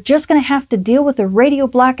 So we're just going to have to deal with the radio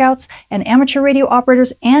blackouts, and amateur radio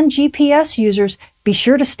operators and GPS users, be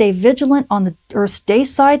sure to stay vigilant on the Earth's day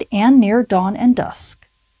side and near dawn and dusk.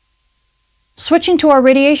 Switching to our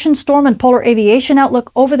radiation storm and polar aviation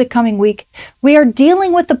outlook over the coming week, we are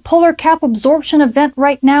dealing with the polar cap absorption event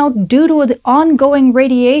right now due to the ongoing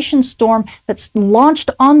radiation storm that's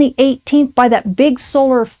launched on the 18th by that big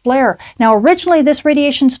solar flare. Now, originally this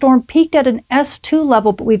radiation storm peaked at an S2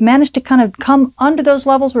 level, but we've managed to kind of come under those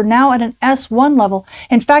levels. We're now at an S1 level.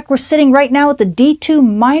 In fact, we're sitting right now at the D2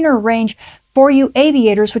 minor range for you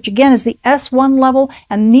aviators, which again is the S1 level,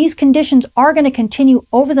 and these conditions are going to continue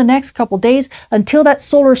over the next couple days until that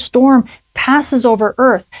solar storm passes over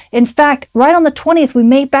Earth. In fact, right on the 20th, we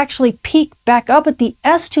may actually peak back up at the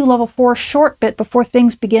S2 level for a short bit before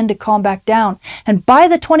things begin to calm back down. And by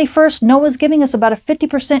the 21st, NOAA's giving us about a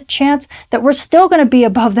 50% chance that we're still going to be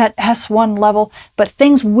above that S1 level, but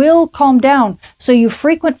things will calm down. So you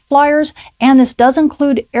frequent flyers, and this does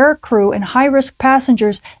include air crew and high-risk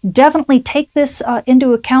passengers, definitely take this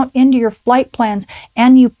into account into your flight plans.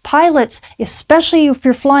 And you pilots, especially if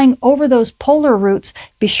you're flying over those polar routes,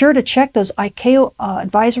 be sure to check those ICAO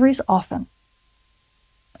advisories often.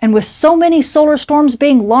 And with so many solar storms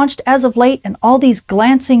being launched as of late and all these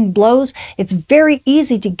glancing blows, it's very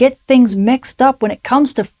easy to get things mixed up when it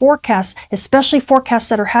comes to forecasts, especially forecasts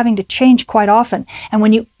that are having to change quite often. And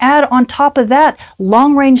when you add on top of that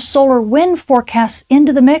long-range solar wind forecasts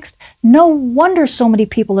into the mix, no wonder so many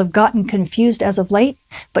people have gotten confused as of late.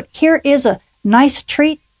 But here is a nice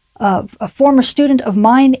treat of a former student of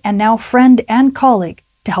mine and now friend and colleague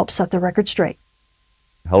to help set the record straight.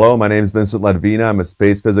 Hello, my name is Vincent Ledvina. I'm a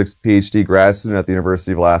space physics PhD grad student at the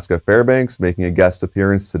University of Alaska Fairbanks, making a guest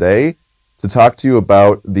appearance today to talk to you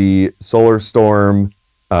about the solar storm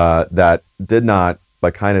that did not,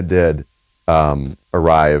 but kind of did,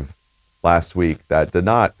 arrive last week, that did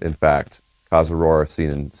not, in fact, cause aurora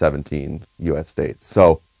seen in 17 U.S. states.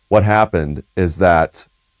 So what happened is that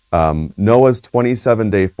NOAA's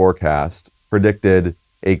 27-day forecast predicted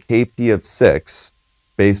a KP of 6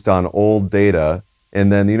 based on old data,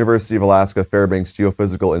 and then the University of Alaska Fairbanks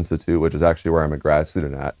Geophysical Institute, which is actually where I'm a grad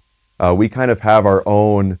student at, we kind of have our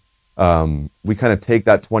own, we kind of take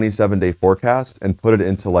that 27-day forecast and put it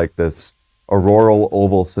into like this auroral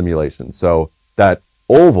oval simulation. So that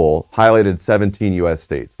oval highlighted 17 US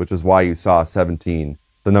states, which is why you saw 17,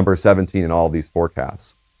 the number 17 in all of these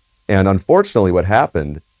forecasts. And unfortunately, what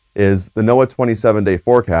happened is the NOAA 27-day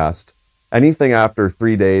forecast, anything after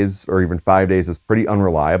 3 days or even 5 days is pretty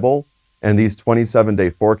unreliable. And these 27-day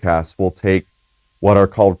forecasts will take what are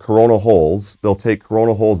called coronal holes. They'll take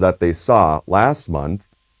coronal holes that they saw last month,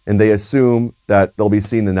 and they assume that they'll be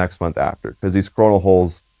seen the next month after, because these coronal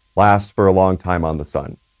holes last for a long time on the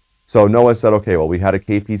sun. So NOAA said, okay, well, we had a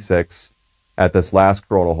KP6 at this last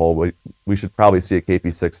coronal hole. We should probably see a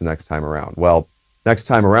KP6 the next time around. Well, next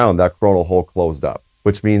time around, that coronal hole closed up,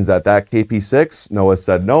 which means that KP6, NOAA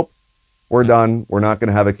said, nope, we're done. We're not going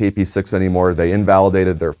to have a KP6 anymore. They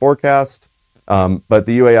invalidated their forecast, but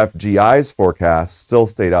the UAFGI's forecast still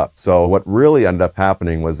stayed up. So what really ended up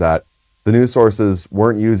happening was that the news sources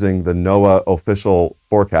weren't using the NOAA official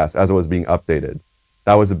forecast as it was being updated.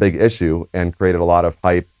 That was a big issue and created a lot of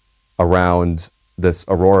hype around this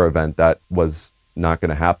aurora event that was not going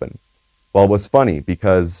to happen. Well, it was funny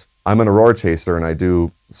because I'm an aurora chaser and I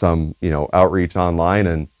do some, outreach online,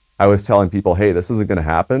 and I was telling people, hey, this isn't going to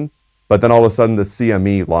happen. But then all of a sudden the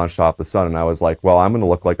CME launched off the sun, and I was like, well, I'm going to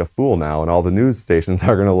look like a fool now, and all the news stations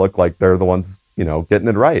are going to look like they're the ones, getting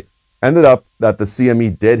it right. Ended up that the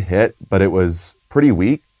CME did hit, but it was pretty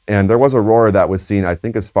weak. And there was aurora that was seen, I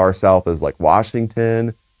think, as far south as like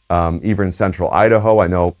Washington, even central Idaho. I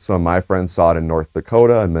know some of my friends saw it in North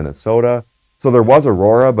Dakota and Minnesota. So there was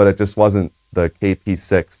aurora, but it just wasn't the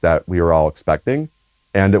KP6 that we were all expecting.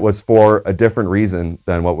 And it was for a different reason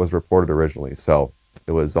than what was reported originally. So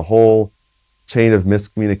it was a whole chain of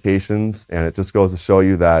miscommunications, and it just goes to show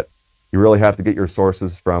you that you really have to get your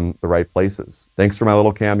sources from the right places. Thanks for my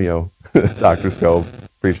little cameo, Dr. Scove.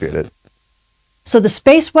 Appreciate it. So the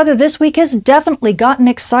space weather this week has definitely gotten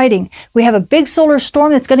exciting. We have a big solar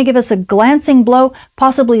storm that's going to give us a glancing blow,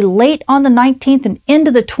 possibly late on the 19th and into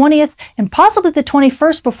the 20th, and possibly the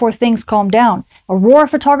 21st before things calm down. Aurora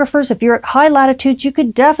photographers, if you're at high latitudes, you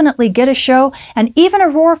could definitely get a show. And even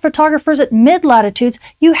aurora photographers at mid latitudes,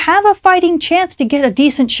 you have a fighting chance to get a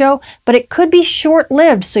decent show, but it could be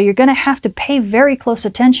short-lived, so you're going to have to pay very close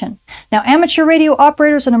attention. Now, amateur radio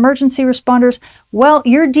operators and emergency responders, well,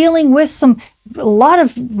 you're dealing with a lot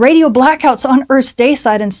of radio blackouts on Earth's day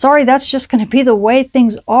side, and sorry, that's just going to be the way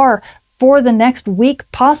things are for the next week,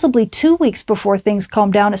 possibly 2 weeks before things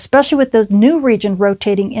calm down, especially with the new region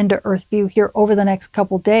rotating into Earth view here over the next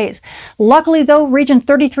couple days. Luckily, though, region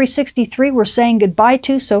 3363 we're saying goodbye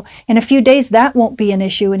to, so in a few days that won't be an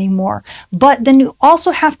issue anymore. But then you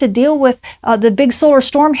also have to deal with the big solar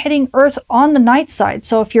storm hitting Earth on the night side.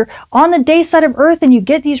 So if you're on the day side of Earth and you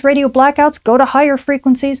get these radio blackouts, go to higher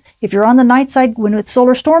frequencies. If you're on the night side when the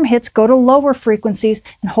solar storm hits, go to lower frequencies,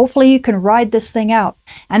 and hopefully you can ride this thing out.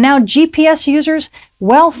 And now GPS users,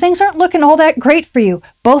 well, things aren't looking all that great for you.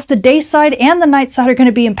 Both the day side and the night side are going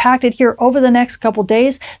to be impacted here over the next couple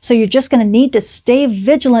days, so you're just going to need to stay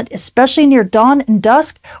vigilant, especially near dawn and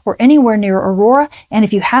dusk or anywhere near aurora. And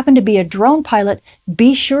if you happen to be a drone pilot,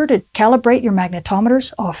 be sure to calibrate your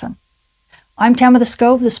magnetometers often. I'm Tamitha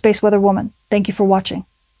Scove, the Space Weather Woman. Thank you for watching.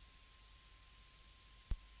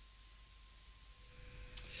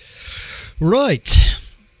 Right.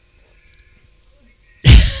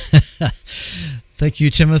 Thank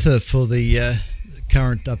you, Tamitha, for the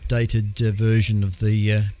current updated version of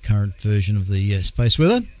the space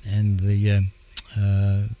weather, and the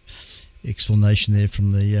explanation there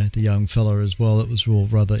from the young fella as well. It was all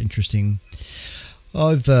rather interesting.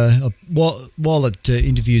 While that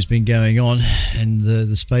interview's been going on and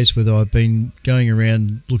the space weather, I've been going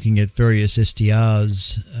around looking at various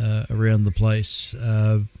SDRs around the place.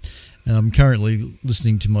 And I'm currently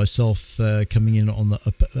listening to myself coming in on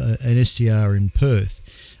an SDR in Perth.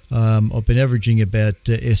 I've been averaging about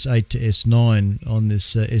S8 to S9 on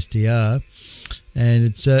this SDR, and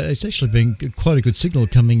it's actually been quite a good signal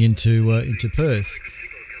coming into Perth.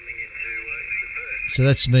 So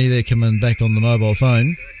that's me there coming back on the mobile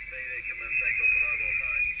phone,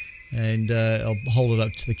 and I'll hold it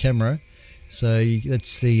up to the camera. So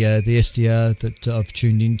that's the SDR that I've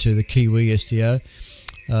tuned into, the Kiwi SDR.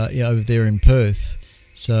 Over there in Perth.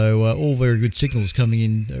 So all very good signals coming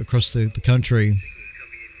in across the country.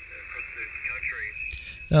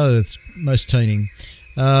 Oh, it's most entertaining.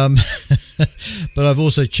 But I've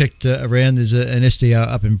also checked around. There's an SDR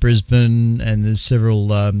up in Brisbane, and there's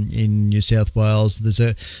several in New South Wales. There's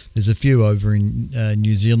a few over in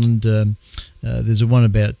New Zealand. There's a one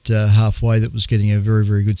about halfway that was getting a very,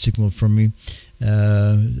 very good signal from me.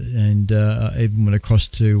 And even went across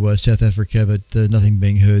to South Africa, but nothing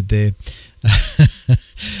being heard there.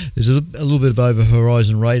 There's a little bit of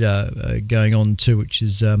over-horizon radar going on too, which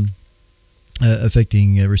is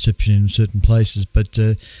affecting reception in certain places. But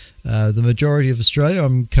the majority of Australia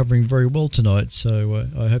I'm covering very well tonight, so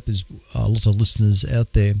I hope there's a lot of listeners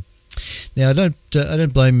out there. Now, I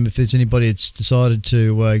don't blame if there's anybody that's decided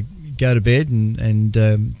to go to bed and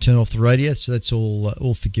turn off the radio, so that's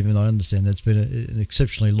all forgiven. I understand that's been an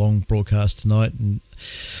exceptionally long broadcast tonight, and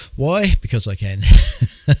why? Because I can.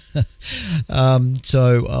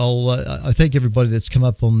 So I thank everybody that's come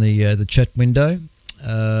up on the chat window.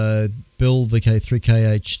 Bill,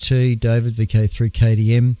 VK3KHT, David,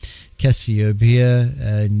 VK3KDM, Cassio here,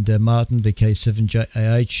 and Martin,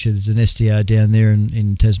 VK7JAH. There's an SDR down there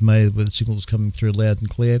in Tasmania where the signal's coming through loud and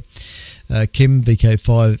clear. Kim,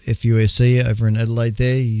 VK5FUSE over in Adelaide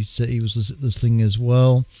there. He was listening as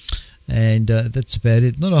well. And that's about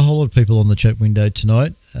it. Not a whole lot of people on the chat window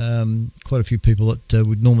tonight. Quite a few people that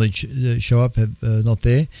would normally show up have not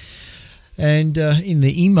there. And in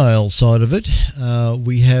the email side of it,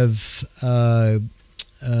 we have Andrew,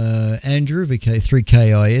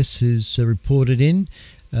 VK3KIS, who's reported in.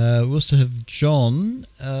 We also have John,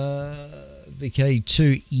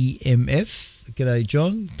 VK2EMF. G'day,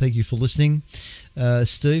 John. Thank you for listening.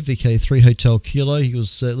 Steve, VK3 Hotel Kilo. He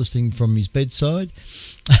was listening from his bedside.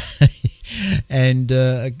 And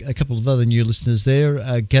a couple of other new listeners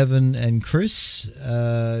there, Gavin and Chris.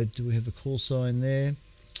 Do we have a call sign there?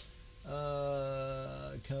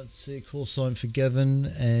 I can't see a call sign for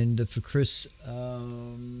Gavin, and for Chris, there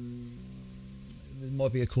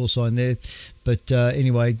might be a call sign there. But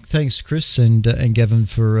anyway, thanks, Chris and Gavin,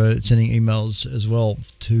 for sending emails as well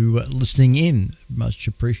to listening in. Much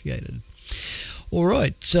appreciated. All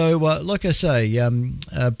right, so like I say,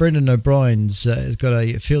 Brendan O'Brien's has got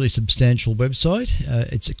a fairly substantial website.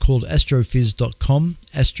 It's called astrophiz.com,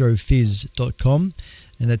 astrophiz.com,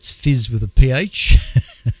 and that's fizz with a PH,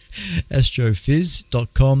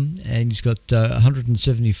 astrophiz.com, and he's got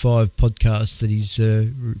 175 podcasts that he's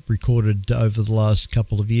recorded over the last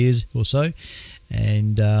couple of years or so,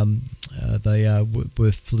 and they are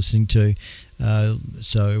worth listening to.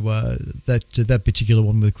 So that particular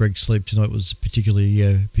one with Greg Sleep tonight was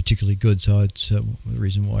particularly good, so it's the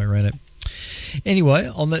reason why I ran it. Anyway,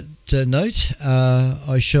 on that note,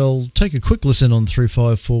 I shall take a quick listen on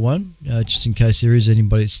 3541, just in case there is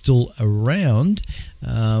anybody that's still around.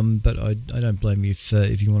 But I don't blame you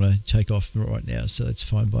if you want to take off right now, so that's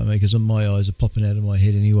fine by me, because my eyes are popping out of my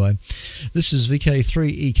head anyway. This is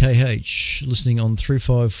VK3EKH, listening on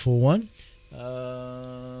 3541.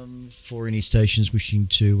 For any stations wishing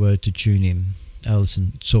to tune in.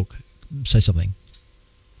 Listen, talk, say something.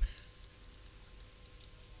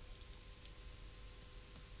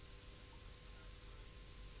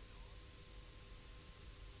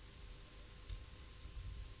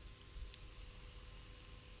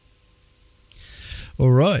 All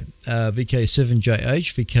right,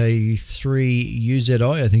 VK7JH,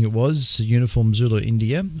 VK3UZI, I think it was, Uniform Zulu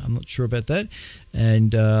India. I'm not sure about that.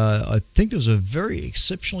 And I think there was a very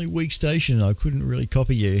exceptionally weak station. I couldn't really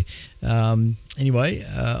copy you. Anyway,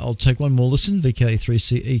 I'll take one more listen,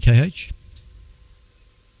 VK3EKH.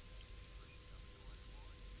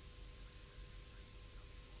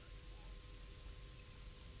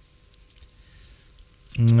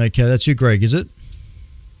 Okay, that's you, Greg, is it?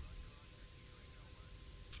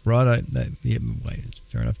 Right, yeah, wait,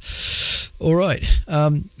 fair enough. All right,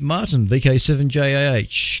 Martin,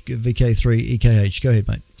 VK7JAH, VK3EKH. Go ahead,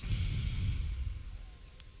 mate.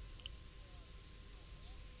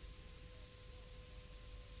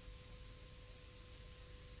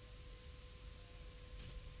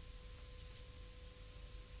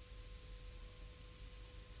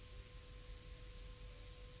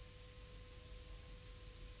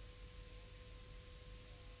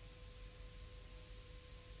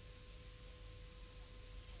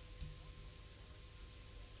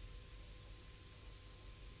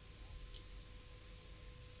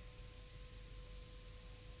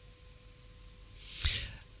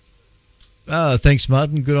 Thanks,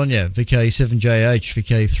 Martin. Good on you. VK7JH,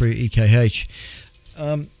 VK3EKH.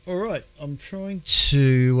 All right. I'm trying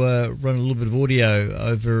to run a little bit of audio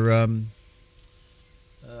over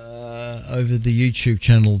over the YouTube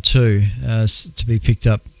channel too, to be picked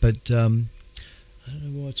up. But I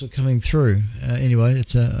don't know why it's all coming through. Anyway,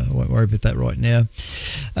 it's I won't worry about that right now.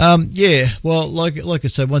 Yeah, well, like I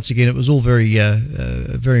said, once again, it was all very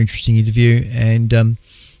very interesting interview, and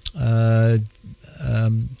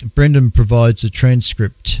Brendan provides a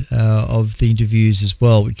transcript of the interviews as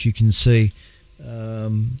well, which you can see.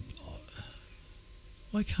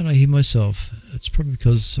 Why can't I hear myself? It's probably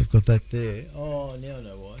because I've got that there. Oh, now I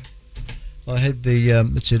know why. I had the I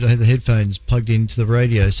had the headphones plugged into the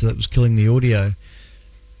radio, so that was killing the audio.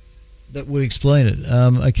 That would explain it.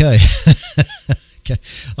 Okay. Okay.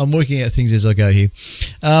 I'm working out things as I go here.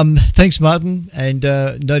 Thanks, Martin. And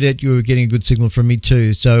no doubt you were getting a good signal from me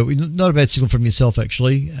too. So not a bad signal from yourself,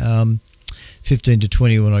 actually. 15 to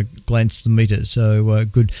 20 when I glanced at the meter. So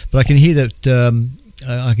good. But I can hear that.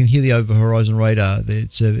 I can hear the over-horizon radar.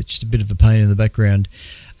 It's just a bit of a pain in the background.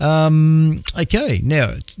 Okay,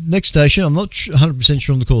 now, next station, I'm not 100%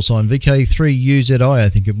 sure on the call sign. VK3UZI, I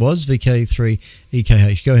think it was.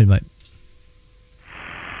 VK3EKH. Go ahead, mate.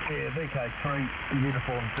 Yeah, VK3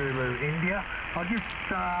 Uniform Zulu India. I just,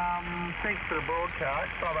 thanks for the broadcast.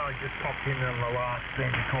 I've only just popped in on the last bit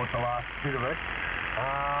and caught the last bit of it.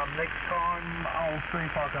 Next time I'll see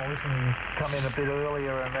if I can come in a bit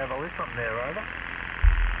earlier and have a listen there, over.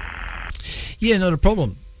 Yeah, not a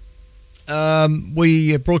problem.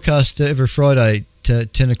 We broadcast every Friday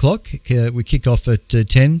at 10 o'clock. We kick off at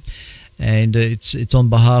 10, and it's on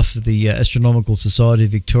behalf of the Astronomical Society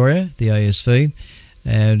of Victoria, the ASV,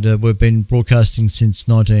 and we've been broadcasting since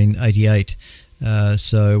 1988.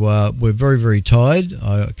 So we're very, very tired.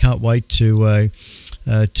 I can't wait to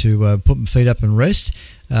put my feet up and rest.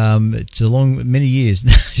 It's a many years.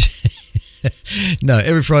 No,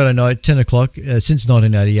 every Friday night, 10 o'clock, since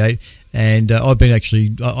 1988. And I've been I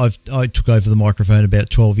took over the microphone about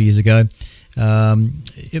 12 years ago.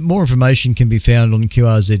 More information can be found on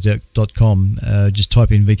qrz.com. Just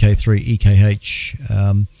type in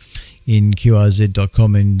VK3EKH in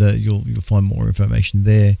qrz.com, and you'll find more information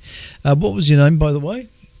there. What was your name, by the way?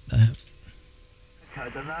 Okay,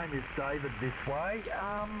 the name is David this way.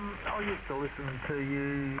 I used to listen to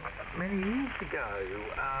you many years ago,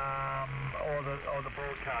 or the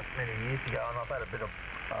broadcast many years ago, and I've had a bit of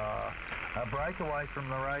a break away from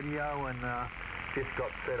the radio, and just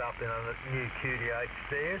got set up in a new QDH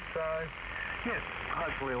there. So, yes,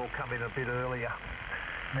 hopefully we'll come in a bit earlier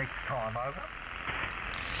next time, over.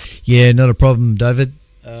 Yeah, not a problem, David.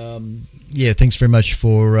 Yeah, thanks very much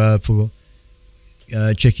for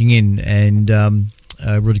checking in, and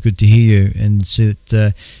really good to hear you and see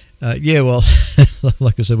that. Yeah, well,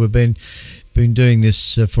 like I said, we've been doing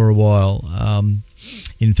this for a while.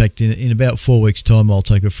 In fact, in about 4 weeks' time, I'll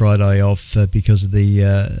take a Friday off because of the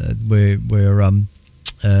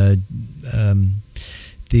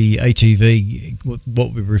ATV,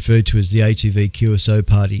 what we refer to as the ATV QSO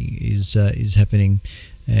party, is happening,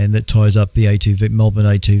 and that ties up the Melbourne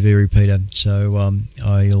ATV repeater. So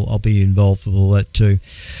I'll be involved with all that too.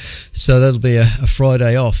 So that'll be a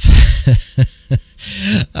Friday off.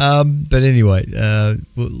 But anyway,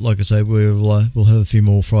 like I say, we'll have a few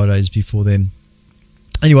more Fridays before then.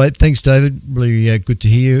 Anyway, thanks, David. Really good to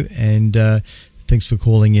hear you, and thanks for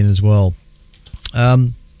calling in as well.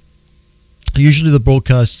 Usually the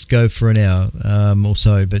broadcasts go for an hour or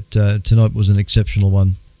so, but tonight was an exceptional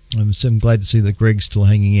one. I'm glad to see that Greg's still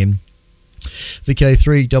hanging in.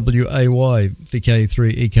 VK3WAY,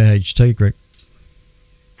 VK3EKHT, Greg.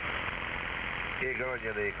 Yeah, good on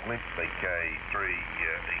you there, Clint.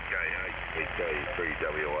 VK3EKH,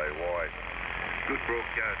 VK3WAY. Good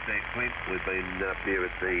broadcast there, Clint. We've been up here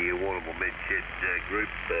at the Warrnambool Medshed group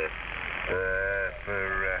for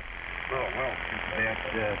since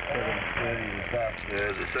about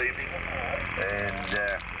 7:30 this evening, and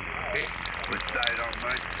we stayed on,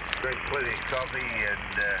 mate. Drank plenty of coffee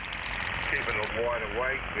and keeping it wide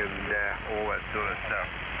awake and all that sort of stuff.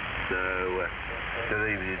 So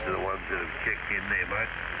good evening to the ones that have checked in there,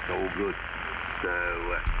 mate. It's all good. So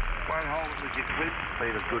won't hold it with you, Clint. It's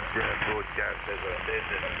been a good broadcast, as I said,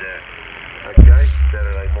 and okay,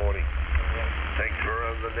 Saturday morning. Thanks for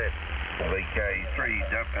on the net.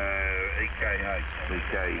 VK3EKH,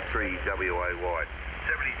 VK3WAY.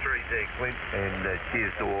 73 there, Clint, and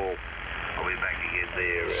cheers to all. I'll be back again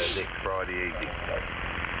there next Friday evening.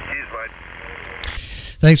 Cheers, mate.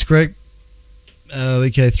 Thanks, Greg.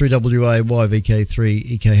 VK3WAY,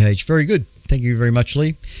 VK3EKH. Very good. Thank you very much,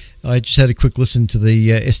 Lee. I just had a quick listen to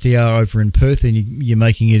the SDR over in Perth, and you're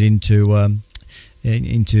making it into the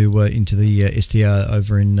SDR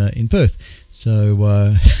over in Perth.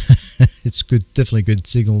 So it's good, definitely good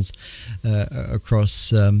signals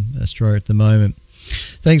across Australia at the moment.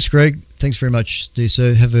 Thanks, Greg. Thanks very much, dear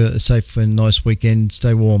sir. Have a safe and nice weekend.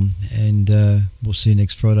 Stay warm, and we'll see you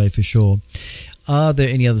next Friday for sure. Are there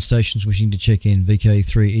any other stations wishing to check in?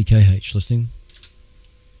 VK3EKH listening.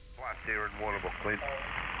 Plus here in Warrnambool, Clint.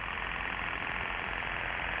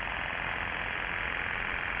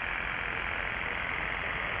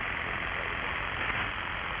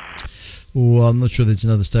 Oh, I'm not sure there's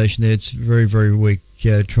another station there. It's very, very weak.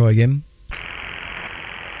 Try again.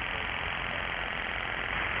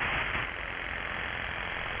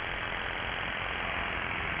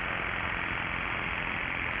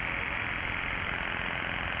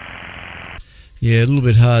 Yeah, a little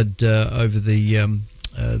bit hard over the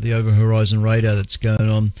over-horizon radar that's going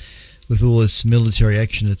on with all this military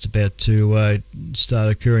action that's about to start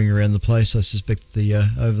occurring around the place. I suspect the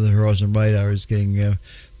over-the-horizon radar is getting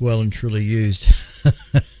well and truly used.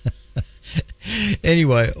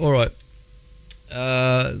 Anyway, all right.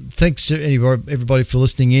 Thanks to everybody for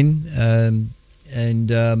listening in, and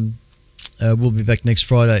we'll be back next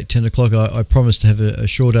Friday at 10 o'clock. I promise to have a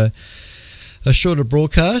shorter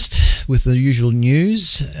broadcast with the usual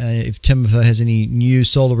news. If Tamitha has any new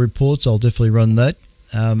solar reports, I'll definitely run that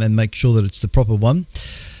and make sure that it's the proper one.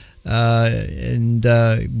 And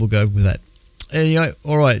we'll go with that. Anyway,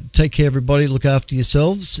 all right. Take care, everybody. Look after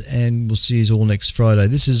yourselves, and we'll see you all next Friday.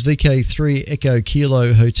 This is VK3 Echo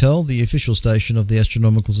Kilo Hotel, the official station of the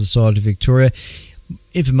Astronomical Society of Victoria.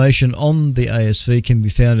 Information on the ASV can be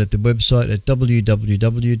found at the website at www.asv.org.au.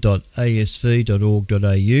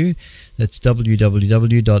 That's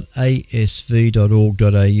www.asv.org.au.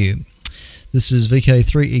 This is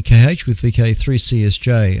VK3EKH with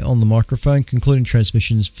VK3CSJ on the microphone, concluding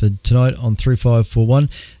transmissions for tonight on 3541.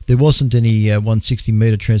 There wasn't any 160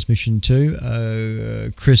 metre transmission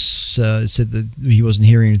too. Chris said that he wasn't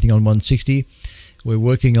hearing anything on 160. We're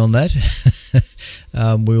working on that.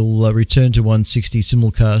 We'll return to 160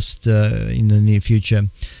 simulcast in the near future.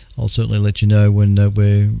 I'll certainly let you know when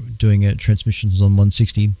we're doing transmissions on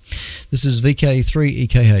 160. This is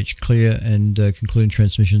VK3EKH, clear and concluding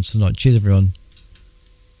transmissions tonight. Cheers, everyone.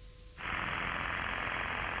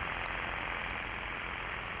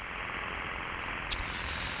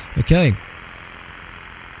 Okay.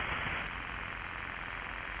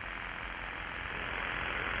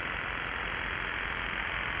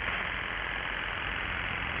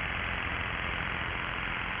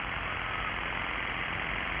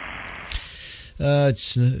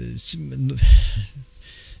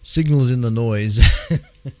 Signals in the noise.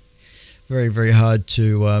 Very, very hard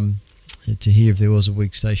to hear if there was a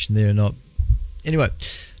weak station there or not. Anyway,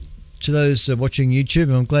 to those watching YouTube,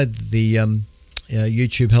 I'm glad that the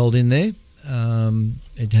YouTube held in there.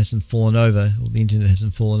 It hasn't fallen over, or the internet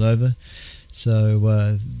hasn't fallen over.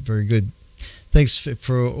 So very good. Thanks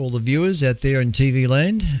for all the viewers out there in TV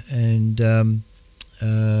land, and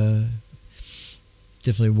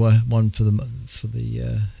definitely one for the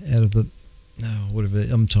out of the whatever.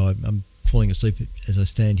 I'm tired. I'm falling asleep as I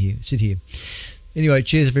sit here. Anyway,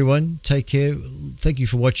 cheers everyone. Take care. Thank you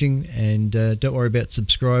for watching, and don't worry about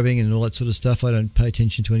subscribing and all that sort of stuff. I don't pay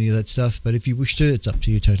attention to any of that stuff, but if you wish to, it's up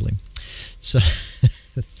to you totally. So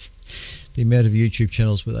the amount of YouTube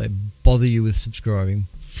channels where they bother you with subscribing.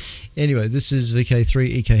 Anyway, this is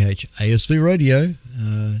VK3EKH ASV Radio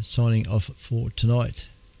signing off for tonight.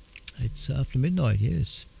 It's after midnight,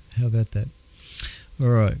 yes. How about that? All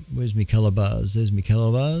right, where's my colour bars? There's my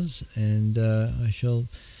colour bars, and I shall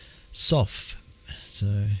soft.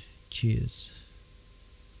 So, cheers.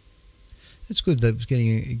 That's good. That was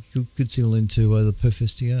getting a good signal into the Perth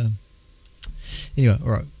SDR. Anyway, all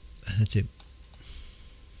right, that's it.